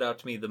always stood out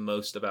to me the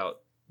most about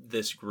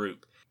this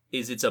group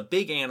is it's a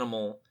big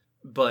animal,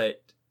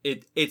 but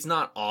it's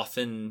not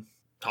often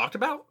talked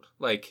about.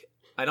 Like,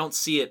 I don't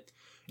see it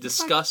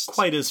discussed. Not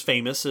quite as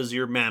famous as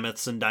your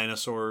mammoths and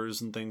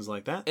dinosaurs and things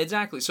like that.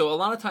 Exactly. So a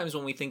lot of times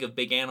when we think of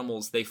big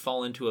animals, they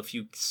fall into a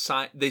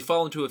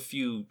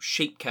few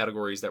shape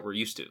categories that we're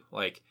used to.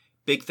 Like,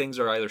 big things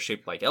are either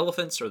shaped like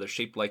elephants or they're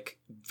shaped like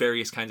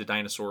various kinds of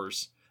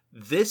dinosaurs.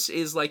 This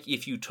is like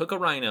if you took a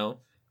rhino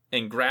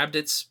and grabbed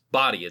its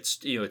body,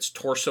 its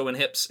torso and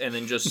hips, and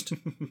then just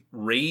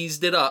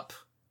raised it up,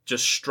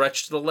 just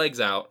stretched the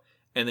legs out,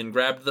 and then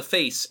grabbed the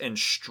face and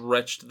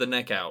stretched the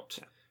neck out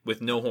with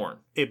no horn.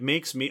 It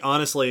makes me,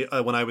 honestly,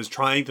 when I was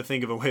trying to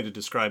think of a way to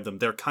describe them,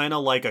 they're kind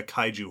of like a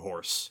kaiju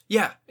horse.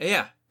 Yeah.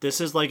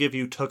 This is like if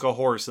you took a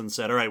horse and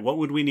said, all right, what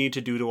would we need to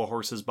do to a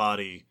horse's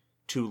body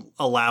to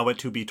allow it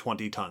to be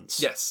 20 tons?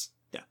 Yes.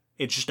 Yeah.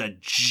 It's just a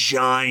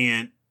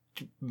giant,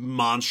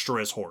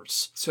 monstrous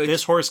horse. So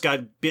this horse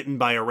got bitten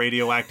by a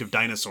radioactive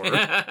dinosaur.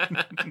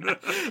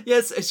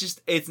 Yes,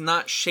 it's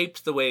not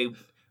shaped the way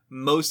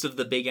most of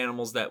the big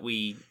animals that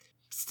we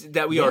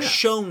are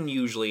shown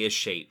usually is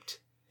shaped.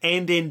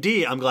 And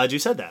indeed, I'm glad you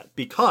said that,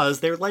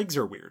 because their legs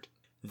are weird.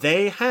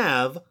 They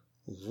have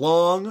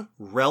long,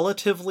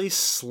 relatively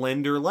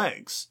slender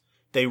legs.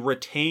 They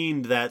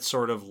retained that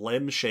sort of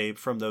limb shape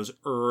from those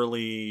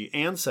early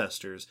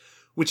ancestors,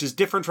 which is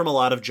different from a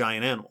lot of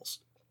giant animals.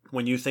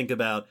 When you think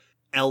about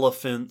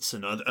elephants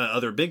and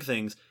other big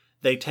things,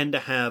 they tend to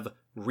have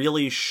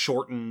really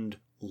shortened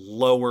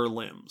lower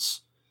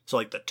limbs. So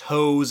like the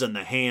toes and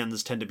the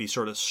hands tend to be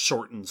sort of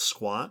short and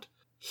squat.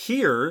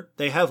 Here,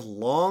 they have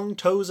long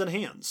toes and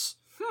hands.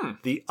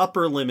 The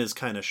upper limb is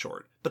kind of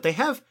short. But they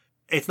have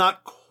It's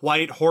not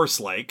quite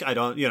horse-like.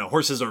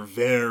 Horses are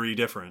very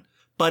different.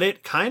 But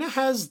it kind of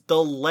has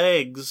the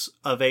legs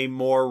of a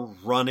more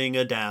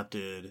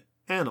running-adapted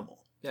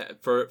animal. Yeah,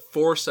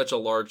 for such a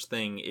large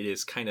thing, it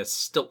is kind of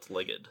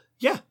stilt-legged.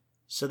 Yeah.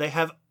 So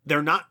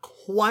they're not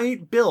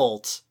quite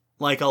built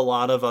like a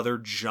lot of other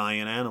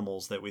giant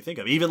animals that we think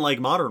of, even like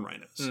modern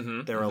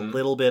rhinos. They're a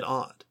little bit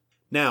odd.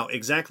 Now,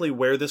 exactly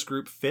where this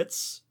group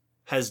fits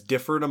has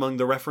differed among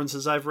the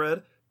references I've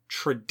read.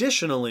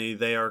 Traditionally,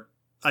 they are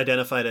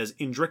identified as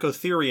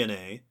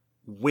Indricotheriinae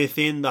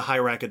within the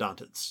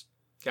Hyracodontids.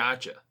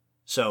 Gotcha.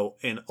 So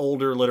in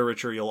older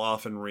literature, you'll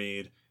often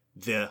read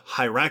the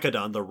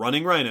Hyracodon, the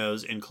running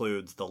rhinos,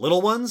 includes the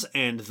little ones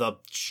and the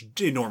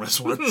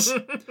enormous ones.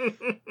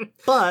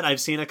 But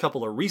I've seen a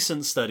couple of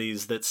recent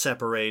studies that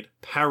separate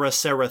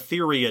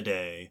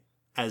Paraceratheriidae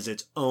as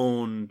its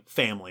own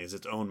family, as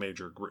its own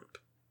major group.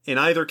 In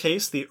either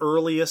case, the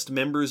earliest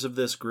members of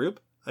this group,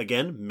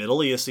 again,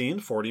 Middle Eocene,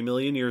 40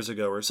 million years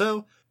ago or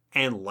so,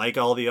 and like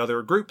all the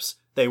other groups,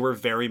 they were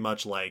very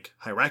much like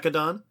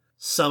Hyracodon.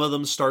 Some of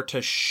them start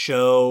to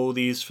show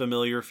these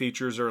familiar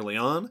features early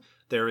on.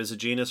 There is a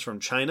genus from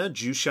China,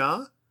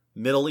 Jusha,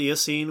 Middle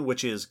Eocene,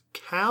 which is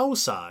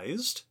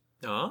cow-sized,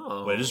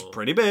 which is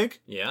pretty big.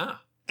 Yeah.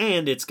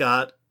 And it's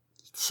got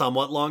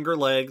somewhat longer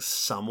legs,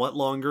 somewhat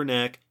longer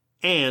neck,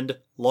 and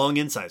long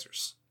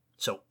incisors.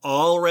 So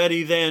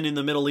already then in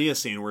the Middle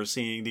Eocene, we're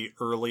seeing the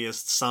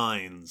earliest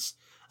signs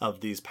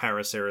of these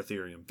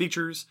Paraceratherium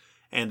features.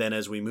 And then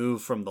as we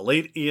move from the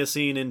late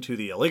Eocene into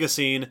the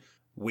Oligocene,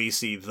 we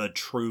see the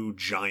true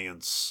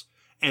giants.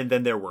 And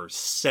then there were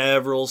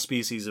several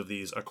species of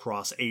these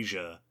across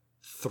Asia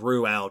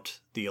throughout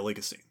the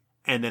Oligocene.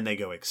 And then they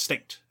go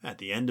extinct at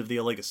the end of the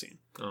Oligocene.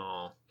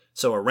 Oh.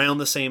 So around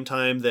the same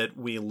time that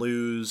we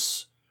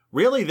lose...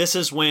 Really, this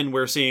is when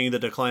we're seeing the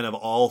decline of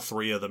all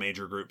three of the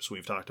major groups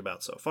we've talked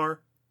about so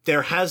far.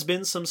 There has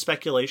been some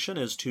speculation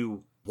as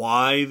to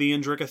why the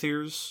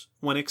Indricotheres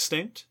went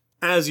extinct.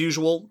 As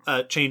usual,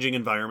 changing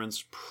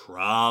environments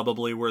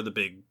probably were the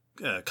big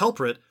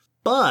culprit,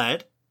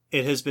 but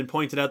it has been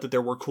pointed out that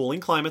there were cooling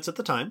climates at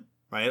the time,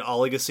 right?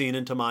 Oligocene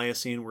into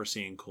Miocene, we're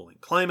seeing cooling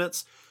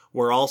climates.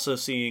 We're also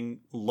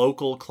seeing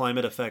local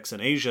climate effects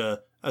in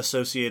Asia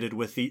associated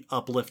with the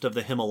uplift of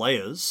the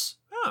Himalayas,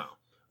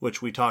 which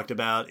we talked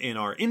about in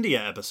our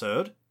India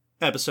episode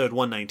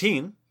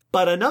 119.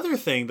 But another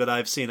thing that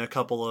I've seen a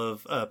couple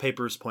of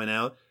papers point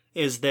out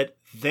is that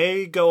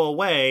they go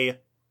away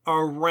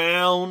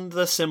around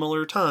the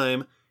similar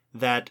time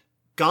that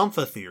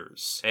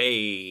Gomphotheres,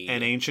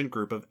 an ancient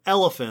group of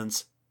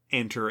elephants,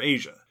 enter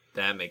Asia.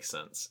 That makes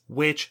sense.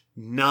 Which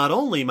not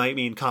only might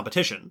mean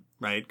competition,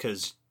 right?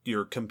 Because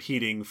you're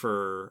competing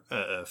for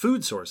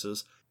food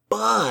sources,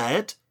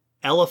 but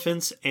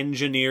elephants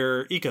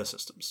engineer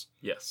ecosystems.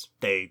 Yes.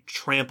 They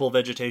trample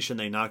vegetation,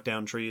 they knock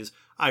down trees.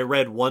 I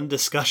read one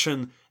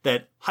discussion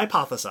that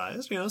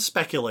hypothesized,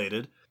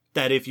 speculated,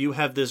 that if you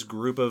have this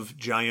group of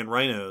giant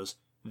rhinos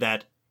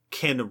that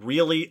can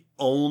really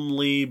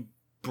only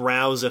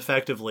browse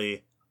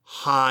effectively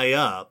high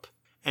up,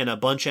 and a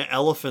bunch of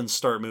elephants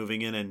start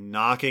moving in and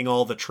knocking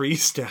all the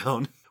trees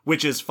down,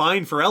 which is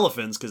fine for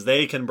elephants because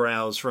they can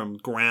browse from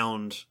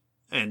ground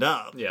and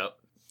up. Yep.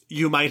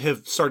 You might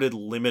have started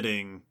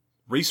limiting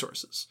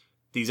resources.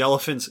 These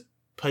elephants,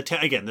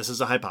 again, this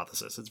is a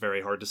hypothesis. It's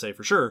very hard to say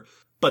for sure,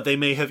 but they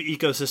may have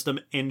ecosystem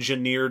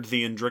engineered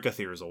the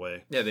Indricotheres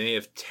away. Yeah, they may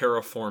have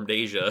terraformed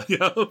Asia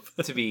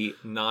to be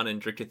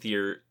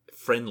non-Indricothere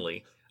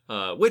friendly.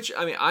 Which,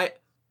 I mean,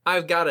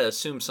 I've got to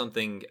assume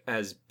something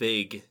as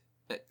big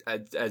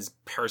as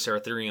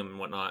Paraceratherium and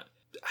whatnot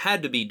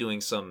had to be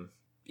doing some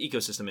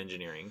ecosystem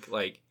engineering.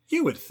 Like,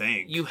 you would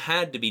think. You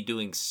had to be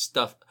doing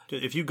stuff.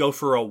 If you go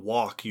for a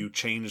walk, you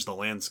change the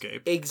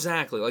landscape.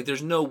 Exactly. Like,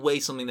 there's no way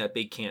something that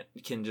big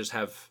can just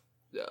have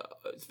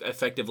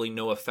effectively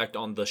no effect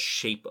on the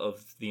shape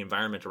of the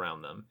environment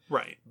around them.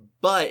 Right.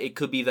 But it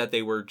could be that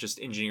they were just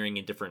engineering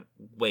in different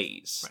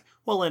ways. Right.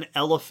 Well, and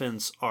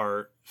elephants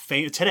are,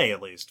 today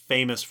at least,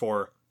 famous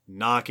for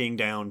knocking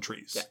down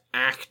trees. The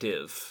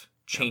active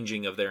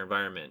changing of their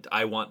environment.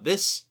 I want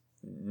this,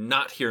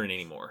 not here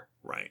anymore.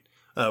 Right.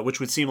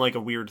 Which would seem like a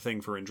weird thing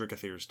for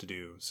Indricotheres to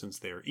do since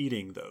they're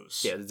eating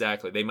those. Yeah,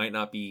 exactly. They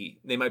might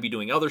be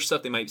doing other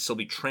stuff. They might still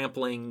be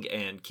trampling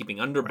and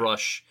keeping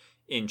underbrush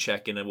in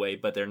check in a way,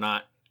 but they're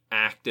not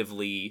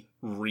actively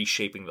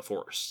reshaping the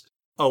forest.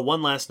 Oh,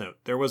 one last note.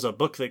 There was a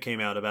book that came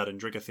out about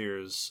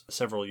Indricotheres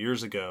several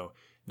years ago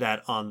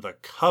that on the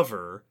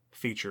cover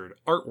featured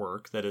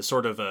artwork that is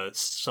sort of a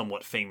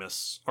somewhat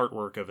famous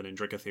artwork of an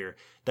Indricothere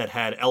that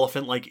had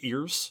elephant-like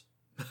ears.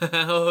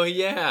 Oh,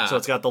 yeah. So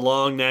it's got the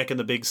long neck and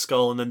the big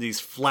skull and then these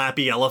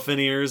flappy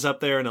elephant ears up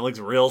there, and it looks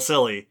real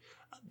silly.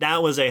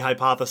 That was a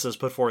hypothesis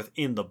put forth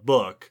in the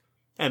book.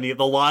 And the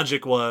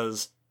logic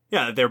was,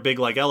 yeah, they're big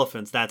like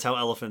elephants. That's how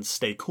elephants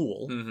stay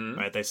cool,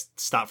 right? They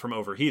stop from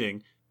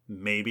overheating.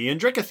 Maybe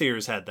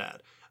Indricotheres had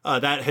that.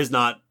 That has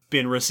not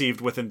been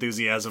received with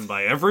enthusiasm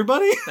by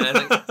everybody.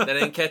 That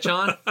didn't catch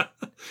on?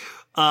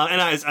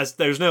 And as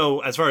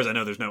far as I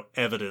know, there's no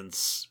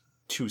evidence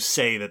to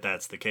say that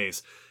that's the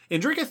case.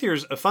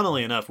 Indricotheres,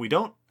 funnily enough, we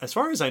don't, as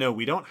far as I know,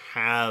 we don't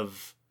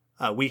have,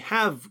 we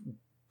have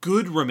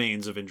good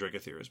remains of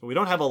Indricotheres, but we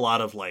don't have a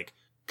lot of, like,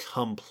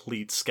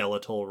 complete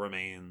skeletal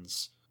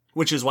remains,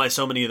 which is why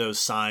so many of those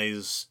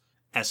size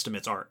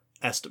estimates aren't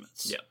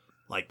estimates. Yeah.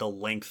 Like, the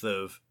length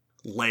of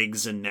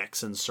legs and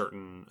necks in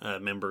certain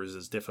members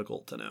is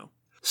difficult to know.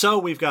 So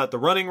we've got the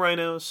running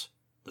rhinos,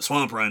 the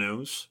swamp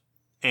rhinos,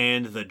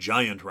 and the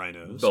giant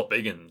rhinos. The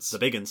biggins. The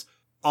biggins.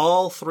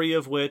 All three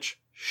of which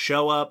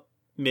show up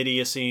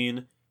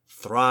mid-Eocene,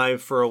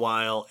 thrive for a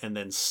while, and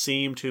then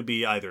seem to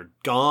be either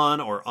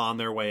gone or on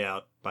their way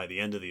out by the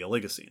end of the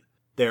Oligocene.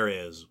 There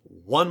is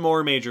one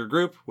more major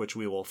group, which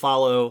we will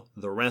follow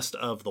the rest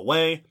of the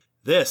way.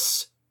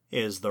 This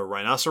is the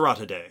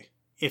Rhinocerotidae.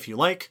 If you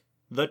like,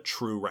 the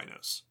true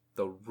rhinos.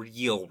 The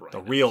real rhinos.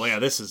 The real, yeah,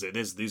 this is it.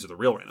 These are the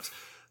real rhinos.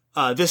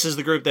 This is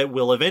the group that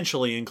will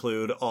eventually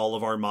include all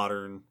of our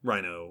modern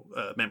rhino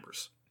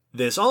members.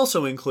 This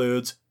also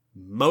includes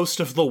most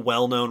of the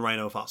well-known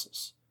rhino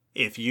fossils.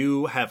 If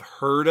you have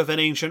heard of an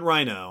ancient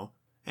rhino,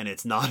 and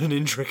it's not an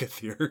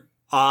Indricothere,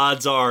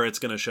 odds are it's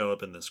going to show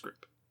up in this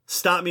group.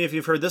 Stop me if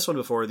you've heard this one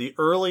before. The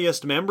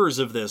earliest members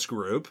of this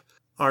group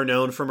are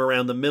known from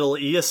around the Middle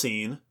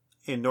Eocene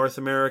in North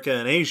America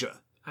and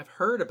Asia. I've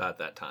heard about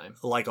that time.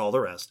 Like all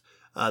the rest.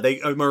 They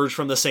emerged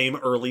from the same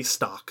early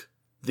stock.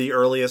 The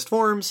earliest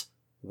forms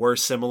were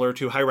similar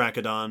to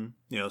Hyracodon,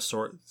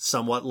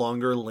 somewhat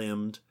longer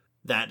limbed,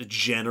 that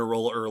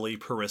general early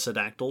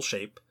perissodactyl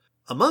shape.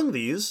 Among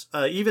these,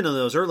 even in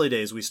those early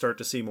days, we start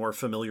to see more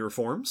familiar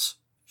forms.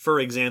 For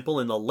example,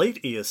 in the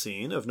late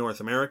Eocene of North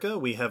America,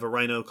 we have a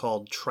rhino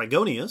called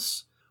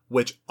Trigonius,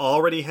 which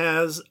already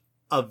has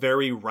a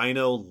very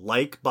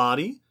rhino-like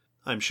body.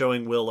 I'm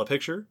showing Will a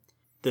picture.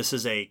 This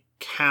is a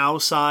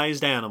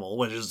cow-sized animal,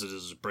 which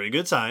is a pretty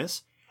good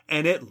size.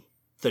 And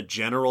the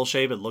general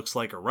shape, it looks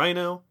like a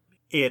rhino.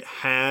 It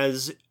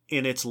has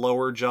in its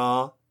lower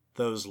jaw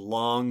those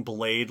long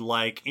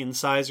blade-like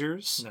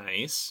incisors.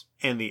 Nice.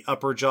 And the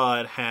upper jaw,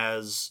 it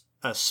has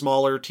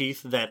smaller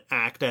teeth that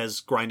act as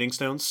grinding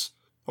stones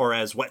or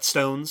as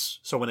whetstones.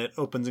 So when it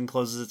opens and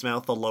closes its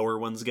mouth, the lower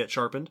ones get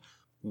sharpened,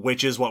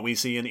 which is what we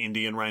see in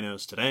Indian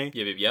rhinos today.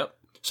 Yep.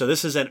 So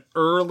this is an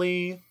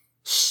early,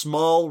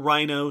 small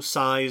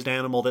rhino-sized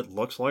animal that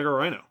looks like a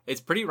rhino.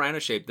 It's pretty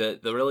rhino-shaped.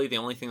 The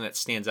only thing that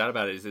stands out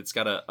about it is it's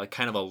got a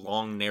kind of a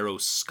long, narrow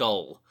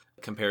skull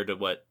compared to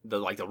what the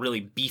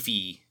really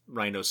beefy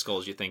rhino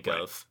skulls you think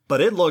of.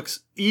 But it looks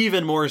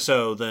even more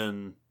so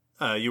than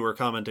you were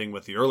commenting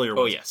with the earlier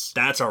ones. Oh, yes.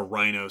 That's a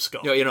rhino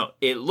skull.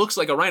 It looks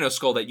like a rhino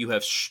skull that you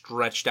have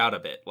stretched out a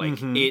bit. Like,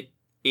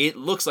 it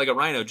looks like a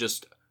rhino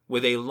just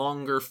with a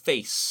longer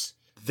face.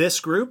 This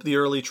group, the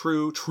early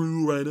true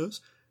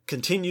rhinos,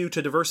 continue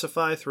to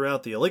diversify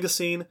throughout the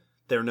Oligocene.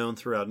 They're known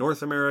throughout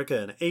North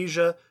America and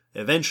Asia.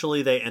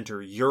 Eventually, they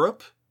enter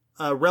Europe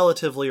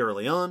relatively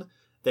early on.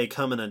 They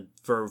come in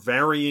for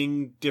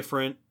varying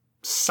different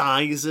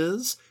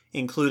sizes,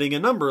 including a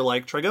number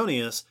like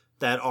Trigonius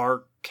that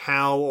are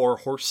cow or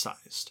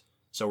horse-sized.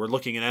 So we're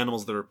looking at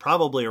animals that are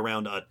probably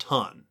around a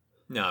ton.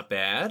 Not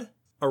bad.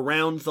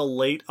 Around the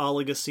late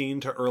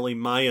Oligocene to early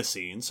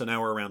Miocene, so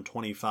now we're around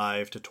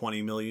 25 to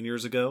 20 million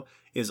years ago,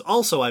 is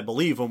also, I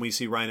believe, when we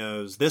see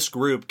rhinos, this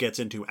group gets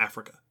into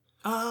Africa.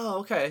 Oh,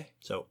 okay.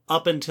 So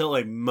up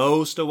until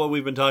most of what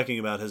we've been talking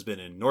about has been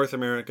in North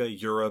America,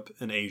 Europe,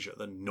 and Asia,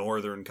 the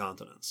northern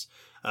continents.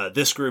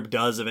 This group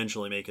does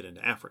eventually make it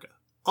into Africa.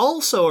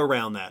 Also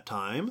around that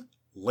time,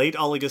 late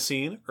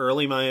Oligocene,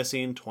 early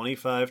Miocene,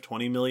 25,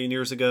 20 million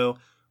years ago,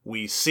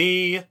 we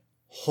see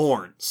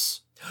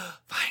horns.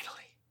 Finally.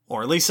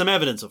 Or at least some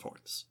evidence of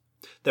horns.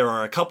 There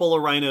are a couple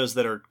of rhinos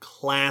that are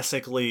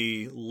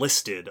classically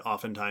listed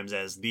oftentimes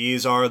as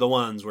these are the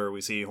ones where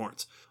we see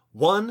horns.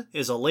 One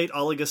is a late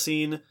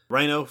Oligocene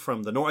rhino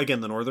from the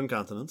northern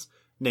continents,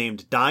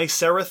 named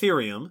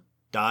Diceratherium,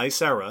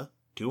 Dicera,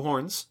 2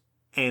 horns,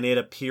 and it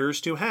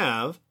appears to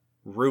have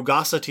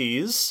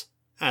rugosities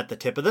at the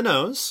tip of the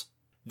nose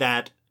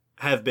that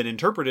have been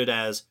interpreted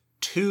as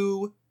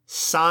 2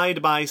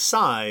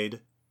 side-by-side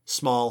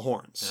small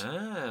horns.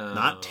 Oh.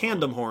 Not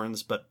tandem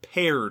horns, but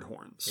paired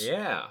horns.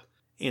 Yeah.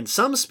 In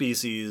some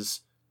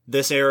species,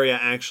 this area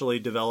actually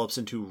develops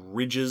into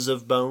ridges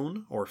of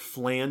bone, or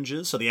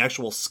flanges, so the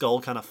actual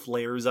skull kind of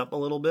flares up a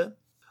little bit.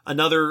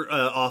 Another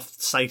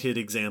oft-cited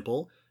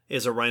example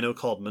is a rhino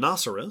called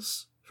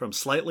Monoceros, from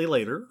slightly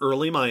later,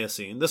 early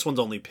Miocene. This one's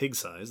only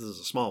pig-sized, this is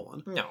a small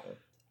one. No.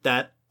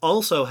 That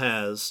also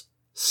has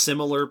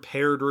similar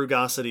paired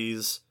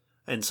rugosities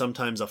and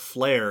sometimes a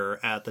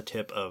flare at the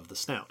tip of the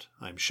snout.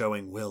 I'm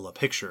showing Will a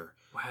picture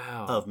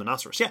of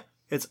Monoceros. Yeah,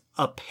 it's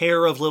a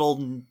pair of little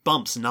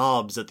bumps,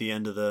 knobs at the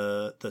end of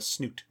the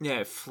snoot. Yeah,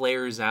 it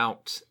flares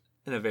out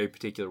in a very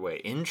particular way.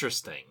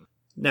 Interesting.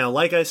 Now,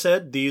 like I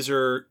said, these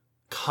are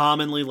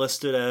commonly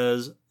listed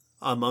as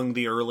among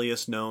the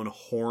earliest known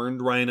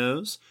horned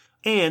rhinos,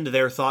 and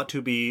they're thought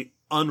to be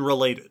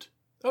unrelated.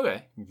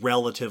 Okay.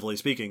 Relatively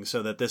speaking,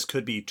 so that this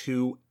could be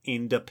 2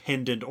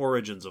 independent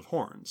origins of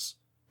horns.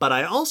 But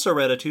I also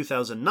read a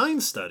 2009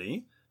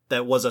 study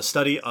that was a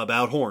study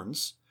about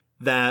horns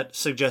that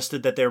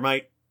suggested that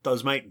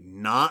those might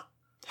not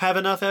have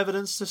enough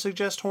evidence to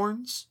suggest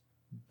horns.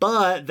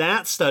 But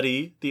that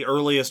study, the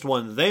earliest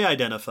one they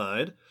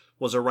identified,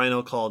 was a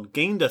rhino called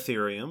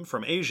Gaindatherium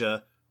from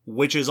Asia,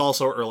 which is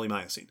also early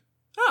Miocene.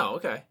 Oh,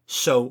 okay.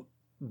 So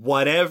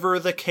whatever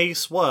the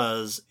case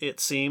was, it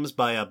seems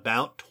by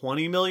about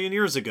 20 million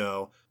years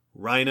ago,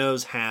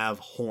 rhinos have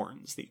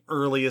horns, the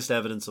earliest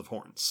evidence of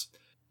horns.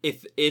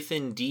 If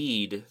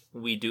indeed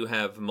we do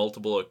have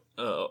multiple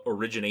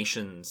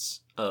originations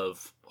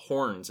of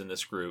horns in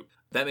this group,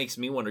 that makes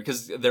me wonder,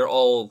 because they're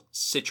all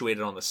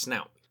situated on the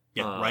snout.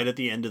 Yeah, right at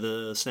the end of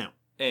the snout.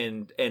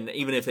 And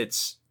even if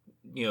it's,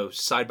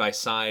 side by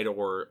side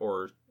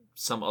or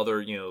some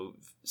other,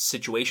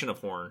 situation of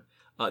horn,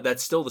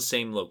 that's still the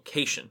same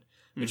location,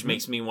 which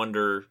makes me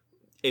wonder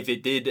if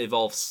it did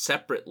evolve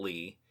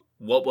separately,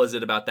 what was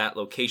it about that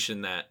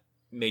location that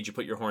made you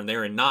put your horn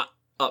there and not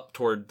up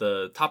toward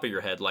the top of your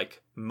head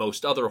like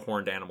most other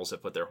horned animals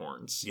have put their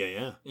horns?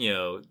 Yeah.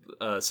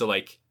 So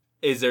like,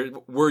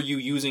 were you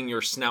using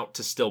your snout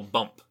to still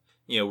bump?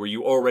 Were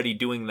you already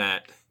doing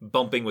that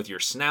bumping with your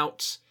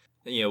snout?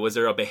 Was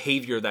there a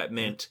behavior that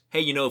meant,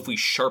 hey, if we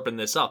sharpen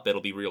this up,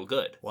 it'll be real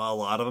good? Well, a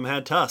lot of them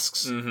had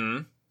tusks.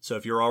 Mm-hmm. So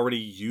if you're already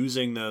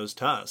using those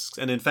tusks,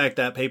 and in fact,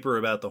 that paper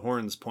about the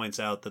horns points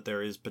out that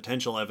there is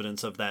potential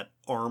evidence of that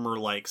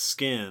armor-like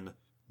skin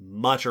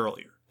much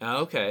earlier.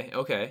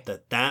 Okay.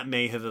 That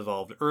may have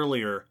evolved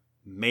earlier,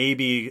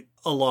 maybe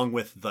along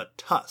with the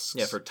tusks.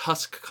 Yeah, for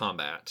tusk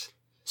combat.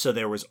 So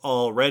there was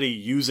already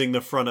using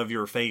the front of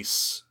your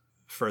face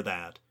for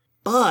that.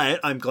 But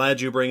I'm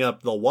glad you bring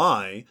up the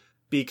why,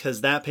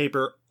 because that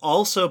paper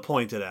also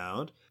pointed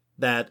out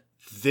that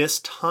this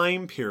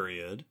time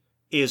period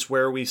is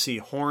where we see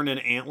horn and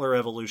antler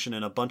evolution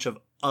in a bunch of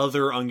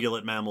other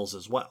ungulate mammals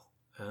as well.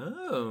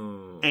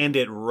 Oh. And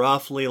it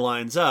roughly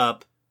lines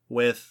up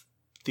with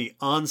the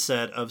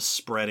onset of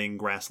spreading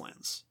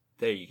grasslands.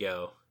 There you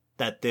go.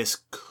 That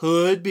this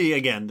could be,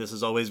 again, this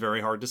is always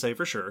very hard to say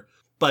for sure,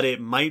 but it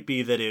might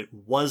be that it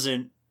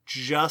wasn't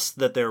just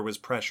that there was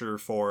pressure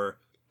for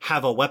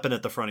have a weapon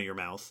at the front of your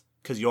mouth,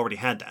 because you already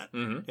had that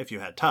if you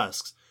had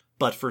tusks,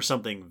 but for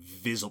something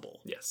visible.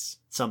 Yes.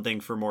 Something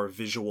for more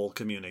visual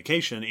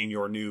communication in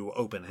your new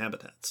open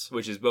habitats.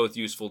 Which is both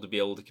useful to be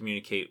able to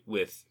communicate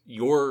with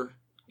your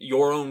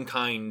own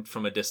kind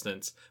from a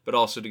distance, but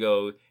also to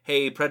go,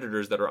 hey,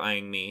 predators that are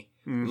eyeing me,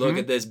 look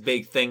at this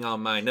big thing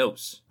on my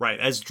nose. Right.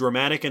 As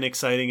dramatic and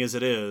exciting as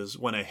it is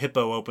when a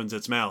hippo opens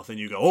its mouth and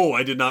you go, oh,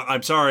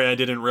 I'm sorry, I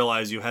didn't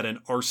realize you had an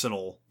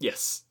arsenal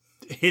Yes.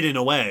 hidden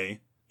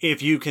away.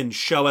 If you can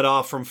show it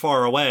off from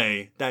far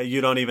away, that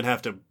you don't even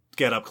have to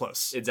get up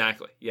close.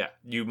 Exactly. Yeah.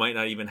 You might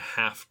not even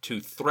have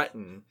to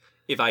threaten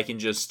if I can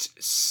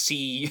just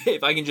see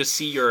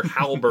your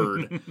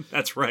halberd.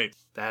 That's right.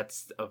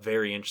 That's a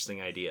very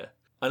interesting idea.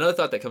 Another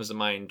thought that comes to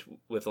mind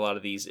with a lot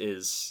of these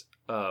is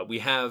we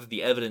have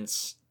the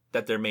evidence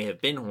that there may have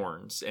been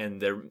horns,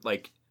 and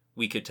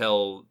we could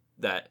tell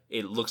that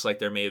it looks like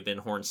there may have been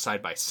horns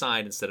side by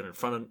side instead of in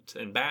front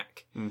and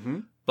back. Mm-hmm.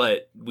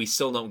 But we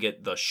still don't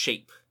get the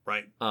shape.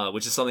 Right.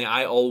 Which is something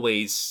I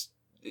always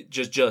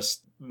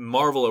just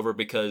marvel over,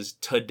 because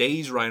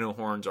today's rhino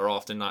horns are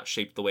often not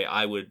shaped the way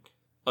I would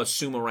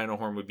assume a rhino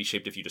horn would be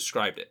shaped if you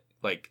described it.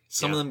 Like,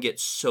 some of them get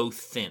so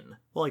thin.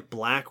 Well, like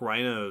black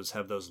rhinos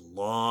have those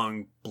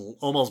long,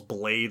 almost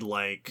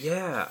blade-like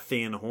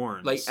thin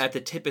horns. Like, at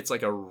the tip, it's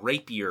like a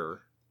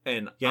rapier.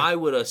 And I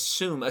would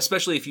assume,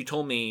 especially if you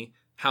told me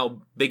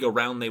how big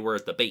around they were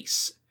at the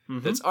base,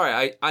 that's, all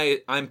right,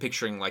 I'm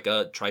picturing like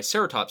a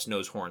Triceratops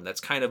nose horn.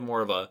 That's kind of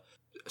more of a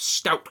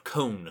stout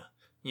cone,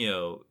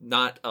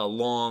 not a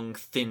long,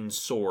 thin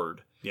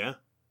sword. Yeah.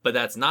 But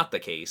that's not the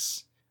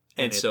case.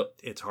 And so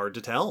it's hard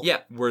to tell. Yeah.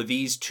 Were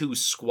these two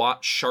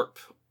squat, sharp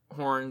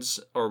horns,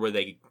 or were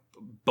they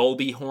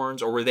bulby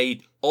horns, or were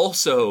they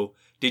also,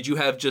 did you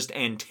have just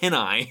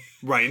antennae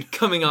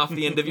coming off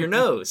the end of your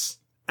nose?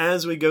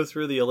 As we go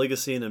through the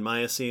Oligocene and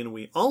Miocene,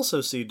 we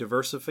also see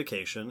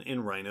diversification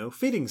in rhino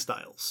feeding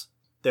styles.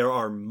 There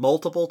are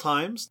multiple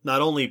times,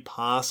 not only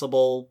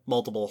possible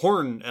multiple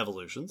horn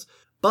evolutions,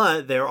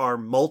 but there are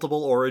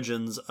multiple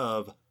origins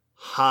of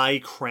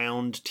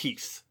high-crowned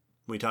teeth.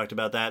 We talked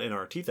about that in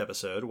our teeth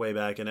episode, way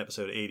back in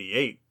episode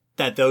 88,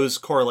 that those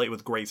correlate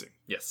with grazing.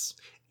 Yes.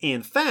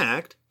 In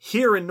fact,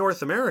 here in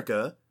North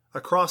America,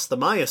 across the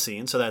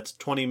Miocene, so that's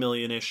 20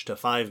 million-ish to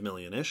 5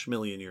 million-ish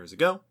million years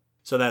ago,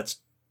 so that's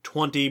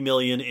 20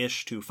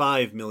 million-ish to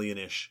 5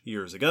 million-ish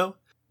years ago,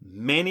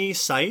 many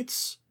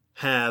sites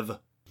have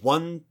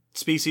one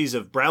species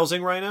of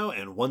browsing rhino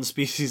and one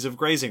species of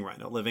grazing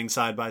rhino living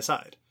side by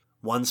side.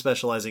 One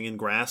specializing in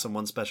grass and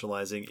one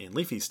specializing in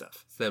leafy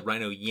stuff. It's the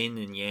rhino yin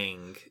and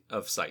yang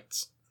of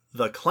sites.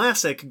 The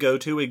classic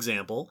go-to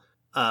example,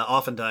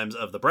 oftentimes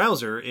of the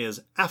browser,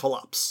 is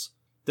Aphalops.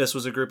 This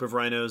was a group of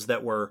rhinos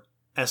that were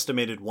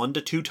estimated 1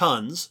 to 2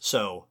 tons,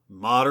 so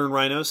modern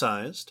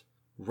rhino-sized,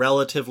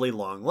 relatively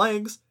long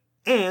legs,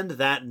 and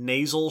that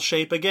nasal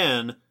shape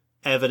again,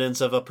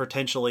 evidence of a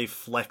potentially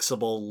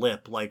flexible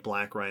lip like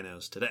black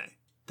rhinos today.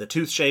 The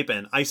tooth shape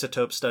and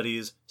isotope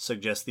studies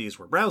suggest these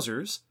were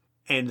browsers,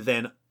 and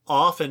then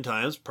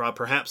oftentimes,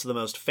 perhaps the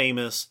most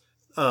famous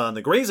on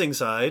the grazing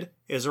side,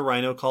 is a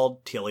rhino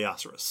called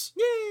Teleoceras.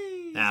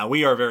 Yay! Now,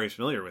 we are very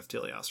familiar with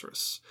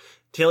Teleoceras.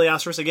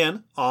 Teleoceras,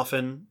 again,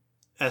 often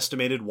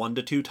estimated 1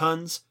 to 2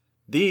 tons.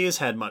 These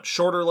had much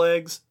shorter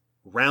legs,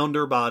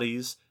 rounder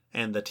bodies,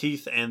 and the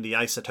teeth and the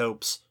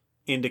isotopes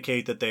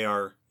indicate that they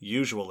are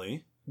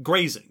usually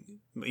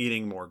grazing,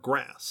 eating more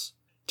grass.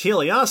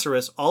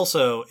 Teleoceras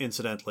also,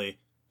 incidentally,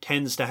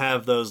 tends to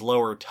have those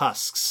lower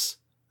tusks,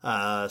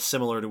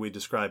 similar to we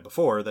described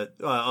before, that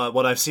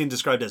what I've seen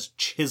described as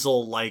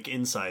chisel-like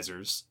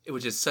incisors.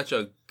 Which is such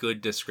a good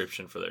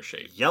description for their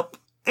shape. Yep.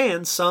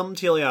 And some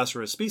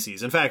Teleoceras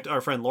species. In fact, our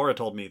friend Laura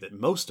told me that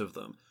most of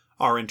them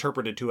are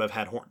interpreted to have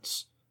had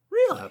horns.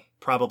 Really?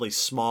 Probably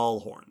small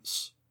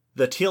horns.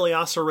 The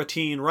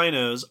Teleoceratine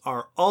rhinos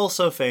are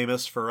also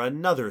famous for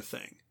another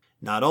thing.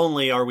 Not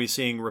only are we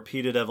seeing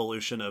repeated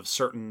evolution of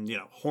certain,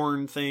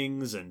 horn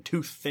things and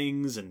tooth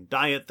things and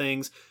diet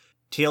things,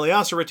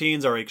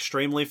 Teleoceratines are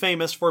extremely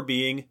famous for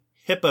being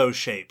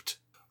hippo-shaped.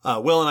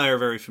 Will and I are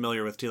very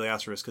familiar with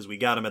Teleoceras because we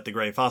got them at the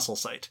Gray Fossil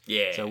Site.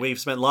 Yeah. So we've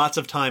spent lots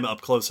of time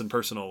up close and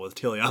personal with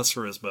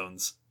Teleoceras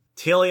bones.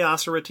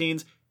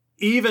 Teleoceratines,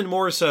 even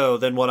more so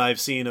than what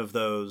I've seen of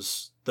the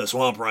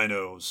swamp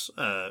rhinos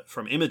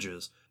from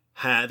images,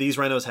 these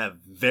rhinos have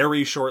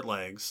very short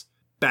legs,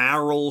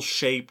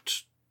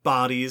 barrel-shaped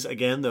bodies,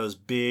 again, those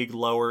big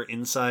lower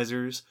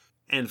incisors,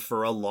 and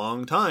for a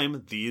long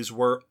time, these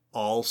were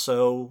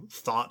also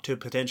thought to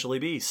potentially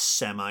be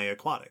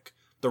semi-aquatic.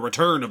 The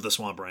return of the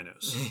swamp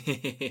rhinos.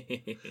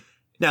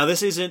 Now,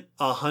 this isn't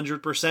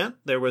 100%.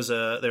 There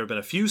have been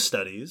a few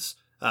studies.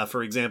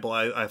 For example,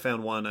 I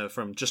found one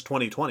from just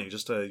 2020,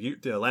 just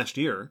last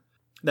year,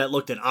 that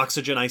looked at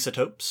oxygen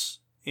isotopes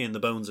in the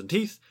bones and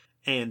teeth,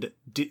 and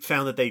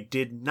found that they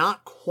did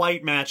not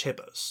quite match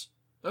hippos.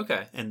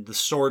 Okay. And the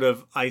sort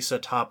of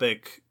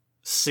isotopic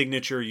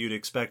signature you'd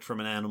expect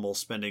from an animal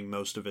spending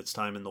most of its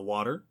time in the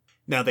water.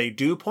 Now, they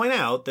do point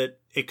out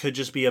that it could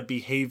just be a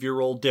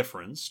behavioral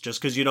difference.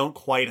 Just because you don't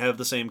quite have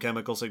the same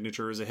chemical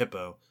signature as a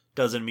hippo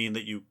doesn't mean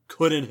that you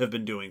couldn't have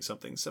been doing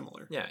something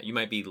similar. Yeah, you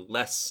might be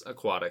less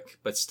aquatic,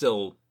 but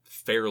still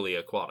fairly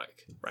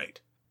aquatic.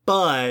 Right.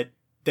 But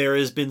there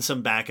has been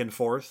some back and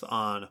forth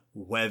on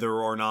whether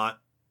or not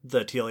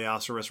the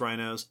Teleoceras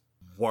rhinos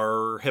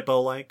were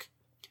hippo-like.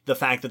 The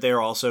fact that they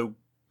are also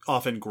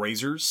often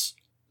grazers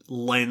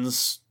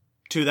lends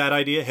to that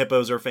idea.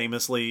 Hippos are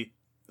famously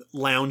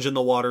lounge in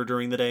the water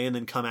during the day and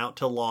then come out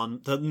to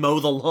mow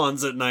the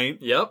lawns at night.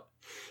 Yep.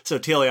 So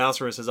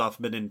Teleoceras has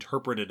often been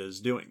interpreted as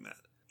doing that.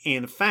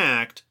 In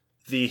fact,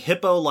 the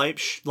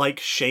hippo-like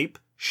shape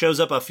shows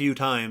up a few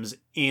times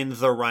in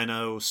the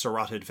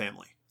rhinoceratid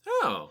family.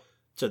 Oh.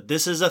 So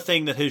this is a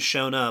thing that has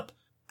shown up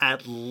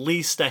at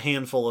least a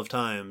handful of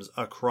times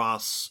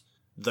across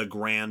the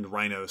grand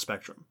rhino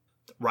spectrum.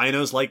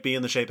 Rhinos like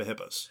being the shape of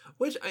hippos.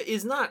 Which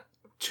is not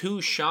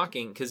too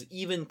shocking, because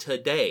even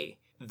today,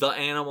 the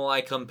animal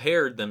I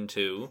compared them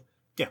to...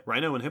 Yeah,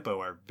 rhino and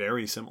hippo are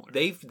very similar.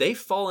 They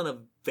fall in a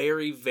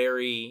very,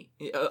 very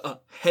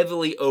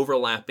heavily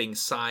overlapping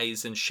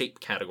size and shape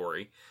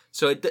category.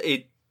 So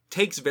it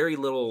takes very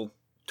little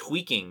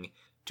tweaking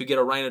to get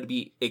a rhino to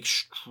be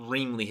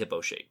extremely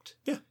hippo-shaped.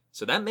 Yeah.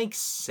 So that makes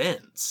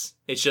sense.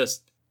 It's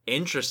just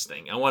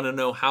interesting. I want to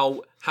know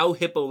how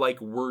hippo-like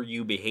were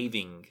you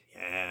behaving?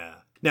 Yeah.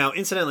 Now,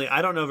 incidentally,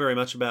 I don't know very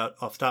much about,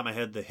 off the top of my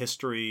head,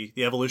 the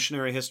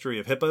evolutionary history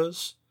of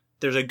hippos.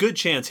 There's a good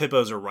chance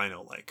hippos are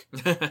rhino-like.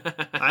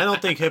 I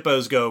don't think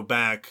hippos go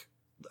back.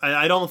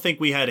 I don't think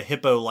we had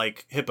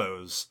hippo-like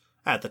hippos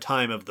at the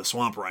time of the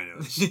swamp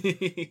rhinos.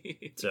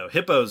 So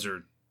hippos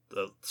are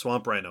the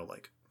swamp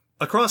rhino-like.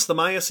 Across the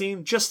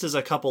Miocene, just as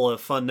a couple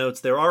of fun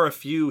notes, there are a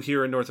few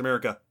here in North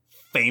America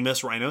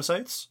famous rhino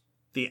sites.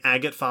 The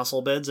agate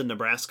fossil beds in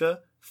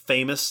Nebraska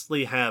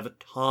famously have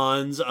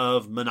tons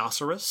of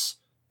Monoceros,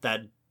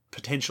 that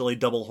potentially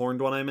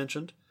double-horned one I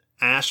mentioned.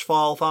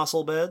 Ashfall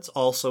fossil beds,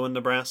 also in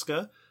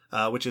Nebraska,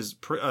 which is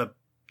a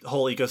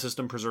whole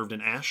ecosystem preserved in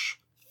ash,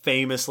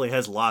 famously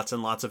has lots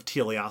and lots of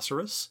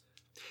Teleoceras.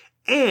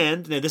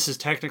 And, now this is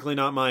technically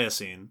not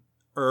Miocene,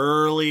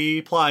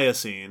 early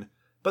Pliocene,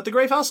 but the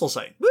Gray Fossil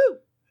Site. Woo!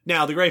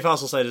 Now, the Gray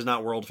Fossil Site is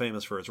not world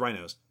famous for its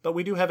rhinos, but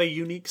we do have a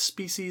unique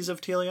species of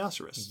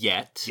Teleoceras.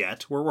 Yet.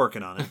 We're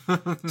working on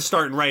it.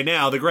 Starting right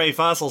now, the Gray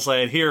Fossil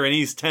Site here in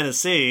East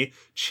Tennessee.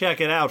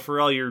 Check it out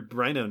for all your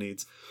rhino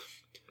needs.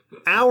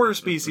 Our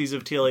species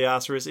of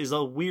Teleoceras is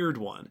a weird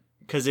one,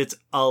 because it's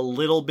a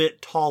little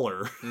bit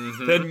taller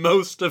than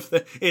most of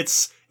the...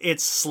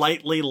 It's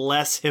slightly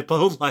less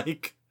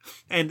hippo-like,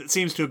 and it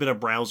seems to have been a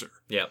browser.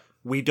 Yep.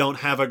 We don't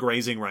have a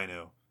grazing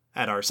rhino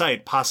at our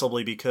site,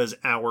 possibly because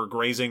our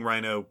grazing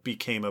rhino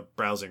became a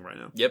browsing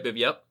rhino. Yep.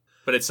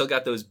 But it's still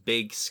got those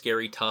big,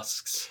 scary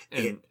tusks.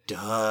 And it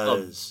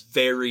does. A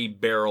very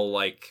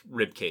barrel-like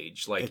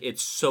ribcage.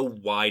 It's so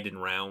wide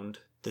and round.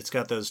 It's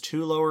got those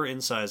two lower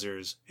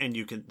incisors, and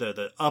you can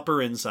the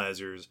upper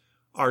incisors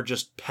are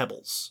just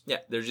pebbles. Yeah,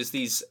 they're just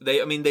these.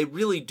 They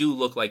really do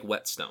look like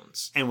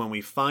whetstones. And when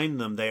we find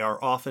them, they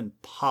are often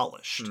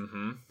polished.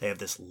 Mm-hmm. They have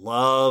this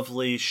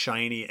lovely,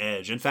 shiny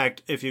edge. In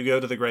fact, if you go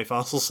to the Gray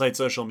Fossil Site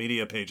social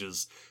media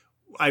pages,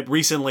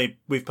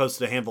 we've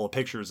posted a handful of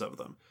pictures of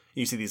them.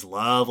 You see these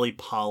lovely,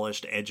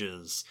 polished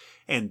edges.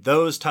 And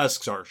those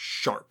tusks are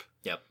sharp.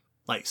 Yep.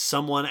 Like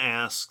someone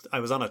asked, I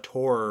was on a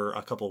tour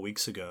a couple of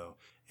weeks ago,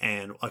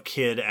 and a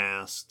kid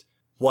asked,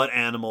 what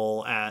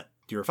animal at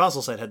your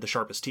fossil site had the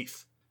sharpest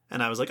teeth?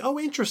 And I was like, oh,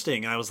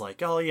 interesting. And I was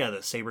like, oh, yeah,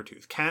 the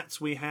saber-toothed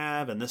cats we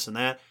have and this and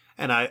that.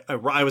 And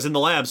I was in the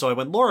lab, so I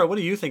went, Laura, what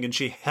do you think? And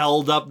she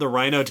held up the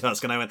rhino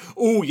tusk, and I went,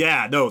 oh,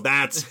 yeah, no,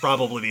 that's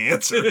probably the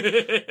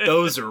answer.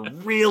 Those are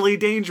really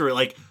dangerous.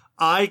 Like,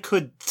 I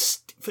could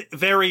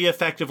very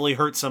effectively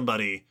hurt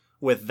somebody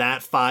with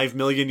that 5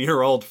 million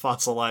year old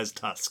fossilized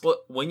tusk.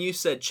 Well, when you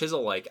said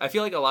chisel-like, I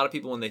feel like a lot of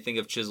people, when they think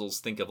of chisels,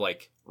 think of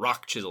like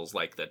rock chisels,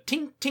 like the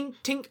tink, tink,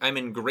 tink. I'm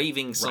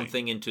engraving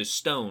something into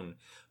stone.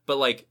 But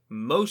like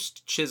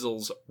most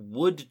chisels,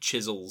 wood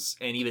chisels,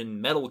 and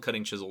even metal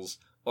cutting chisels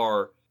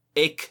are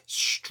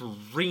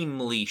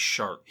extremely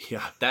sharp.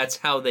 Yeah. That's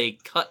how they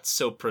cut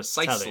so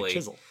precisely. That's how they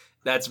chisel.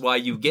 That's why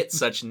you get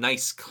such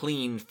nice,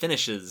 clean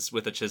finishes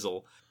with a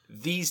chisel.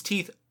 These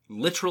teeth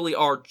literally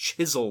are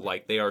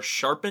chisel-like. They are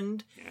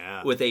sharpened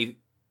with a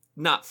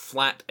not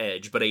flat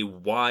edge, but a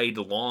wide,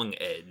 long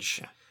edge.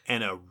 Yeah.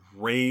 And a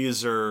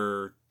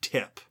razor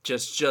tip.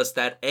 Just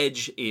that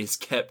edge is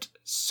kept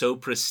so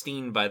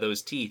pristine by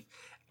those teeth,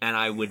 and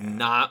I would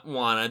not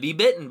want to be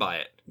bitten by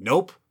it.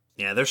 Nope.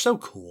 Yeah, they're so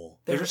cool.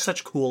 They're just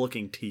such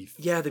cool-looking teeth.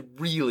 Yeah, they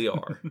really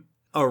are.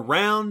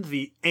 Around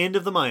the end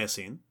of the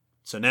Miocene,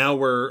 so now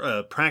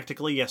we're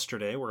practically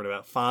yesterday, we're at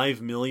about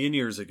 5 million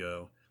years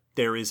ago,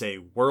 there is a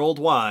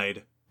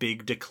worldwide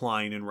big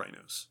decline in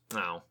rhinos.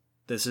 Wow.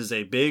 This is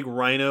a big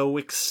rhino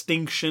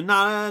extinction,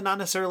 not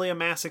necessarily a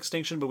mass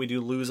extinction, but we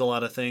do lose a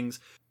lot of things.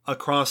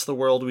 Across the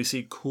world, we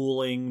see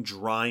cooling,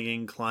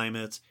 drying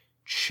climates,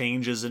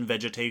 changes in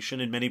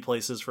vegetation. In many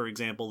places, for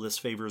example, this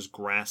favors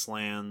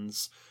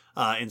grasslands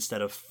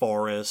instead of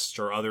forests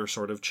or other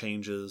sort of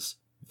changes.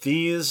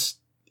 These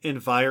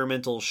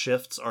environmental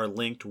shifts are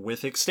linked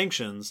with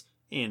extinctions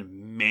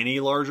in many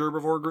large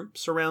herbivore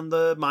groups around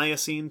the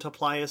Miocene to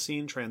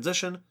Pliocene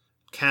transition: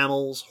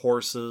 camels,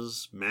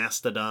 horses,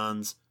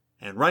 mastodons,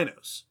 and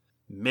rhinos.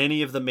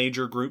 Many of the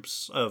major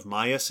groups of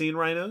Miocene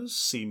rhinos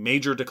see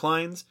major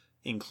declines,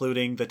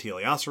 including the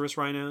teleoceras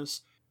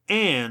rhinos,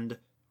 and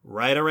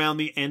right around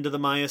the end of the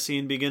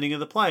Miocene, beginning of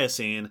the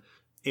Pliocene,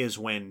 is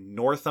when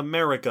North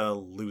America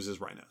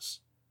loses rhinos.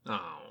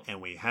 Oh.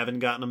 And we haven't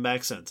gotten them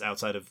back since,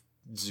 outside of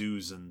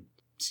zoos and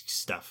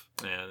stuff.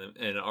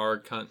 And our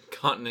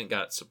continent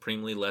got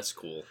supremely less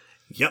cool.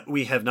 Yep,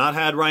 we have not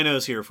had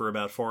rhinos here for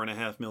about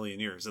 4.5 million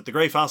years. At the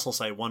Gray Fossil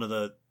Site, one of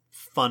the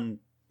fun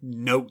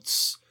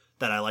notes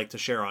that I like to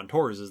share on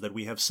tours is that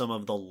we have some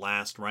of the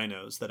last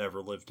rhinos that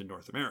ever lived in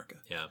North America.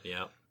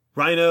 Yeah.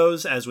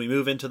 Rhinos, as we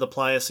move into the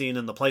Pliocene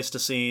and the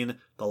Pleistocene,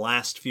 the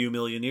last few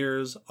million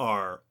years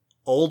are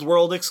Old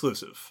World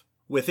exclusive.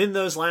 Within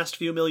those last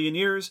few million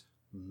years,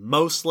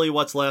 mostly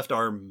what's left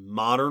are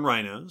modern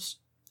rhinos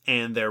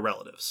and their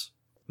relatives.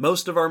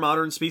 Most of our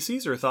modern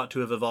species are thought to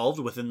have evolved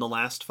within the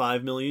last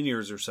 5 million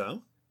years or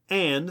so,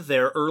 and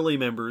their early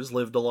members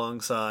lived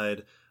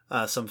alongside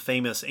some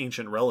famous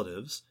ancient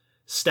relatives.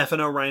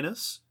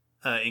 Stephanorhinus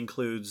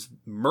includes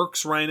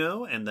Merck's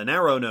rhino and the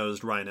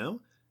narrow-nosed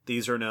rhino.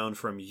 These are known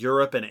from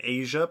Europe and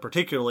Asia,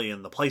 particularly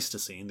in the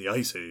Pleistocene, the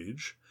Ice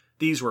Age.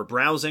 These were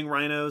browsing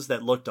rhinos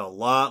that looked a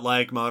lot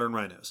like modern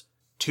rhinos.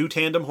 2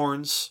 tandem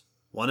horns,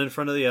 one in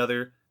front of the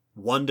other,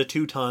 1 to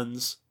 2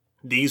 tons.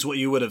 These, what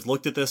you would have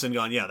looked at this and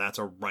gone, yeah, that's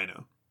a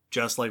rhino.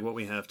 Just like what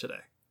we have today.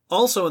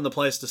 Also in the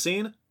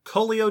Pleistocene,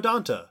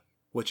 Coleodonta,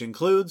 which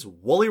includes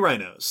woolly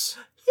rhinos.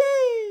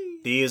 Yay!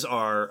 These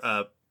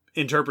are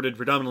interpreted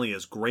predominantly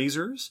as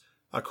grazers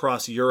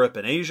across Europe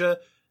and Asia.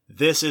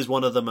 This is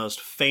one of the most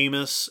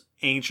famous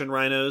ancient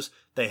rhinos.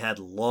 They had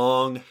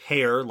long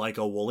hair like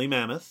a woolly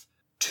mammoth,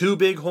 2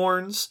 big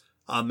horns,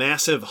 a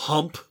massive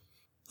hump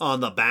on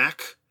the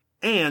back,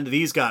 and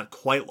these got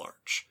quite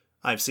large.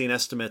 I've seen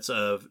estimates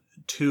of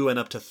 2 and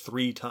up to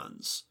 3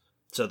 tons.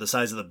 So the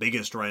size of the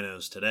biggest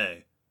rhinos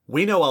today.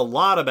 We know a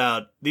lot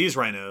about these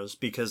rhinos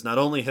because not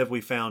only have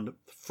we found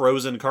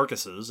frozen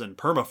carcasses and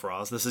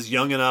permafrost, this is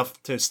young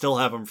enough to still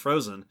have them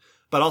frozen,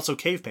 but also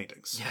cave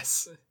paintings.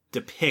 Yes.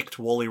 Depict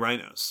woolly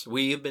rhinos.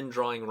 We have been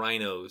drawing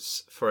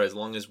rhinos for as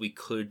long as we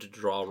could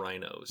draw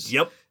rhinos.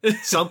 Yep.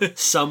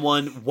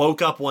 Someone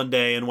woke up one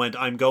day and went,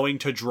 I'm going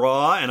to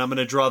draw, and I'm going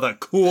to draw the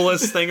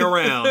coolest thing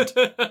around.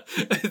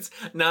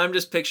 Now I'm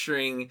just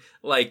picturing,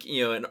 like,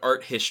 an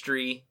art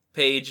history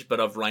page,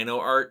 but of rhino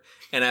art.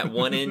 And at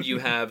one end you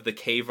have the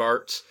cave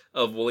art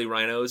of woolly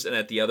rhinos, and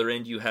at the other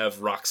end you have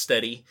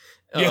Rocksteady.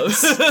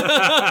 Yes.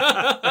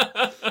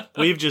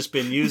 We've just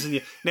been using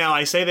you. Now,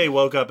 I say they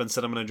woke up and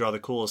said, I'm going to draw the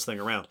coolest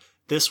thing around.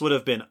 This would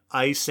have been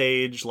Ice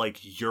Age,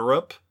 like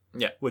Europe.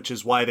 Yeah. Which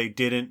is why they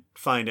didn't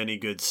find any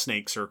good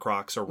snakes or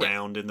crocs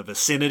around in the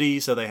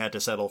vicinity, so they had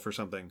to settle for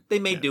something. They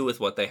made do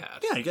with what they had.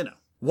 Yeah,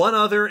 One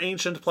other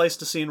ancient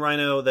Pleistocene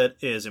rhino that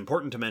is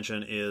important to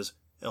mention is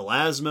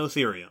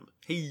Elasmotherium,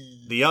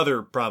 the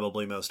other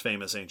probably most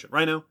famous ancient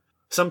rhino,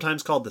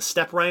 sometimes called the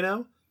steppe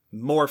rhino,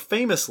 more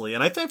famously,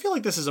 and I feel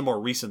like this is a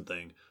more recent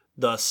thing,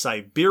 the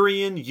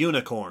Siberian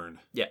unicorn.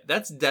 Yeah,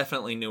 that's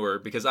definitely newer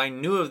because I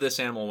knew of this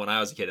animal when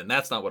I was a kid, and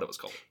that's not what it was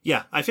called.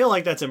 Yeah, I feel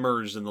like that's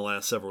emerged in the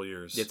last several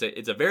years.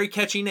 It's a very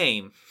catchy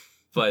name,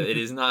 but it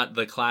is not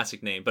the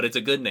classic name, but it's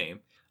a good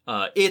name.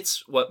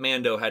 It's what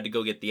Mando had to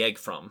go get the egg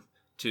from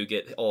to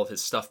get all of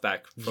his stuff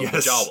back from the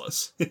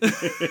Jawas.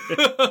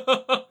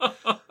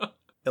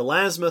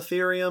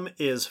 Elasmotherium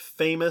is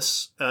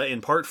famous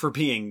in part for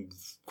being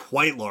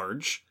quite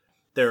large.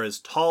 They're as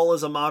tall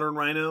as a modern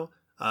rhino.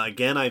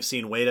 Again, I've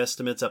seen weight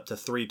estimates up to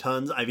 3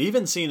 tons. I've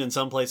even seen in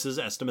some places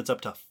estimates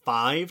up to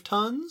 5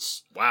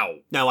 tons. Wow.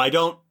 Now, I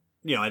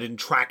didn't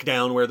track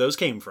down where those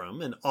came from.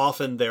 And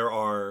often there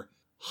are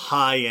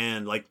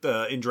high-end, like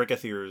the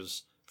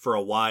Indricotheres for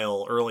a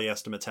while, early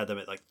estimates had them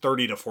at like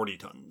 30 to 40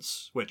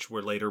 tons, which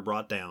were later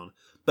brought down.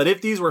 But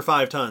if these were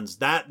 5 tons,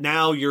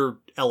 now you're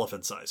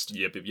elephant-sized.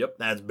 Yep.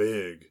 That's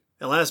big.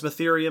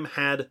 Elasmotherium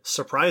had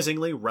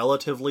surprisingly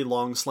relatively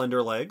long,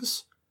 slender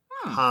legs.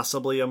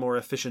 Possibly a more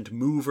efficient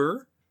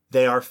mover.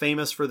 They are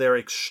famous for their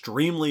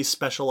extremely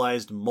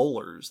specialized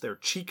molars, their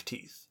cheek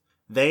teeth.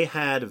 They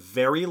had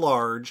very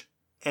large,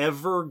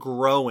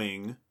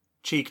 ever-growing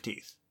cheek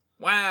teeth.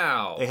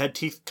 Wow. They had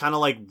teeth kind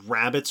of like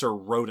rabbits or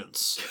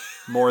rodents,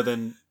 more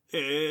than,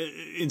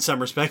 in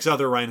some respects,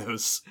 other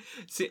rhinos.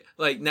 See,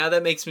 like, now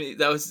that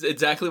was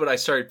exactly what I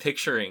started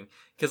picturing.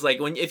 Because, like,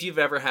 if you've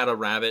ever had a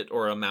rabbit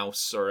or a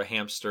mouse or a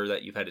hamster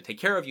that you've had to take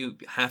care of, you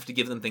have to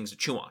give them things to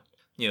chew on.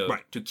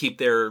 To keep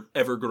their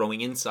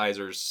ever-growing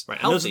incisors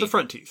healthy. And those are the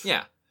front teeth.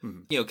 Yeah.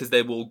 Mm-hmm. Because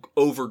they will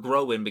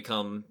overgrow and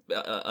become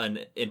an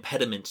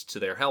impediment to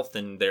their health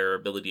and their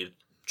ability to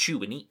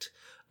chew and eat.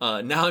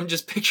 Now I'm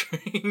just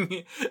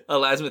picturing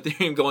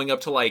Elasmotherium going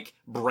up to, like,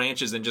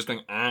 branches and just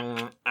going,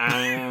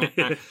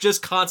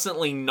 just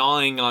constantly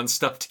gnawing on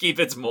stuff to keep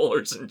its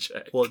molars in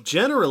check. Well,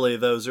 generally,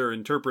 those are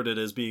interpreted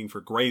as being for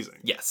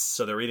grazing. Yes.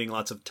 So they're eating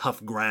lots of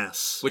tough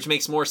grass. Which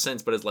makes more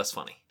sense, but is less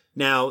funny.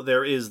 Now,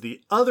 there is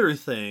the other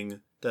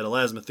thing that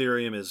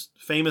Elasmotherium is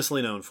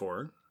famously known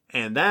for,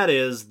 and that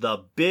is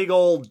the big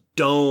old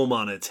dome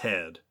on its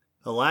head.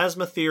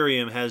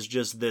 Elasmotherium has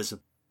just this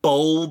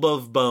bulb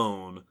of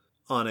bone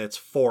on its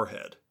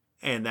forehead,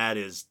 and that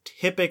is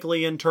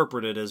typically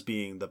interpreted as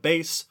being the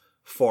base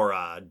for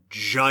a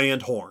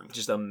giant horn.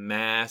 Just a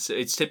mass.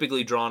 It's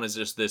typically drawn as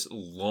just this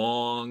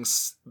long,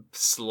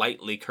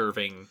 slightly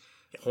curving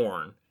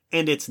horn.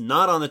 And it's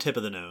not on the tip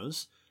of the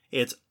nose.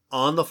 It's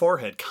on the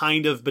forehead,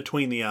 kind of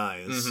between the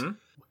eyes. Mm-hmm.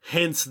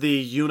 Hence the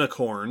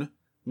unicorn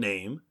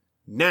name.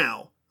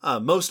 Now,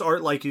 most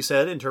art, like you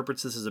said,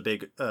 interprets this as a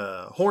big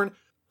horn,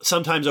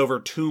 sometimes over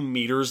 2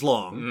 meters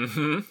long.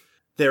 Mm-hmm.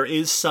 There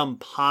is some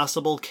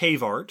possible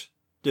cave art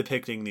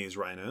depicting these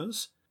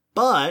rhinos,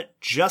 but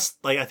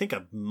just like I think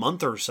a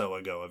month or so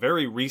ago, a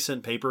very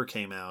recent paper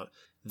came out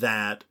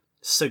that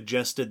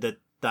suggested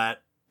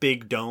that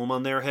big dome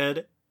on their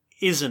head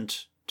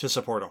isn't to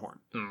support a horn,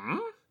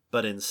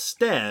 but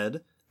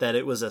instead that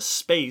it was a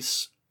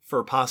space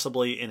for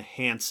possibly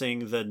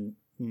enhancing the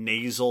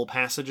nasal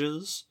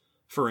passages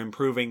for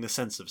improving the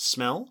sense of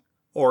smell,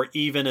 or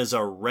even as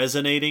a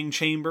resonating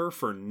chamber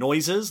for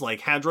noises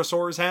like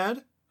hadrosaurs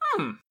had.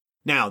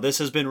 Now, this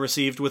has been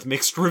received with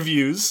mixed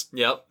reviews.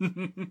 Yep.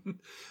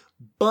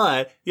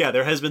 But, yeah,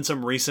 there has been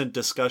some recent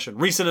discussion,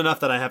 recent enough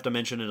that I have to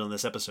mention it on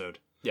this episode.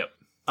 Yep.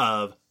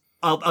 Of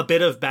a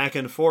bit of back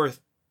and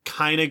forth,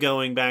 kind of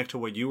going back to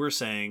what you were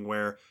saying,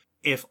 where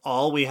if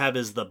all we have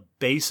is the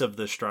base of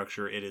the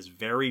structure, it is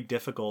very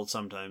difficult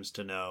sometimes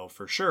to know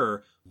for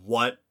sure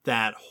what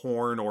that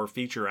horn or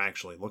feature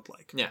actually looked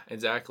like. Yeah,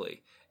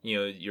 exactly.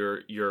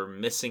 You're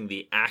missing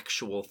the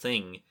actual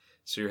thing.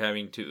 So you're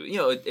having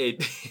to,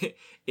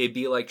 it'd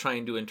be like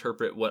trying to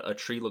interpret what a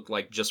tree looked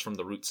like just from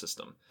the root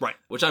system. Right.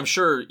 Which I'm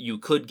sure you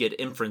could get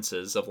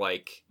inferences of,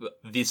 like,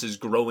 this is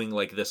growing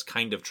like this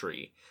kind of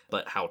tree,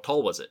 but how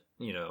tall was it?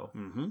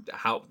 Mm-hmm.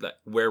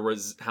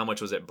 How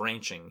much was it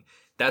branching?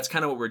 That's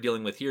kind of what we're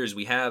dealing with here is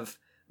we have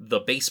the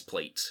base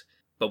plate,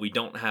 but we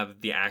don't have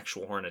the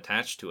actual horn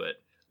attached to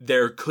it.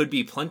 There could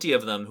be plenty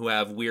of them who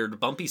have weird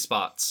bumpy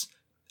spots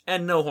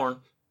and no horn.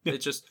 Yeah.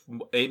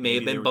 It may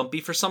have been bumpy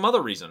for some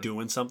other reason.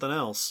 Doing something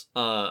else.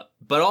 But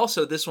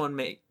also, this one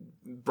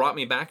brought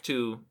me back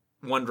to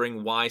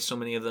wondering why so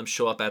many of them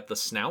show up at the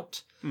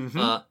snout.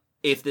 Mm-hmm.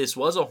 If this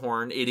was a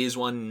horn, it is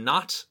one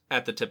not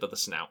at the tip of the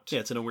snout.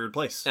 Yeah, it's in a weird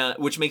place.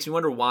 Which makes me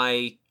wonder,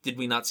 why did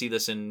we not see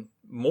this in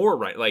more,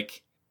 right?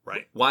 Like,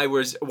 right. Why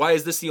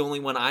is this the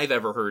only one I've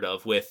ever heard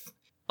of with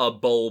a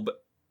bulb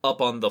up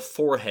on the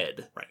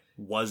forehead? Right.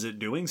 Was it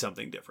doing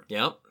something different?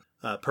 Yep.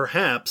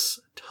 Perhaps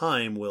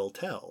time will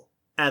tell.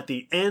 At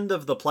the end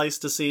of the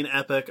Pleistocene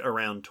epoch,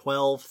 around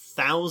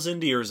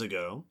 12,000 years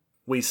ago,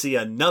 we see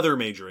another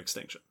major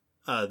extinction.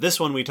 This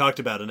one we talked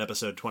about in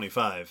episode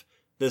 25.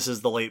 This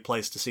is the late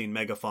Pleistocene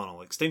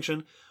megafaunal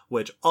extinction,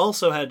 which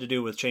also had to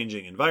do with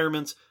changing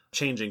environments,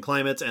 changing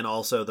climates and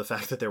also the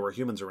fact that there were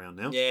humans around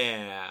now.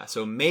 Yeah,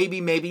 so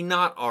maybe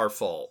not our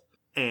fault.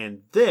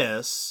 And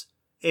this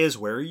is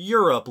where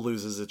Europe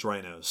loses its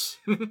rhinos.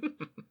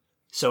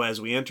 So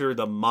as we enter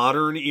the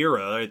modern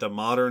era, right, the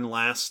modern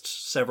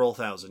last several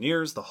thousand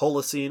years, the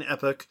Holocene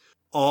epoch,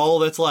 all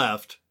that's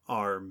left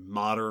are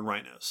modern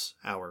rhinos,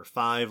 our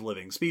 5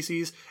 living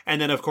species.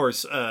 And then, of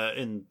course,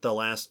 in the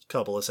last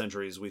couple of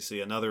centuries, we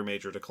see another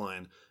major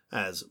decline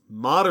as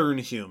modern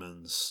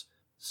humans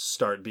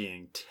start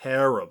being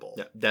terrible.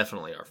 Yeah,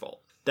 definitely our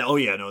fault. Oh,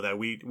 yeah, no, that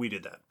we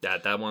did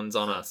that. That one's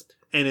on us.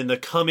 And in the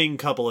coming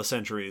couple of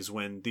centuries,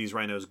 when these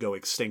rhinos go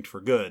extinct for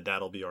good,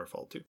 that'll be our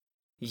fault, too.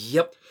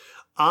 Yep.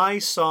 I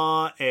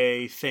saw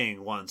a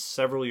thing once,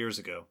 several years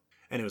ago,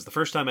 and it was the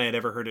first time I had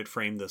ever heard it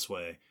framed this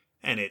way,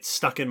 and it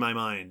stuck in my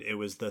mind. It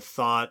was the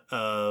thought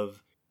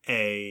of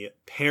a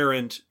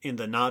parent in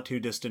the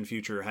not-too-distant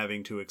future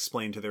having to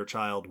explain to their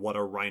child what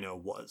a rhino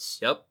was.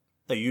 Yep.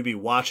 That you'd be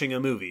watching a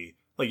movie,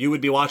 like you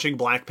would be watching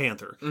Black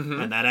Panther,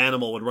 and that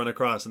animal would run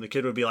across, and the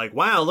kid would be like,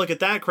 wow, look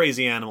at that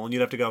crazy animal, and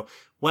you'd have to go,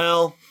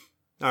 well,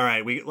 all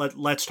right,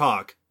 let's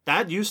talk.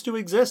 That used to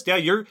exist. Yeah,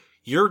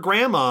 your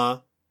grandma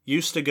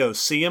used to go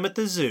see him at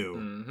the zoo.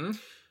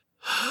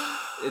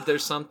 Mm-hmm.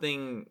 There's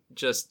something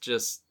just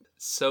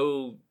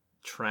so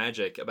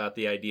tragic about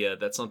the idea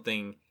that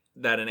something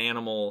that an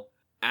animal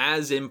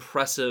as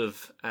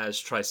impressive as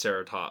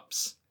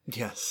Triceratops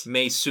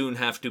may soon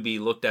have to be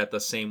looked at the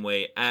same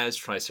way as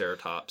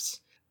Triceratops,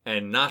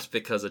 and not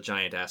because a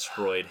giant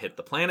asteroid hit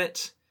the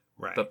planet,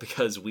 right, but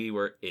because we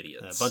were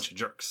idiots. A bunch of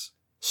jerks.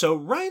 So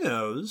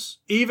rhinos,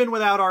 even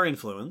without our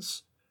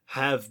influence,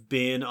 have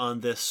been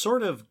on this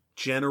sort of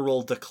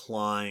general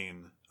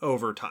decline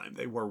over time.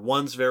 They were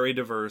once very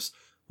diverse.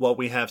 What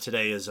we have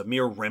today is a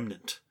mere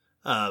remnant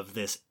of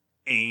this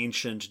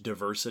ancient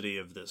diversity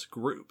of this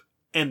group.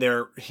 And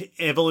their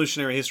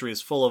evolutionary history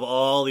is full of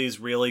all these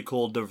really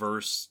cool,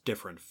 diverse,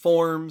 different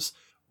forms.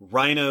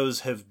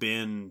 Rhinos have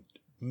been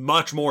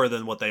much more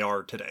than what they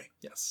are today.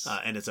 Yes.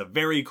 And it's a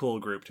very cool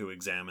group to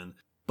examine.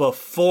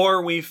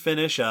 Before we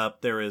finish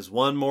up, there is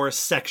one more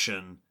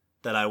section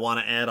that I want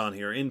to add on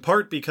here, in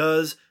part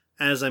because,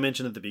 as I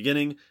mentioned at the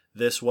beginning,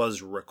 this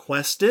was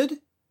requested.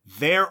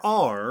 There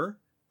are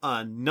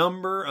a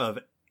number of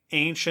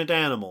ancient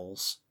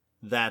animals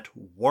that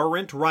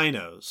weren't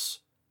rhinos,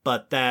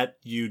 but that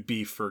you'd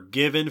be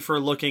forgiven for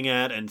looking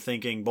at and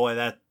thinking, boy,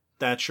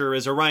 that sure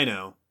is a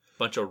rhino.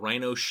 Bunch of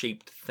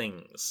rhino-shaped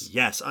things.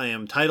 Yes, I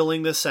am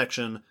titling this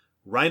section,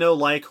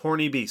 Rhino-like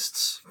Horny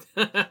Beasts.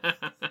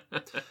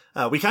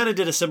 We kind of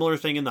did a similar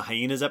thing in the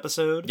hyenas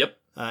episode. Yep.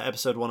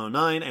 Episode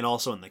 109, and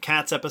also in the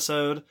cats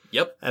episode.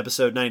 Yep.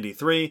 Episode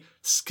 93,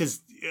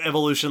 because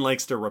evolution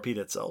likes to repeat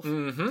itself.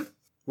 Mm-hmm.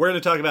 We're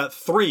going to talk about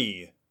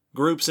 3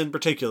 groups in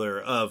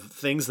particular of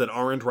things that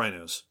aren't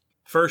rhinos.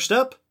 First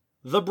up,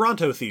 the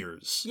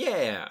Brontotheres.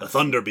 Yeah. The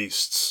Thunder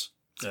Beasts.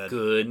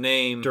 Good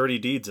name. Dirty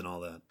deeds and all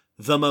that.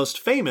 The most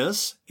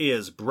famous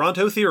is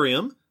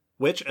Brontotherium,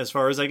 which, as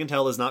far as I can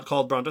tell, is not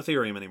called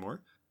Brontotherium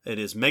anymore. It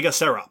is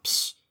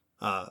Megacerops,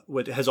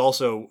 which has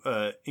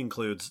also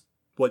includes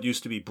what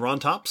used to be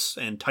Brontops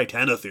and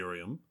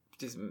Titanotherium.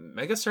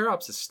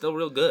 Megacerops is still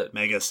real good.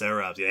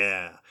 Megacerops,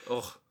 yeah.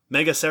 Ugh.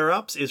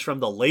 Megacerops is from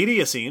the late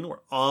Eocene. We're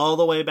all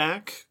the way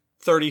back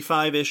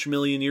 35-ish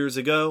million years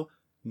ago.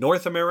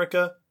 North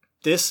America.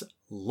 This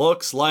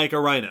looks like a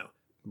rhino.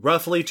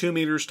 Roughly 2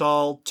 meters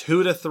tall,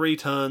 2 to 3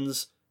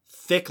 tons,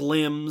 thick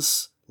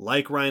limbs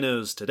like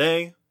rhinos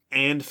today,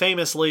 and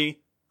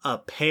famously, a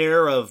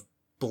pair of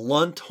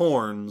blunt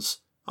horns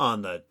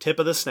on the tip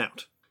of the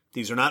snout.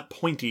 These are not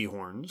pointy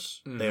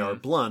horns. Mm-hmm. They are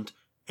blunt,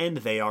 and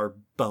they are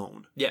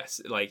bone. Yes,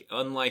 like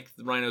unlike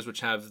the rhinos which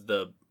have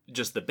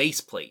just the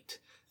base plate,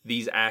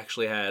 these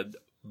actually had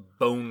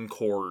bone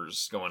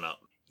cores going up.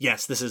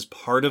 Yes, this is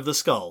part of the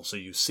skull. So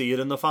you see it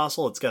in the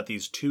fossil. It's got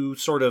these 2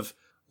 sort of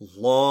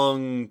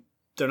long,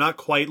 they're not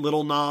quite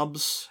little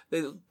knobs.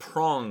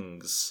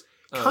 Prongs.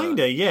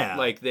 Kinda, yeah.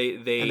 Like they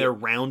and they're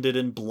rounded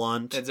and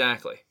blunt.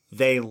 Exactly.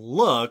 They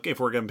look, if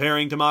we're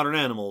comparing to modern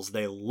animals,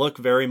 they look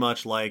very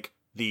much like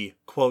the,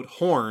 quote,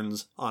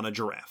 horns on a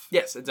giraffe.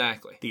 Yes,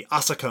 exactly. The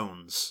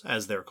ossicones,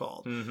 as they're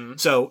called. Mm-hmm.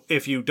 So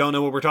if you don't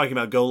know what we're talking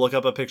about, go look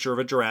up a picture of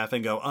a giraffe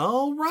and go,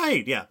 oh,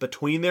 right, yeah.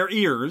 Between their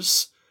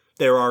ears,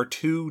 there are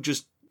 2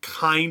 just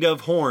kind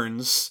of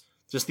horns,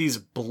 just these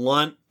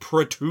blunt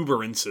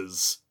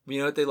protuberances. You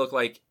know what they look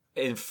like?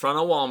 In front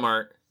of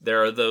Walmart,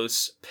 there are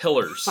those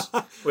pillars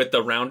with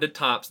the rounded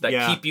tops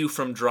that keep you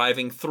from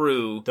driving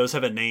through. Those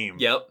have a name.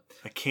 Yep.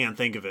 I can't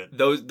think of it.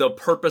 The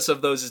purpose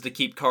of those is to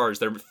keep cars.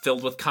 They're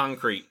filled with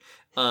concrete.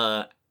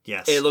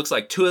 Yes. It looks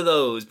like 2 of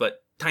those,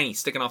 but tiny,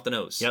 sticking off the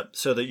nose. Yep,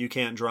 so that you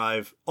can't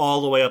drive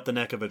all the way up the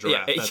neck of a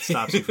giraffe. Yeah. That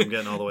stops you from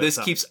getting all the way This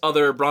up. keeps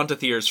other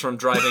Brontotheres from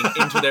driving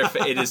into their...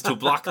 It is to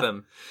block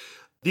them.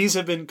 These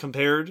have been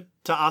compared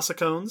to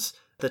ossicones,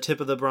 the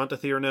tip of the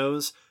Brontothere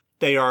nose.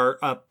 They are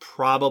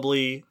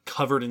probably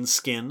covered in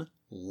skin,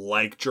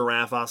 like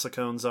giraffe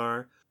ossicones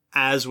are.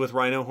 As with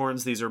rhino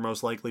horns, these are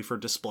most likely for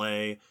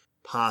display,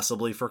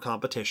 possibly for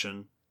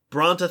competition.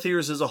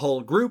 Brontotheres as a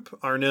whole group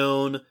are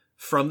known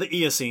from the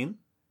Eocene,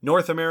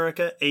 North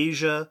America,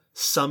 Asia,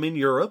 some in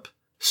Europe.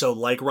 So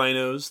like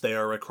rhinos, they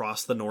are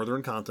across the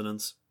northern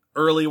continents.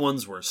 Early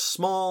ones were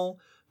small,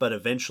 but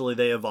eventually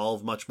they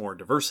evolved much more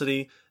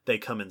diversity. They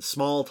come in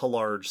small to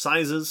large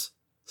sizes.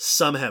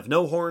 Some have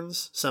no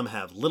horns, some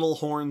have little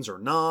horns or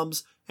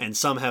knobs, and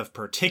some have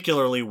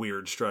particularly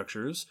weird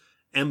structures.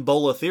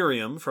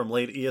 Embolotherium from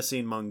late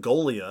Eocene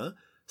Mongolia,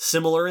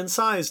 similar in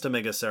size to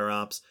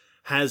Megacerops,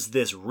 has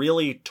this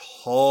really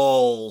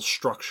tall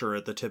structure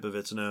at the tip of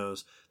its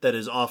nose that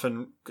is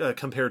often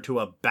compared to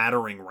a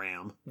battering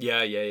ram.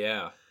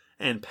 Yeah.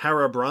 And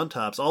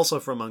Parabrontops, also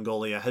from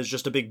Mongolia, has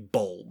just a big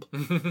bulb.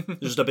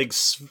 Just a big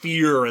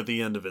sphere at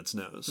the end of its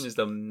nose. Just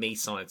a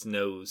mace on its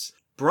nose.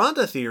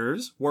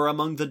 Brontotheres were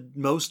among the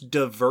most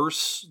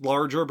diverse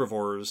large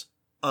herbivores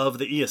of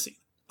the Eocene,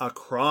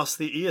 across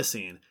the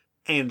Eocene.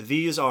 And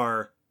these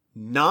are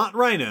not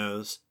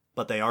rhinos,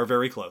 but they are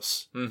very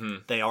close. Mm-hmm.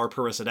 They are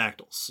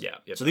perissodactyls. Yeah.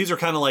 Yep. So these are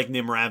kind of like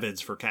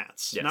nimravids for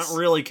cats. Yes. Not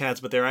really cats,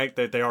 but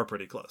they are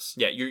pretty close.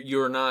 Yeah,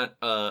 you're not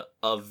a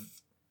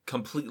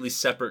completely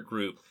separate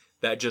group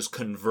that just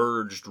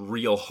converged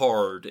real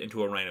hard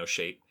into a rhino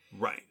shape.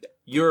 Right.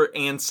 Your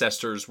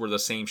ancestors were the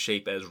same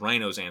shape as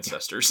rhino's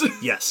ancestors.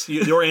 Yes.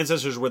 Your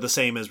ancestors were the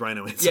same as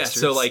rhino ancestors. Yeah,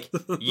 so like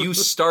you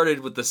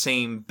started with the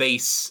same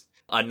base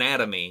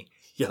anatomy.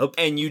 Yep.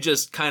 And you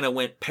just kind of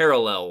went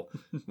parallel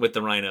with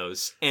the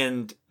rhinos.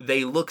 And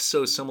they look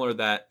so similar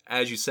that,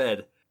 as you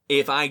said,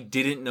 if I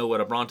didn't know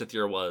what a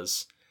brontothere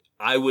was,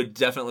 I would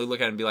definitely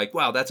look at it and be like,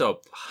 wow, that's a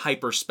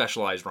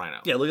hyper-specialized rhino.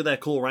 Yeah, look at that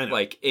cool rhino.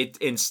 Like, it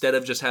instead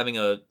of just having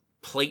a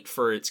plate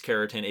for its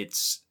keratin,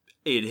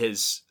 it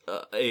has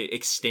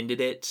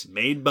extended it.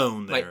 Made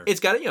bone there. Like, it's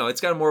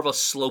got more of a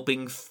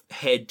sloping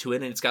head to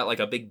it, and it's got like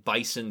a big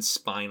bison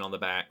spine on the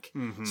back.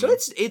 Mm-hmm. So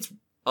it's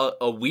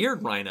a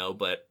weird rhino,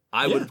 but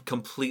I would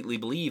completely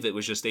believe it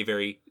was just a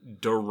very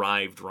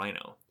derived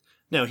rhino.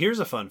 Now, here's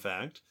a fun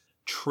fact.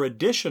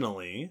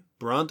 Traditionally,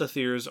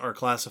 brontotheres are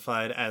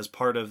classified as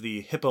part of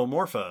the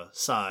hippomorpha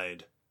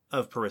side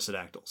of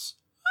perissodactyls.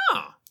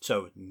 Ah.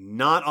 So,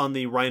 not on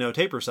the rhino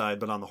tapir side,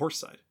 but on the horse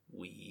side.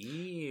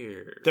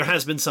 Weird. There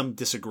has been some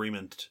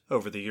disagreement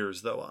over the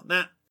years, though, on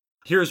that.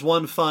 Here's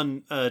one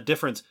fun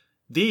difference.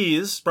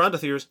 These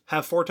brontotheres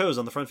have 4 toes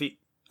on the front feet.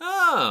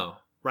 Oh.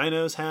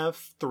 Rhinos have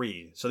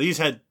 3. So these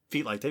had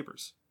feet like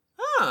tapirs.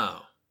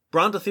 Oh.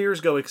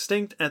 Brontotheres go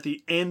extinct at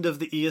the end of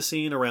the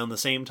Eocene around the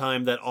same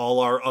time that all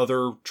our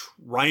other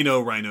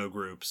rhino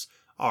groups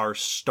are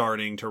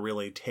starting to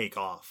really take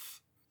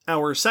off.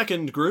 Our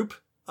second group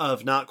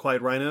of not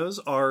quite rhinos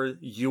are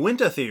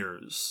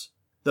uintatheres.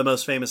 The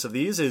most famous of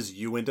these is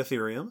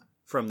Uintatherium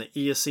from the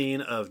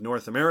Eocene of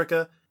North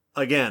America.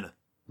 Again,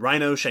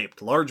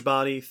 rhino-shaped, large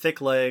body,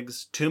 thick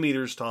legs, 2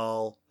 meters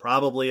tall,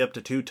 probably up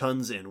to 2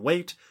 tons in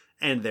weight,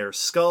 and their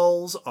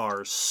skulls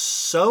are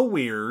so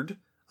weird.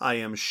 I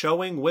am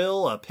showing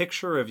Will a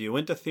picture of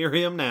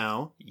Uintatherium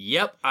now.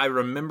 Yep, I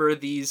remember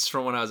these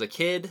from when I was a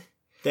kid.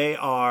 They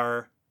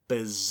are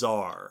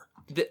bizarre.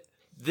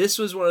 This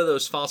was one of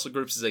those fossil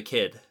groups as a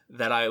kid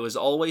that I was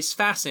always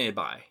fascinated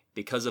by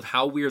because of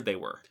how weird they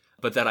were,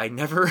 but that I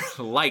never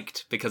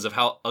liked because of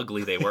how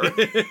ugly they were.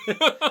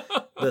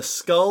 The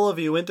skull of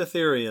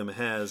Uintatherium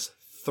has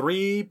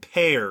 3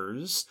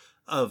 pairs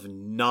of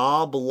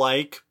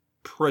knob-like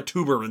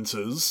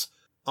protuberances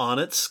on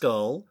its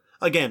skull.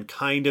 Again,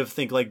 kind of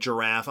think like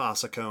giraffe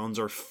ossicones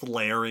or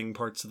flaring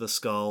parts of the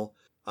skull.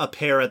 A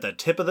pair at the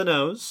tip of the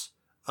nose.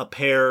 A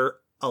pair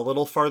a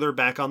little farther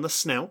back on the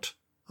snout,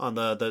 on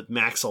the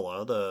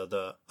maxilla,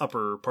 the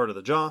upper part of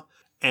the jaw.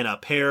 And a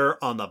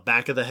pair on the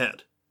back of the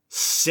head.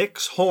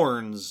 6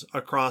 horns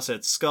across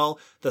its skull.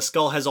 The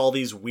skull has all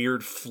these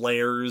weird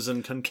flares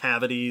and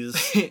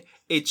concavities.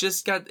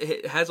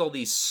 It has all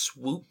these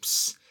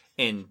swoops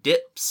and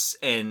dips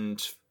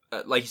and...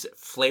 like you said,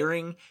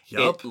 flaring.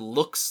 Yup. It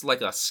looks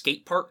like a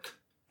skate park.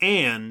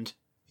 And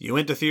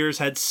Uintatheres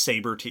had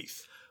saber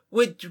teeth.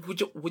 What?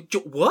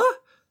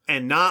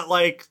 And not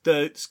like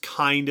the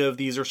kind of,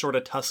 these are sort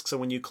of tusks, and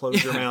when you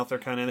close your mouth, they're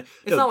kind of...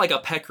 It's not like a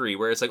peccary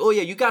where it's like, oh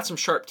yeah, you got some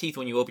sharp teeth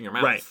when you open your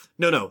mouth. Right.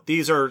 No.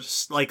 These are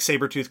like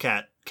saber-toothed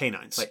cat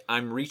canines. Like,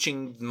 I'm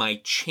reaching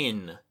my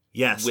chin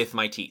with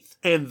my teeth.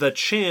 And the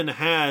chin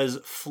has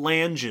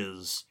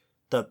flanges.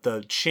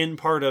 The chin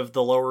part of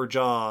the lower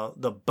jaw,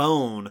 the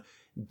bone,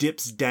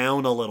 dips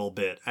down a little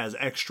bit as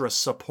extra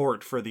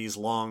support for these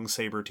long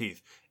saber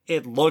teeth.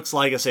 It looks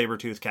like a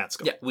saber-toothed cat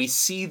skull. Yeah, we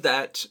see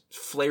that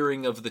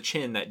flaring of the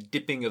chin, that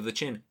dipping of the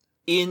chin,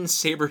 in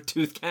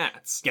saber-toothed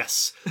cats.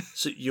 Yes.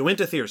 So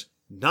Uintatheres,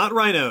 not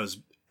rhinos,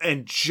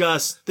 and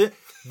just...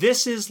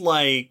 this is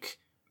like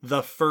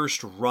the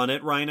first run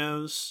at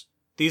rhinos.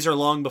 These are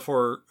long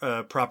before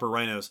proper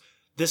rhinos.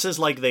 This is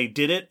like they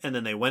did it, and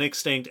then they went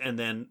extinct, and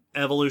then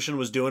evolution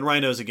was doing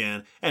rhinos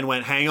again, and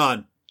went, hang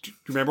on, do you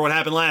remember what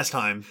happened last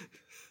time?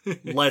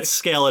 Let's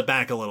scale it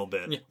back a little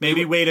bit. Yeah,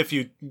 maybe wait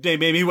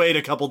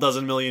a couple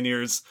dozen million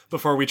years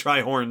before we try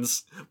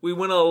horns. We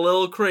went a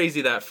little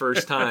crazy that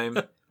first time.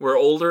 We're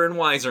older and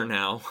wiser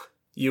now.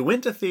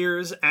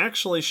 Uintatheres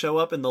actually show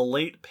up in the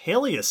late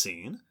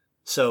Paleocene.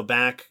 So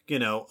back,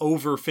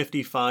 over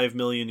 55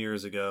 million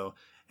years ago,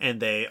 and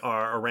they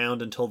are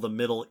around until the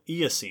Middle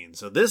Eocene.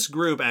 So this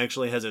group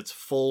actually has its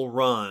full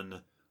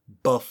run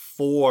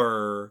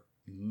before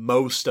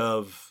most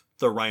of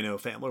the rhino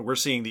family. We're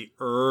seeing the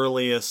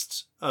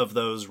earliest of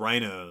those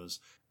rhinos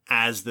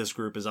as this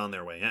group is on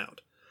their way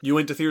out.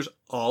 Uintatheres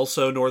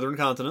also northern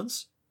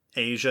continents,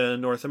 Asia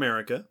and North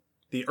America.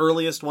 The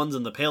earliest ones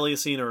in the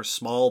Paleocene are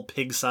small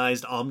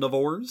pig-sized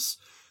omnivores.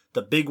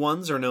 The big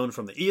ones are known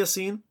from the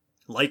Eocene,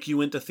 like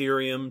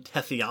Uintatherium,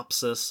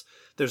 Tethyopsis.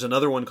 There's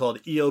another one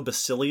called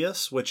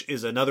Eobacilius, which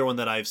is another one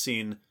that I've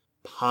seen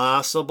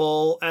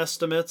possible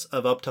estimates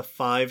of up to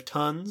 5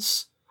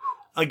 tons.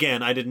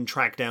 Again, I didn't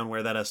track down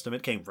where that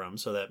estimate came from,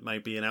 so that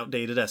might be an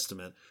outdated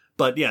estimate.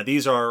 But yeah,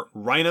 these are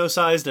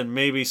rhino-sized and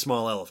maybe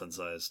small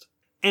elephant-sized.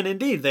 And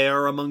indeed, they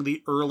are among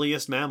the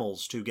earliest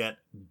mammals to get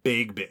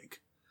big.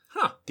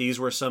 Huh. These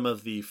were some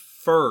of the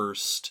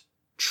first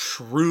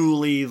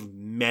truly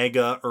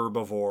mega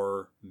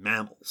herbivore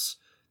mammals.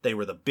 They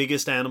were the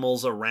biggest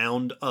animals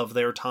around of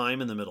their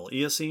time in the Middle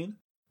Eocene.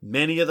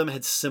 Many of them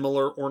had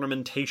similar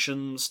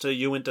ornamentations to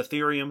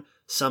Uintatherium.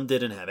 Some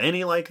didn't have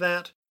any like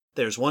that.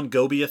 There's one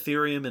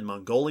Gobiatherium in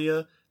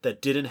Mongolia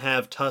that didn't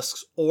have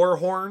tusks or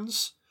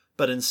horns,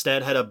 but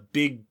instead had a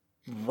big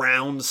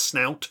round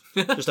snout,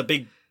 just a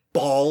big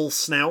ball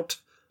snout,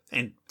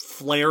 and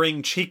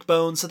flaring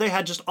cheekbones. So they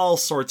had just all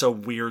sorts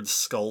of weird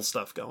skull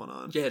stuff going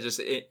on. Yeah, just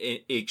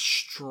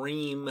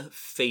extreme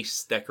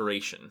face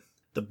decoration.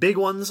 The big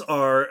ones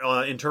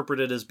are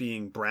interpreted as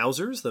being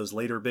browsers, those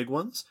later big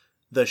ones.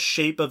 The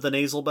shape of the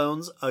nasal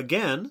bones,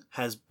 again,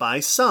 has by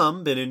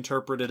some been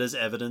interpreted as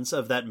evidence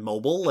of that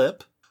mobile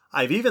lip.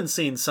 I've even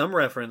seen some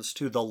reference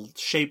to the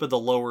shape of the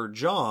lower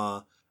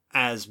jaw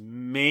as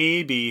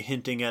maybe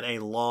hinting at a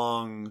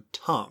long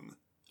tongue,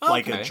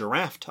 like a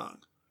giraffe tongue,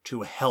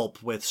 to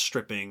help with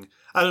stripping.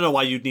 I don't know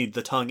why you'd need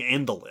the tongue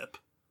and the lip.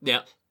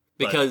 Yeah,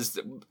 because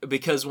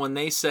when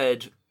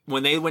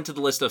they went to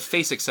the list of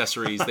face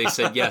accessories, they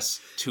said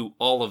yes to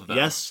all of them.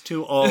 Yes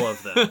to all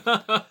of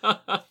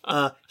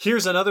them.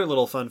 Here's another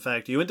little fun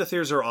fact.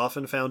 Uintatheres are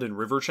often found in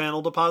river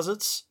channel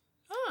deposits.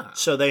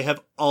 So they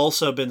have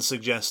also been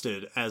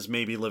suggested as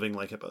maybe living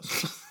like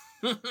hippos.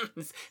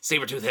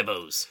 Saber-toothed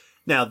hippos.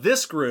 Now,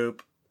 this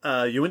group,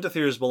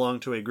 Uintatheres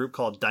belong to a group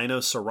called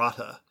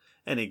Dinocerata.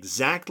 And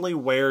exactly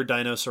where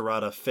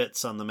Dinocerata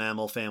fits on the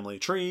mammal family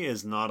tree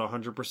is not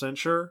 100%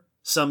 sure.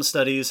 Some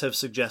studies have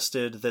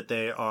suggested that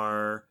they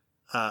are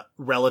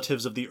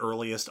relatives of the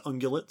earliest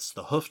ungulates,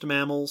 the hoofed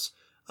mammals.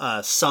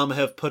 Some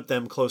have put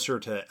them closer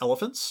to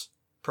elephants,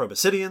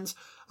 proboscideans.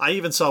 I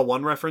even saw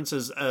one reference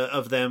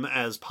of them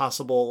as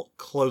possible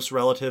close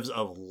relatives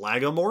of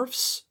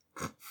lagomorphs.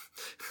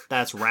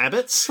 That's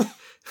rabbits.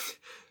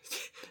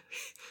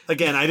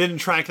 Again, I didn't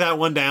track that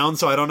one down,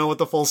 so I don't know what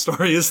the full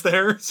story is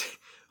there.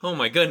 Oh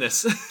my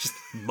goodness. Just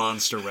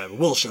monster rabbit.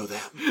 We'll show them.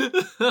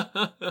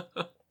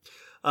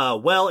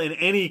 Well, in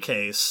any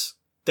case,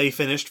 they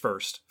finished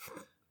first.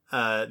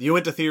 The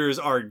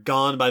Uintatheres are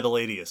gone by the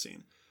late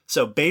Eocene.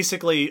 So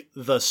basically,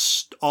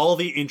 all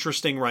the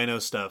interesting rhino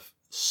stuff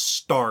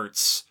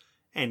starts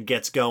and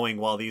gets going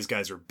while these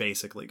guys are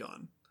basically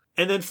gone.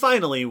 And then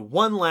finally,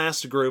 one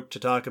last group to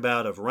talk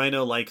about of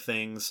rhino-like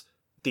things,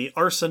 the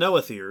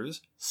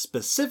Arsinoetheres,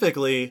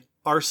 specifically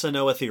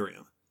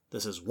Arsinoetherium.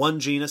 This is one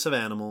genus of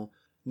animal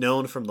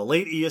known from the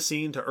late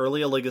Eocene to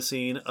early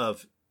Oligocene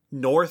of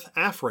North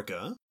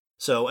Africa.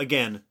 So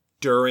again,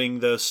 during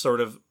the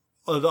sort of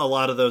a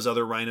lot of those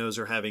other rhinos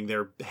are having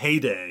their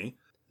heyday.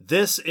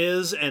 This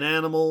is an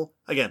animal,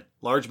 again,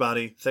 large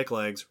body, thick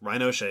legs,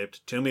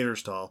 rhino-shaped, 2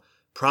 meters tall,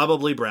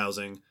 probably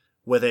browsing,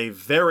 with a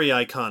very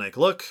iconic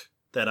look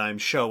that I'm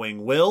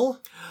showing Will.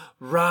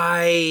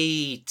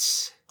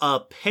 Right.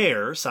 A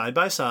pair, side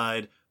by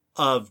side,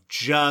 of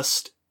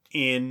just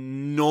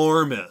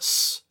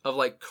enormous. Of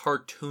like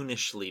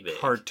cartoonishly big.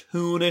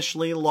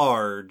 Cartoonishly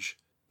large,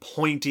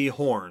 pointy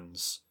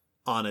horns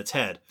on its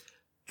head.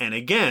 And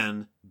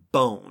again,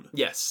 bone.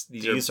 Yes.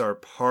 These are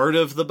part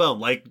of the bone.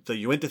 Like the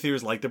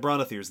Uintatheres, like the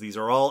Brontotheres. These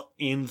are all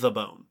in the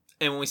bone.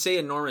 And when we say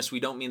enormous, we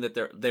don't mean that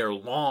they're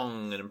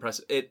long and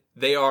impressive.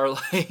 They are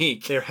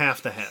like... They're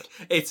half the head.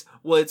 It's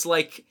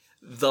like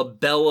the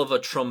bell of a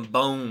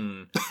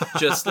trombone.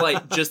 Just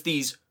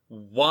these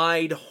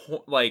wide,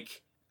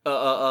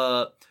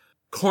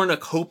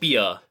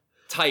 cornucopia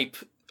type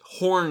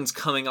horns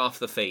coming off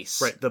the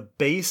face. Right. The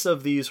base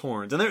of these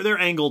horns. And they're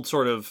angled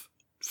sort of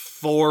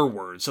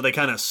forward. So they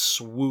kind of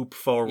swoop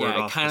forward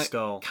off the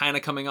skull. Kind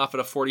of coming off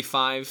at a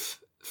 45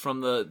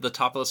 from the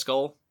top of the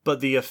skull. But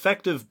the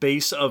effective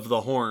base of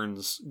the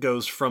horns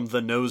goes from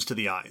the nose to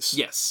the eyes.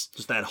 Yes.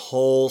 Just that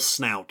whole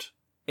snout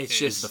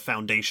is the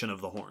foundation of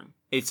the horn.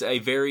 It's a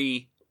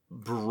very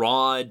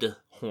broad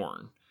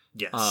horn.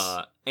 Yes.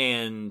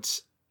 And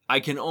I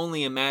can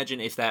only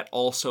imagine if that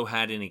also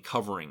had any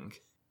covering.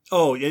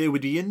 Oh, it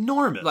would be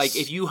enormous. Like,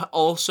 if you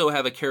also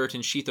have a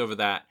keratin sheath over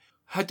that,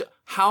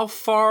 how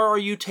far are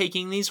you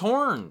taking these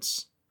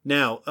horns?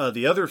 Now,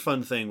 the other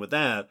fun thing with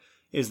that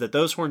is that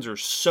those horns are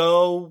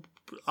so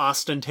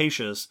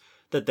ostentatious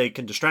that they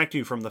can distract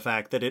you from the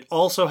fact that it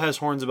also has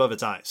horns above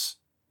its eyes.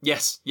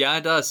 Yes. Yeah,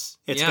 it does.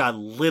 It's Yeah.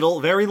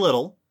 got very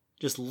little,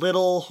 just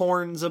little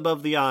horns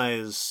above the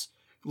eyes,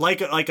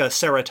 like a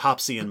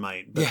ceratopsian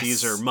might, but Yes.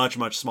 these are much,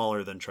 much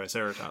smaller than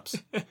Triceratops.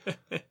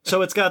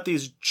 So it's got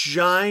these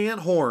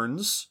giant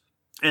horns,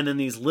 and then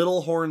these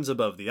little horns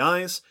above the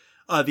eyes.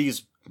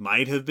 These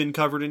might have been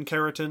covered in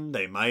keratin.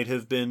 They might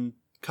have been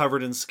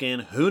covered in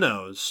skin. Who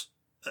knows?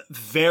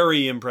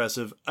 Very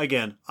impressive.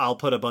 Again, I'll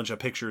put a bunch of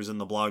pictures in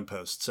the blog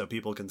post so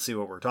people can see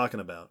what we're talking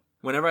about.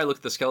 Whenever I look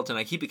at the skeleton,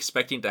 I keep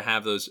expecting to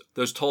have those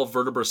tall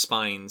vertebra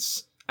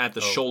spines at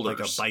the shoulders.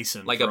 Like a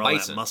bison. Like for a all that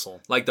bison.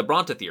 muscle. Like the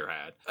Brontotherium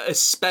had.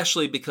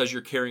 Especially because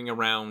you're carrying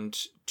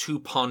around 2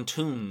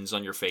 pontoons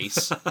on your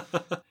face.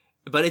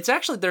 But it's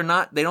actually,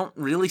 they don't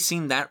really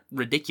seem that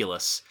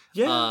ridiculous.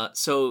 Yeah.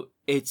 So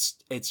it's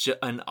just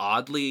an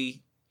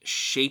oddly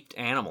shaped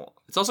animal.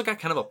 It's also got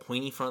kind of a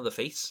pointy front of the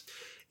face.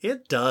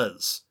 It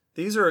does.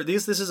 This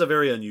is a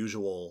very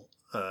unusual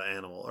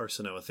animal,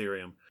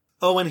 Arsinoitherium.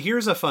 Oh, and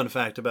here's a fun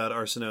fact about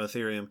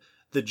Arsinoitherium.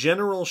 The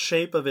general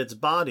shape of its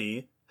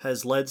body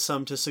has led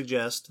some to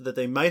suggest that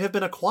they might have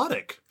been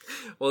aquatic.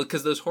 Well,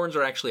 because those horns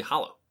are actually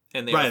hollow.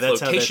 And they Right, have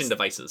flotation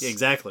devices.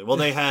 Exactly. Well,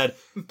 they had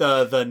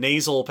the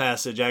nasal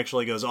passage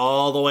actually goes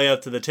all the way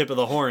up to the tip of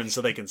the horn so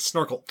they can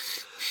snorkel.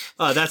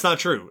 That's not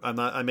true.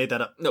 I made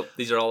that up. No,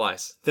 these are all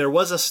lies. There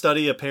was a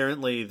study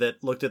apparently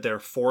that looked at their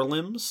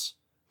forelimbs,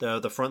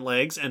 the front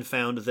legs, and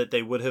found that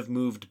they would have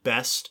moved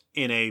best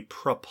in a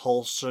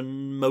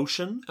propulsion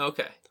motion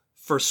Okay.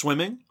 for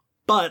swimming.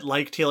 But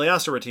like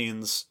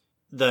teleoceratines,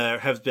 there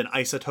have been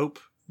isotope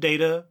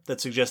data that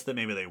suggests that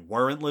maybe they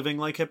weren't living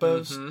like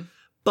hippos. Mm-hmm.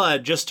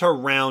 But just to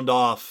round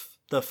off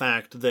the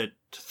fact that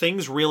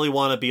things really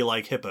want to be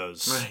like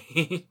hippos.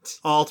 Right.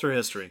 All through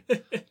history.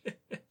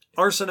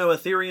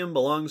 Arsinoitherium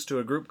belongs to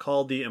a group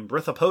called the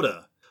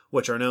Embrithopoda,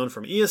 which are known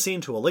from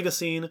Eocene to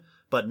Oligocene,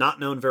 but not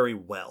known very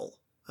well.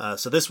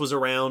 So this was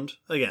around,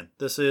 again,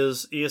 this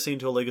is Eocene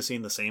to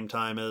Oligocene, the same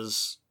time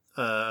as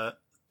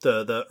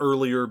the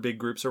earlier big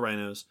groups of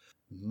rhinos.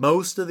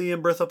 Most of the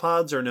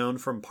embrithopods are known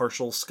from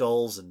partial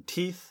skulls and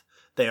teeth.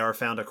 They are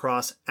found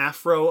across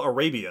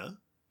Afro-Arabia,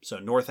 so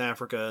North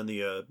Africa and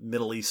the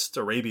Middle East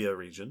Arabia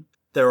region.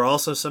 There are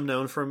also some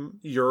known from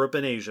Europe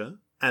and Asia.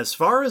 As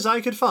far as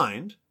I could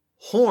find,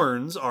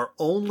 horns are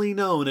only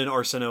known in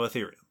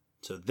Arsinoitherium.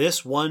 So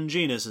this one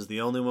genus is the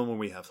only one where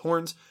we have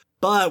horns,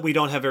 but we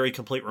don't have very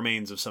complete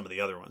remains of some of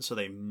the other ones. So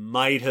they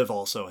might have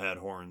also had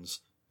horns,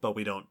 but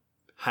we don't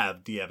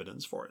have the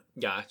evidence for it.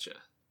 Gotcha.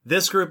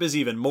 This group is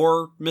even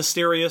more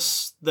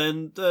mysterious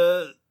than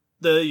the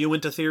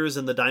Uintatheres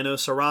and the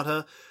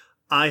Dinocerata.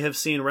 I have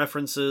seen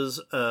references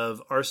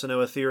of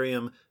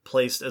Arsinoitherium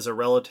placed as a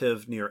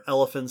relative near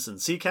elephants and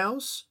sea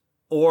cows,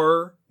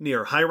 or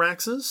near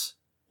hyraxes,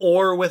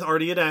 or with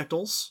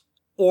artiodactyls,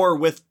 or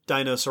with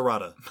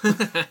Dinocerata.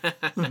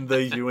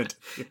 The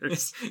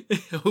Uintatheres.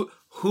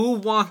 Who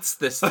wants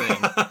this thing?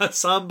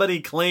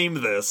 Somebody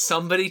claim this.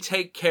 Somebody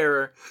take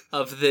care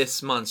of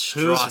this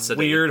monstrosity. Whose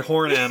weird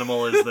horn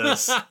animal is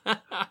this?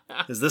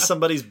 Is this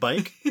somebody's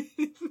bike?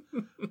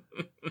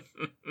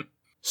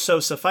 So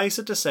suffice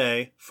it to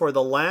say, for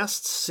the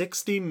last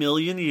 60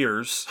 million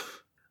years,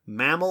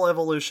 mammal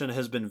evolution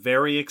has been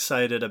very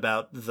excited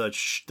about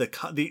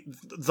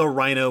the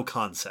rhino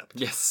concept.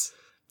 Yes.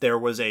 There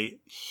was a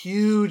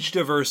huge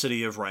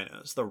diversity of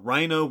rhinos. The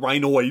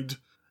rhinoid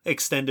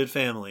extended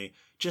family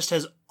just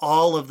has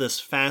all of this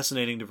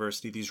fascinating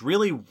diversity, these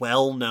really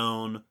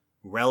well-known,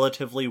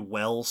 relatively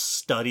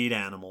well-studied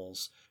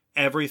animals.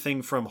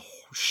 Everything from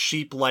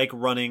sheep-like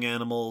running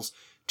animals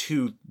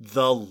to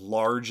the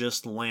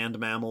largest land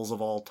mammals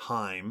of all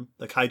time,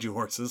 the kaiju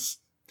horses,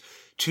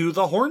 to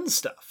the horn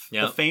stuff,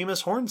 Yep. the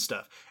famous horn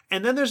stuff.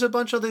 And then there's a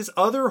bunch of these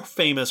other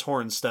famous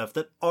horn stuff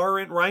that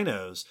aren't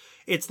rhinos.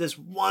 It's this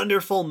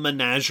wonderful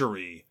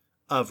menagerie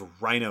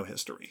of rhino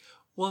history.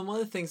 Well, and one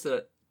of the things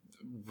that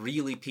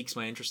really piques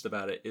my interest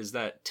about it is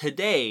that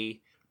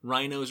today,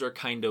 rhinos are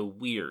kind of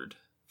weird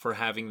for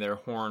having their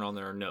horn on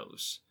their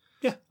nose.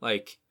 Yeah.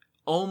 Like,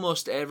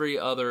 almost every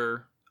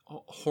other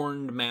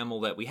horned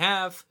mammal that we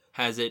have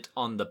has it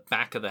on the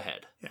back of the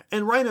head. Yeah.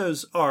 And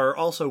rhinos are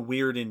also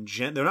weird in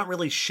they're not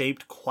really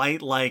shaped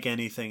quite like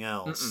anything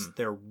else. Mm-mm.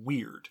 They're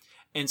weird.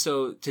 And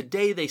so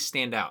today they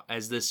stand out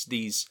as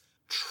these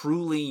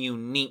truly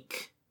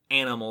unique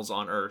animals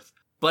on Earth.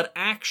 But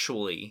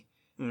actually,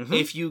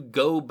 if you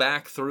go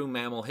back through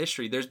mammal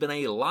history, there's been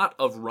a lot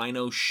of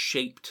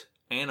rhino-shaped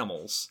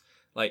animals.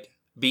 Like,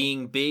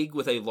 being big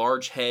with a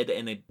large head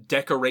and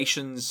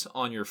decorations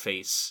on your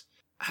face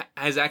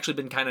has actually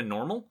been kind of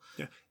normal.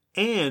 Yeah.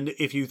 And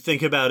if you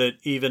think about it,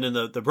 even in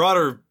the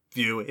broader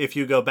view, if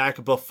you go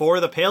back before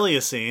the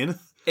Paleocene,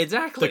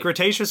 Exactly. the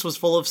Cretaceous was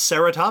full of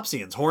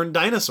ceratopsians, horned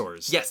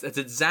dinosaurs. Yes, that's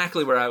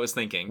exactly where I was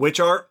thinking.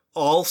 Which are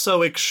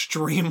also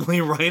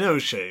extremely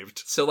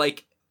rhino-shaped. So,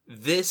 like,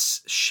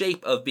 this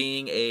shape of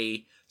being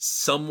a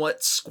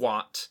somewhat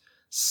squat,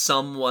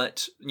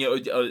 somewhat,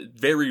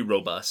 very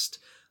robust,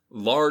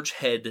 large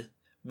head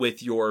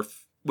with your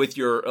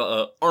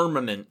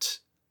armament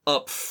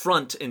up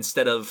front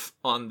instead of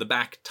on the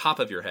back top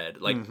of your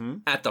head, like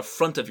at the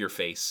front of your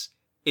face,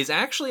 is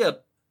actually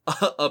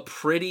a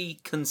pretty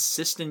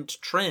consistent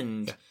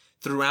trend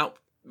throughout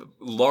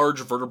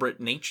large vertebrate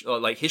nature,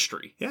 like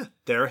history. Yeah,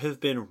 there have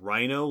been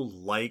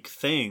rhino-like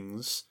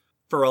things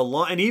for a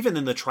long, and even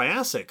in the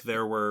Triassic,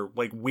 there were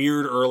like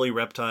weird early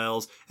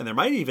reptiles, and there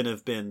might even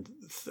have been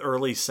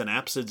early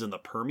synapsids in the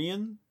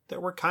Permian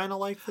that were kind of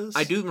like this.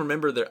 I do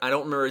remember I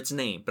don't remember its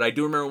name, but I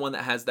do remember one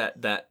that has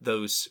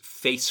those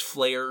face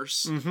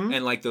flares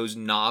and like those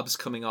knobs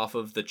coming off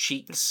of the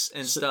cheeks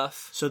and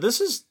stuff. So this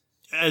is,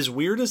 as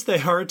weird as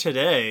they are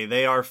today,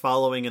 they are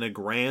following in a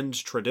grand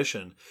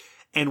tradition.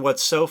 And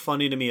what's so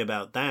funny to me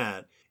about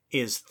that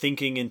is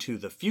thinking into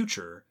the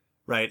future,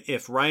 right?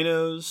 If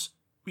rhinos,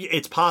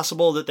 it's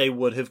possible that they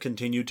would have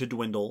continued to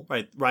dwindle,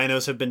 right?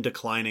 Rhinos have been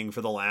declining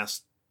for the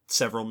last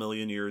several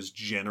million years,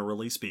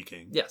 generally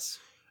speaking. Yes.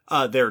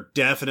 They're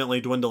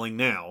definitely dwindling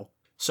now.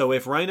 So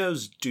if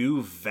rhinos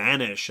do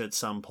vanish at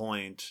some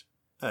point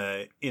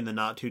in the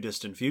not too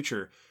distant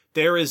future,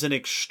 there is an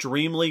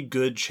extremely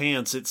good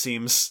chance, it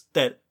seems,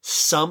 that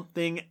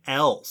something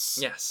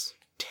else,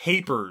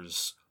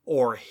 tapirs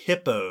or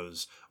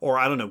hippos or,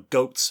 I don't know,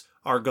 goats,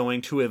 are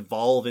going to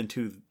evolve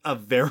into a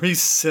very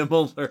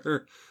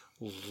similar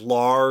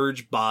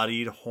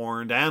large-bodied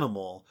horned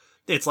animal.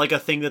 It's like a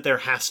thing that there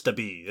has to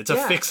be. It's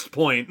a fixed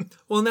point.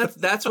 Well, and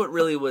that's what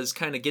really was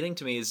kind of getting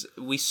to me, is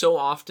we so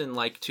often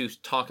like to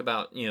talk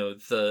about,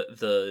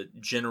 the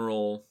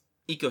general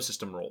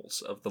ecosystem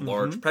roles of the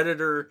large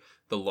predator,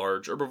 the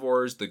large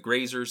herbivores, the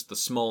grazers, the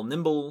small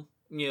nimble,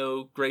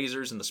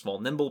 grazers, and the small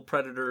nimble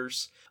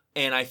predators.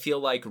 And I feel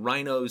like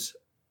rhinos,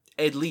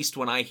 at least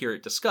when I hear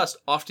it discussed,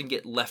 often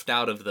get left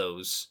out of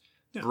those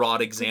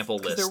broad example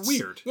lists. They're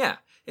weird. Yeah.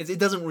 It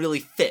doesn't really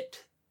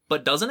fit.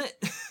 But doesn't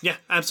it? Yeah,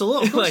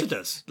 absolutely. Of course it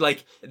does.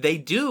 Like, they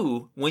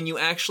do when you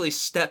actually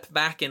step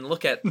back and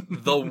look at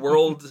the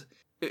world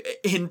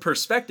in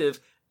perspective.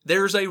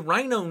 There's a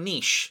rhino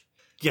niche.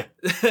 Yeah.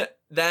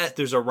 that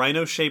There's a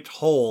rhino-shaped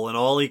hole in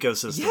all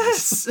ecosystems.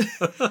 Yes!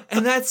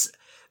 And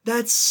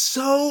that's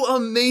so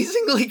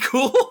amazingly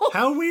cool.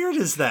 How weird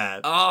is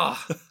that?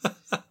 Oh,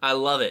 I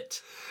love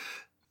it.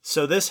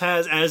 So this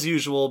has, as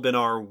usual, been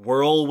our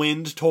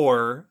whirlwind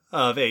tour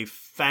of a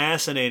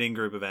fascinating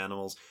group of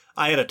animals.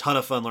 I had a ton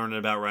of fun learning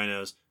about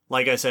rhinos.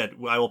 Like I said,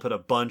 I will put a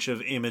bunch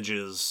of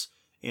images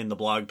in the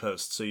blog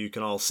post so you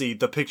can all see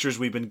the pictures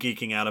we've been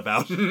geeking out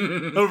about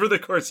over the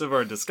course of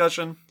our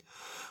discussion.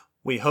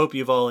 We hope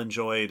you've all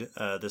enjoyed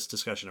this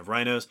discussion of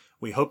rhinos.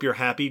 We hope you're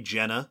happy,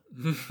 Jenna.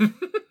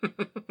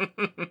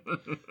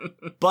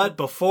 But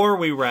before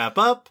we wrap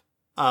up,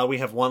 we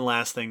have one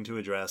last thing to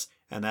address,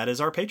 and that is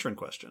our patron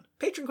question.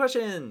 Patron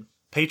question!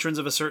 Patrons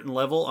of a certain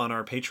level on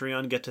our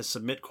Patreon get to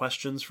submit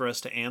questions for us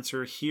to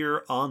answer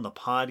here on the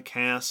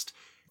podcast.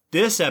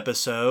 This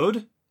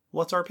episode,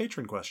 what's our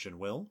patron question,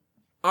 Will?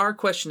 Our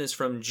question is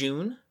from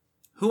June,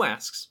 who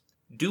asks,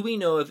 do we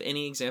know of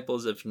any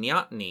examples of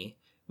neoteny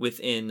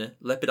within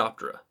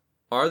Lepidoptera?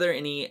 Are there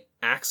any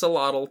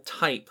axolotl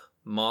type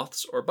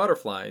moths or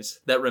butterflies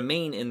that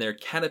remain in their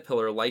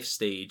caterpillar life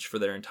stage for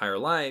their entire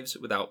lives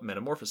without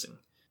metamorphosing?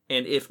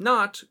 And if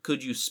not,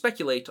 could you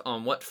speculate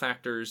on what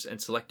factors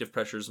and selective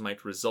pressures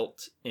might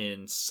result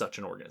in such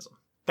an organism?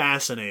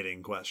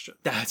 Fascinating question.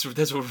 That's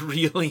a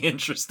really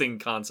interesting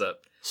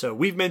concept. So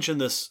we've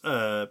mentioned this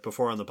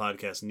before on the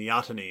podcast.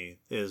 Neoteny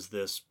is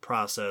this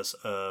process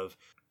of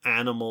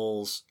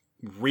animals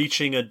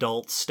reaching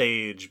adult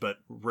stage but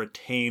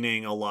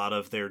retaining a lot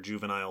of their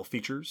juvenile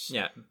features.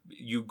 Yeah,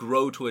 you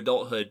grow to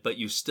adulthood, but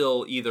you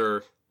still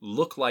either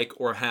look like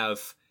or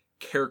have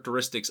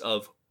characteristics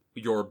of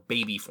your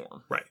baby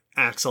form. Right.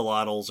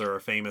 Axolotls are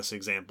a famous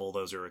example.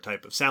 Those are a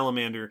type of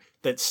salamander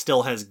that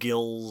still has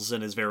gills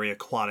and is very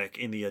aquatic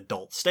in the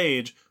adult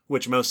stage,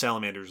 which most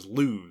salamanders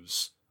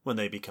lose when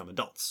they become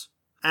adults.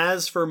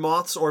 As for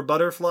moths or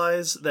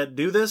butterflies that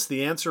do this,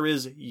 the answer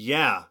is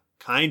yeah,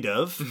 kind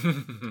of.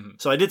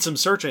 So I did some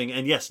searching,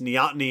 and yes,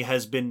 neoteny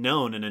has been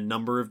known in a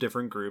number of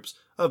different groups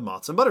of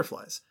moths and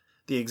butterflies.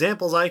 The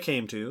examples I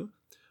came to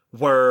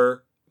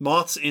were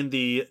moths in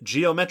the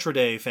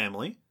Geometridae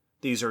family.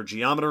 These are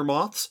geometer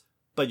moths,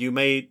 but you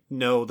may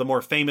know the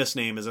more famous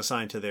name is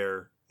assigned to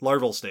their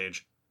larval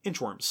stage,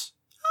 inchworms.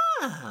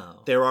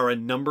 Oh. There are a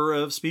number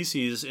of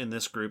species in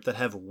this group that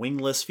have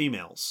wingless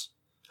females.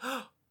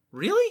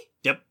 Really?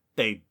 Yep,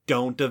 they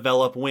don't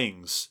develop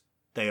wings.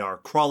 They are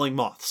crawling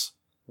moths.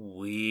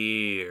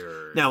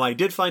 Weird. Now, I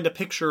did find a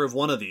picture of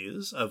one of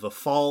these, of a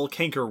fall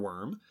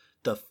cankerworm.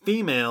 The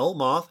female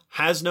moth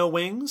has no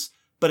wings,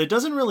 but it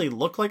doesn't really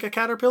look like a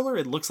caterpillar.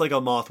 It looks like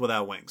a moth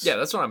without wings. Yeah,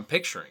 that's what I'm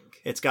picturing.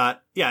 It's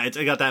got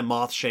that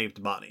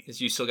moth-shaped body.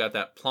 You still got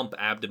that plump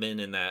abdomen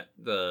and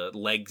the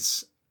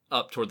legs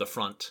up toward the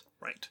front.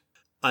 Right.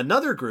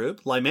 Another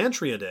group,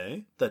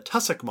 Lymantriidae, the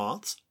tussock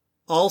moths,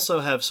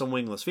 also have some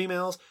wingless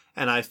females,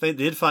 and I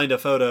did find a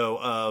photo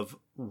of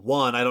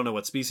one, I don't know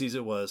what species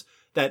it was,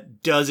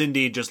 that does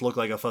indeed just look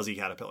like a fuzzy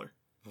caterpillar.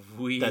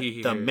 Weird.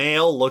 That the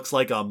male looks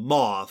like a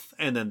moth,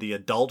 and then the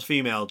adult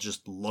female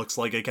just looks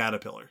like a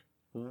caterpillar.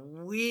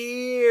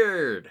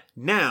 Weird.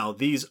 Now,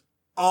 these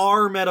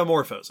are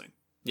metamorphosing.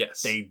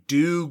 Yes. They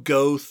do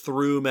go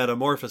through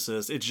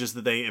metamorphosis. It's just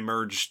that they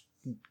emerge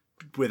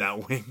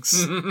without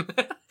wings.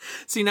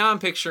 See, now I'm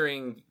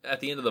picturing at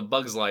the end of the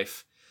Bug's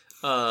Life.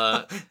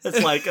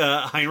 It's like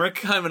Heinrich.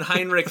 When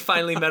Heinrich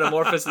finally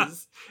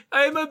metamorphoses.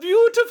 I'm a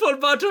beautiful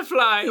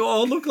butterfly. You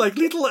all look like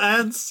little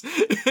ants.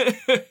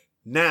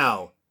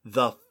 Now,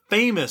 the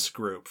famous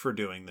group for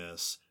doing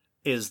this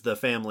is the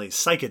family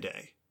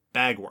Psychidae,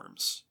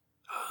 bagworms.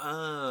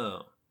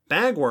 Oh.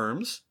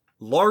 Bagworms,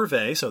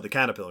 larvae, so the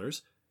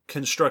caterpillars,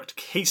 construct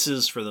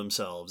cases for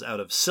themselves out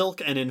of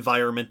silk and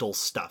environmental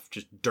stuff,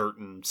 just dirt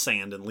and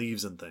sand and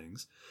leaves and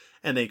things.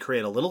 And they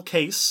create a little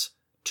case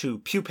to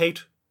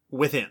pupate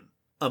within.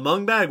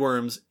 Among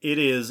bagworms, it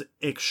is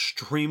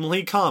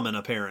extremely common,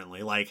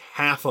 apparently, like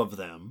half of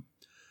them,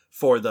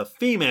 for the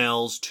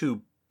females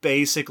to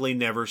basically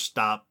never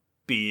stop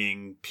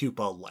being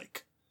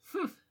pupa-like.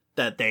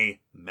 That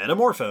they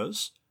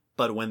metamorphose,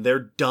 but when they're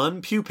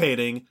done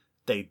pupating,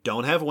 they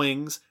don't have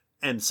wings,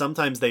 and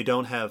sometimes they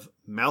don't have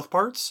mouth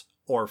parts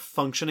or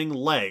functioning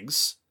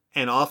legs,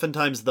 and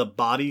oftentimes the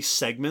body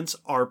segments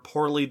are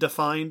poorly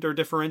defined or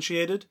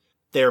differentiated.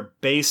 They're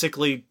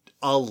basically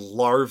a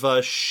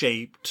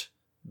larva-shaped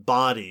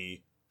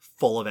body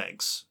full of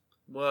eggs.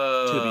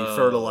 Whoa. To be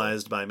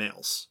fertilized by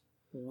males.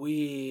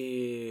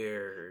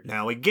 Weird.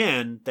 Now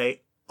again,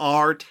 they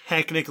are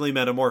technically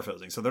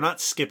metamorphosing, so they're not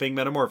skipping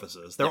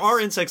metamorphosis. There Yes. are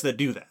insects that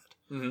do that.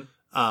 Mm-hmm.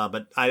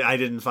 But I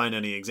didn't find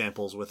any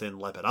examples within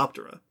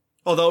Lepidoptera.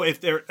 Although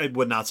it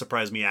would not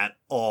surprise me at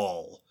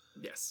all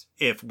Yes.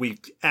 if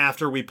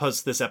after we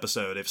post this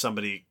episode, if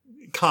somebody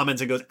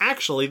comments and goes,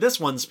 actually, this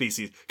one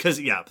species, because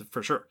yeah,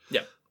 for sure.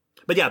 Yeah.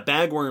 But yeah,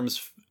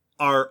 bagworms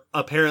are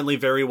apparently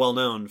very well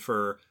known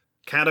for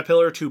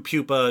caterpillar to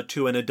pupa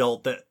to an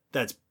adult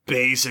that's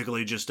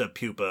basically just a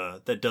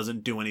pupa that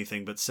doesn't do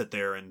anything but sit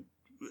there and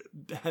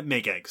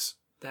make eggs.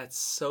 That's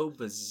so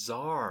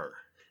bizarre.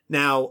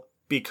 Now,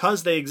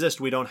 because they exist,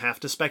 we don't have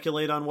to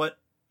speculate on what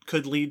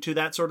could lead to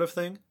that sort of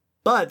thing.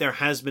 But there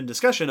has been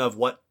discussion of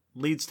what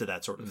leads to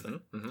that sort of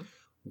thing. Mm-hmm.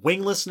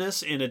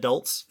 Winglessness in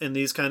adults in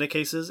these kind of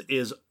cases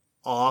is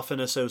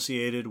often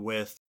associated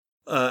with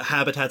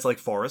habitats like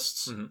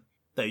forests. Mm-hmm.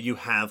 That you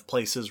have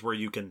places where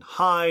you can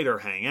hide or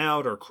hang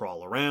out or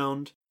crawl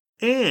around.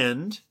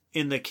 And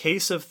in the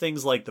case of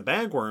things like the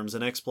bagworms,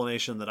 an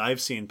explanation that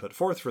I've seen put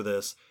forth for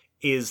this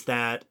is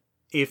that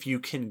if you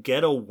can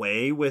get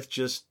away with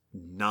just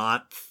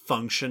not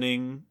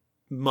functioning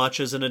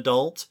much as an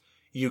adult,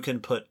 you can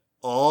put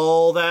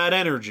all that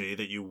energy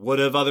that you would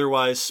have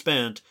otherwise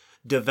spent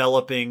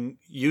developing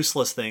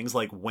useless things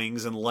like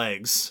wings and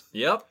legs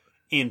Yep.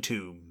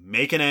 into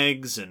making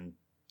eggs and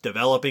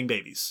developing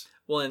babies.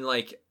 Well,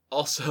 and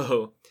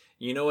also,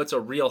 you know what's a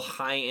real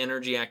high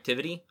energy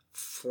activity?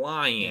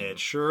 Flying. It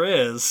sure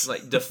is.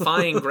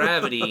 Defying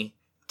gravity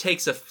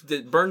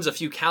burns a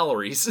few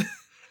calories.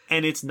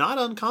 And it's not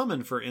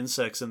uncommon for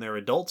insects in their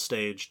adult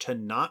stage to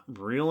not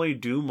really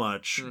do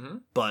much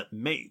but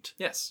mate.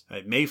 Yes.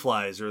 Right?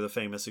 Mayflies are the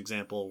famous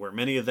example where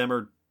many of them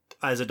are,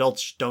 as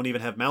adults, don't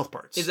even have mouth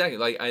parts.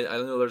 Exactly. I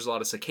know there's a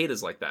lot of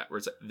cicadas like that,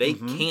 where they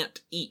can't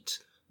eat.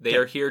 They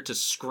are here to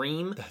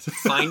scream,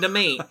 find a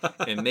mate,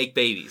 and make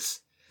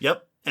babies.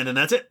 Yep. And then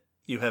that's it.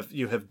 You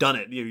have done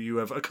it. You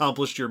have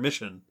accomplished your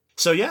mission.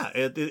 So yeah,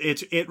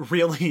 it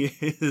really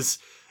is,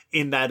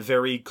 in that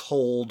very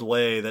cold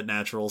way that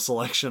natural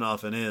selection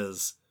often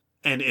is,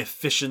 an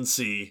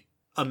efficiency,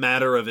 a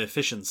matter of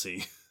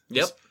efficiency.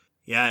 Yep.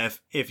 Yeah,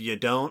 if you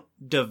don't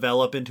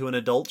develop into an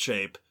adult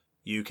shape,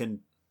 you can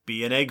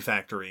be an egg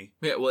factory.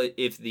 Yeah, well,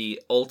 if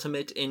the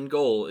ultimate end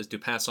goal is to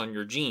pass on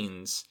your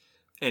genes,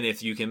 and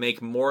if you can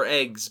make more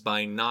eggs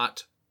by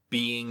not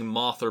being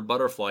moth or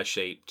butterfly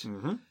shaped,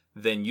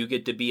 then you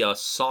get to be a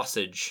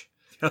sausage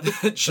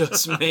that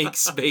just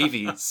makes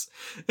babies.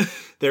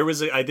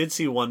 I did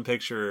see one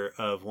picture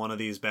of one of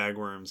these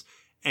bagworms,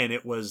 and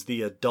it was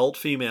the adult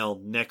female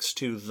next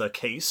to the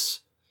case.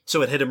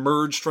 So it had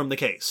emerged from the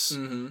case.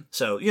 Mm-hmm.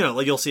 So,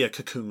 you'll see a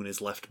cocoon is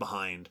left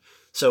behind.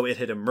 So it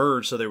had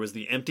emerged, so there was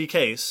the empty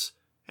case,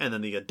 and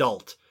then the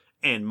adult.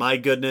 And my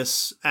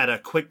goodness, at a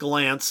quick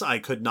glance, I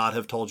could not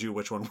have told you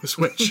which one was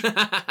which.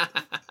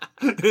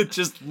 It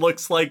just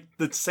looks like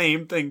the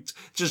same thing,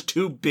 just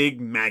two big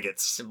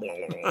maggots.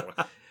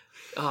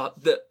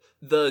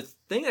 The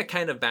thing that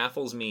kind of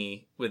baffles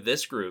me with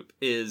this group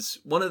is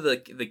one of the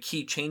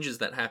key changes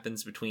that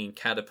happens between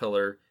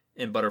caterpillar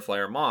and butterfly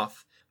or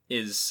moth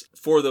is,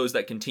 for those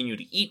that continue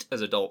to eat as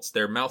adults,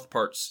 their mouth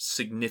parts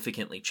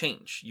significantly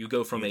change. You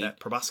go from a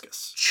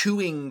proboscis,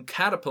 chewing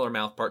caterpillar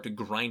mouth part to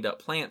grind up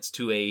plants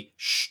to a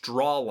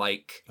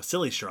straw-like, a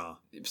silly straw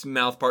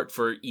mouth part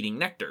for eating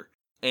nectar.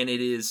 And it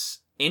is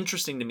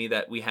interesting to me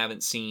that we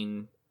haven't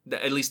seen,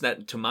 at least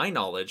that to my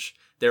knowledge,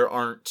 there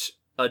aren't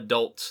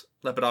adult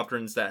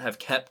lepidopterans that have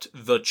kept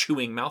the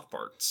chewing mouth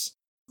parts.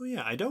 Oh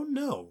yeah, I don't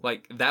know.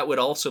 That would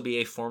also be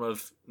a form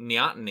of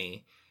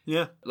neoteny.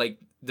 Yeah.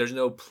 There's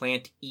no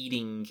plant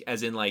eating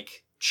as in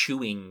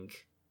chewing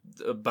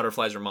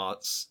butterflies or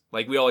moths.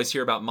 Like, we always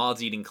hear about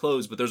moths eating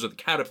clothes, but those are the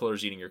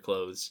caterpillars eating your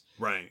clothes.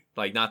 Right.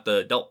 Like, not the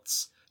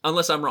adults.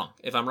 Unless I'm wrong.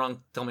 If I'm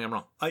wrong, tell me I'm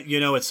wrong.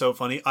 It's so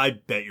funny. I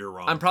bet you're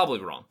wrong. I'm probably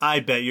wrong.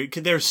 I bet you.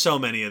 There's so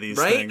many of these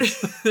right?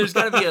 things. There's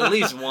got to be at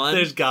least one.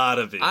 There's got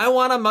to be. I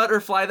want a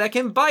butterfly that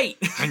can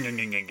bite.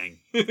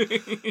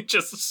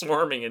 Just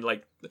swarming in,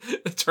 like,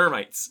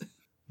 termites.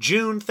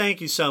 June, thank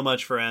you so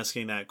much for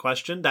asking that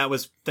question.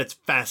 That's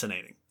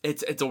fascinating.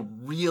 It's a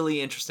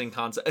really interesting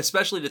concept,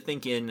 especially to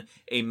think in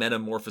a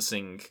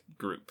metamorphosing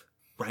group.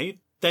 Right?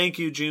 Thank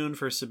you, June,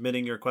 for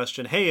submitting your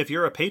question. Hey, if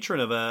you're a patron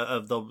of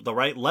the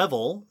right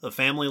level, the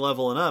family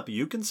level and up,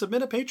 you can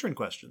submit a patron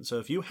question. So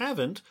if you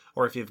haven't,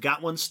 or if you've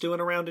got one stewing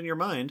around in your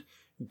mind,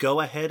 go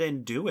ahead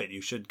and do it.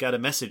 You should get a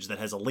message that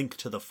has a link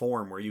to the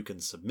form where you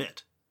can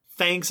submit.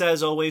 Thanks,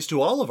 as always,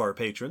 to all of our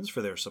patrons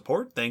for their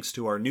support. Thanks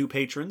to our new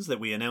patrons that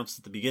we announced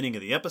at the beginning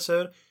of the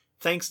episode.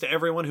 Thanks to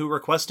everyone who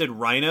requested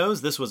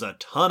Rhinos. This was a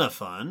ton of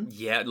fun.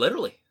 Yeah,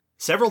 literally.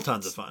 Several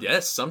tons of fun.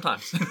 Yes,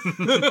 sometimes.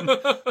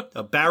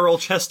 A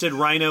barrel-chested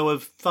rhino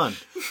of fun.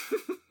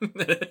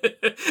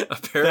 A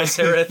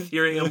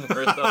Paraceratherium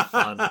worth of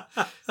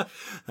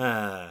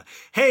fun.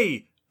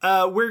 Hey,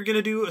 we're going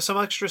to do some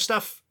extra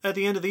stuff at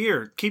the end of the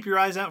year. Keep your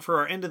eyes out for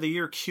our end of the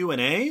year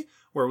Q&A,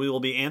 where we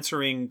will be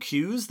answering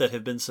Qs that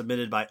have been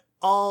submitted by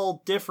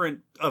all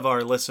different of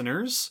our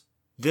listeners.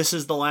 This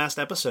is the last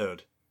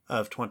episode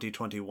of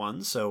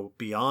 2021, so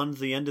beyond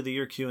the end of the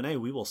year Q&A,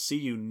 we will see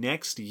you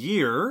next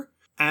year.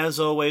 As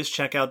always,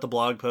 check out the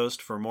blog post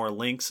for more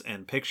links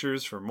and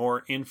pictures for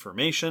more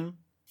information.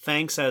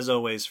 Thanks, as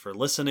always, for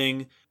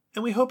listening,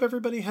 and we hope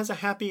everybody has a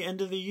happy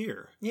end of the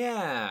year.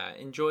 Yeah,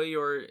 enjoy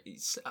your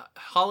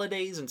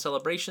holidays and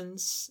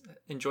celebrations.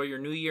 Enjoy your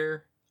new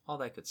year, all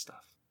that good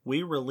stuff.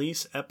 We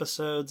release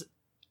episodes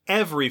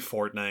every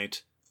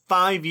fortnight,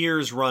 5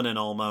 years running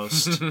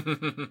almost.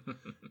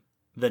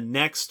 The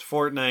next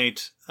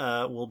fortnight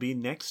will be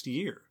next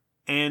year.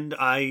 And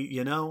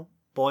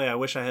boy, I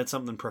wish I had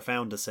something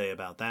profound to say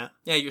about that.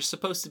 Yeah, you're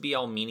supposed to be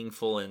all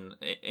meaningful and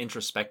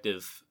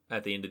introspective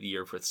at the end of the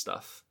year with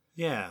stuff.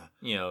 Yeah.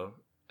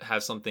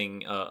 Have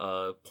something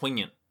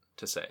poignant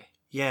to say.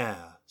 Yeah.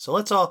 So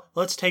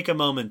let's take a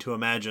moment to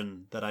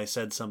imagine that I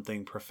said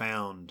something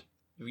profound.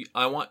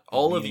 I want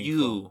all of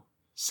you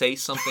say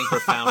something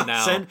profound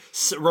now.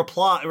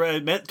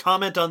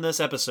 Comment on this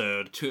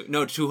episode. To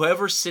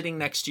whoever's sitting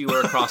next to you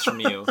or across from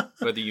you,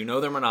 whether you know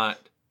them or not.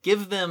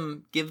 Give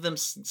them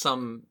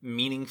some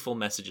meaningful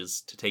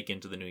messages to take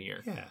into the new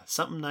year. Yeah,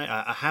 something nice,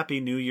 a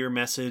happy new year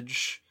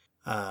message.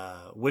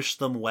 Wish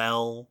them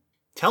well.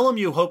 Tell them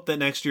you hope that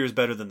next year is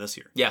better than this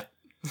year. Yeah.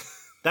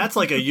 That's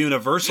like a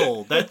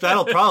universal.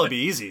 That'll probably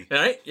be easy. All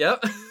right,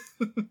 yep.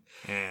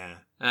 Yeah.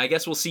 I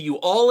guess we'll see you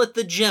all at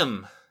the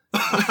gym.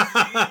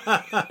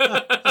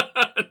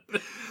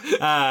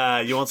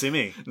 You won't see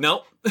me.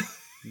 Nope.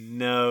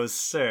 No,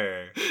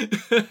 sir.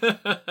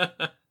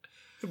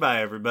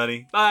 Goodbye,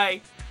 everybody.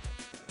 Bye.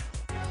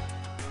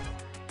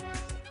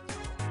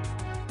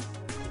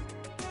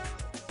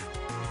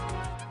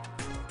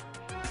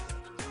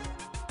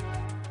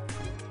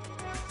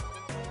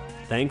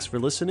 Thanks for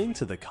listening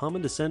to the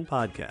Common Descent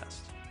podcast.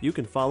 You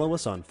can follow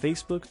us on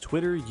Facebook,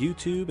 Twitter,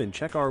 YouTube, and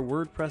check our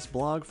WordPress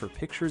blog for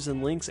pictures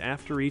and links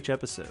after each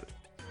episode.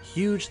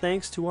 Huge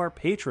thanks to our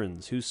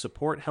patrons whose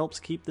support helps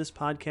keep this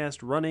podcast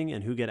running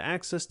and who get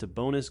access to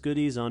bonus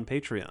goodies on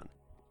Patreon.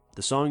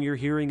 The song you're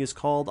hearing is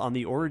called On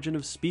the Origin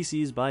of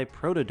Species by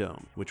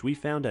Protodome, which we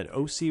found at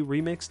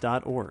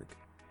ocremix.org.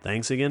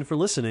 Thanks again for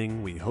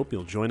listening. We hope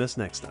you'll join us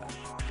next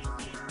time.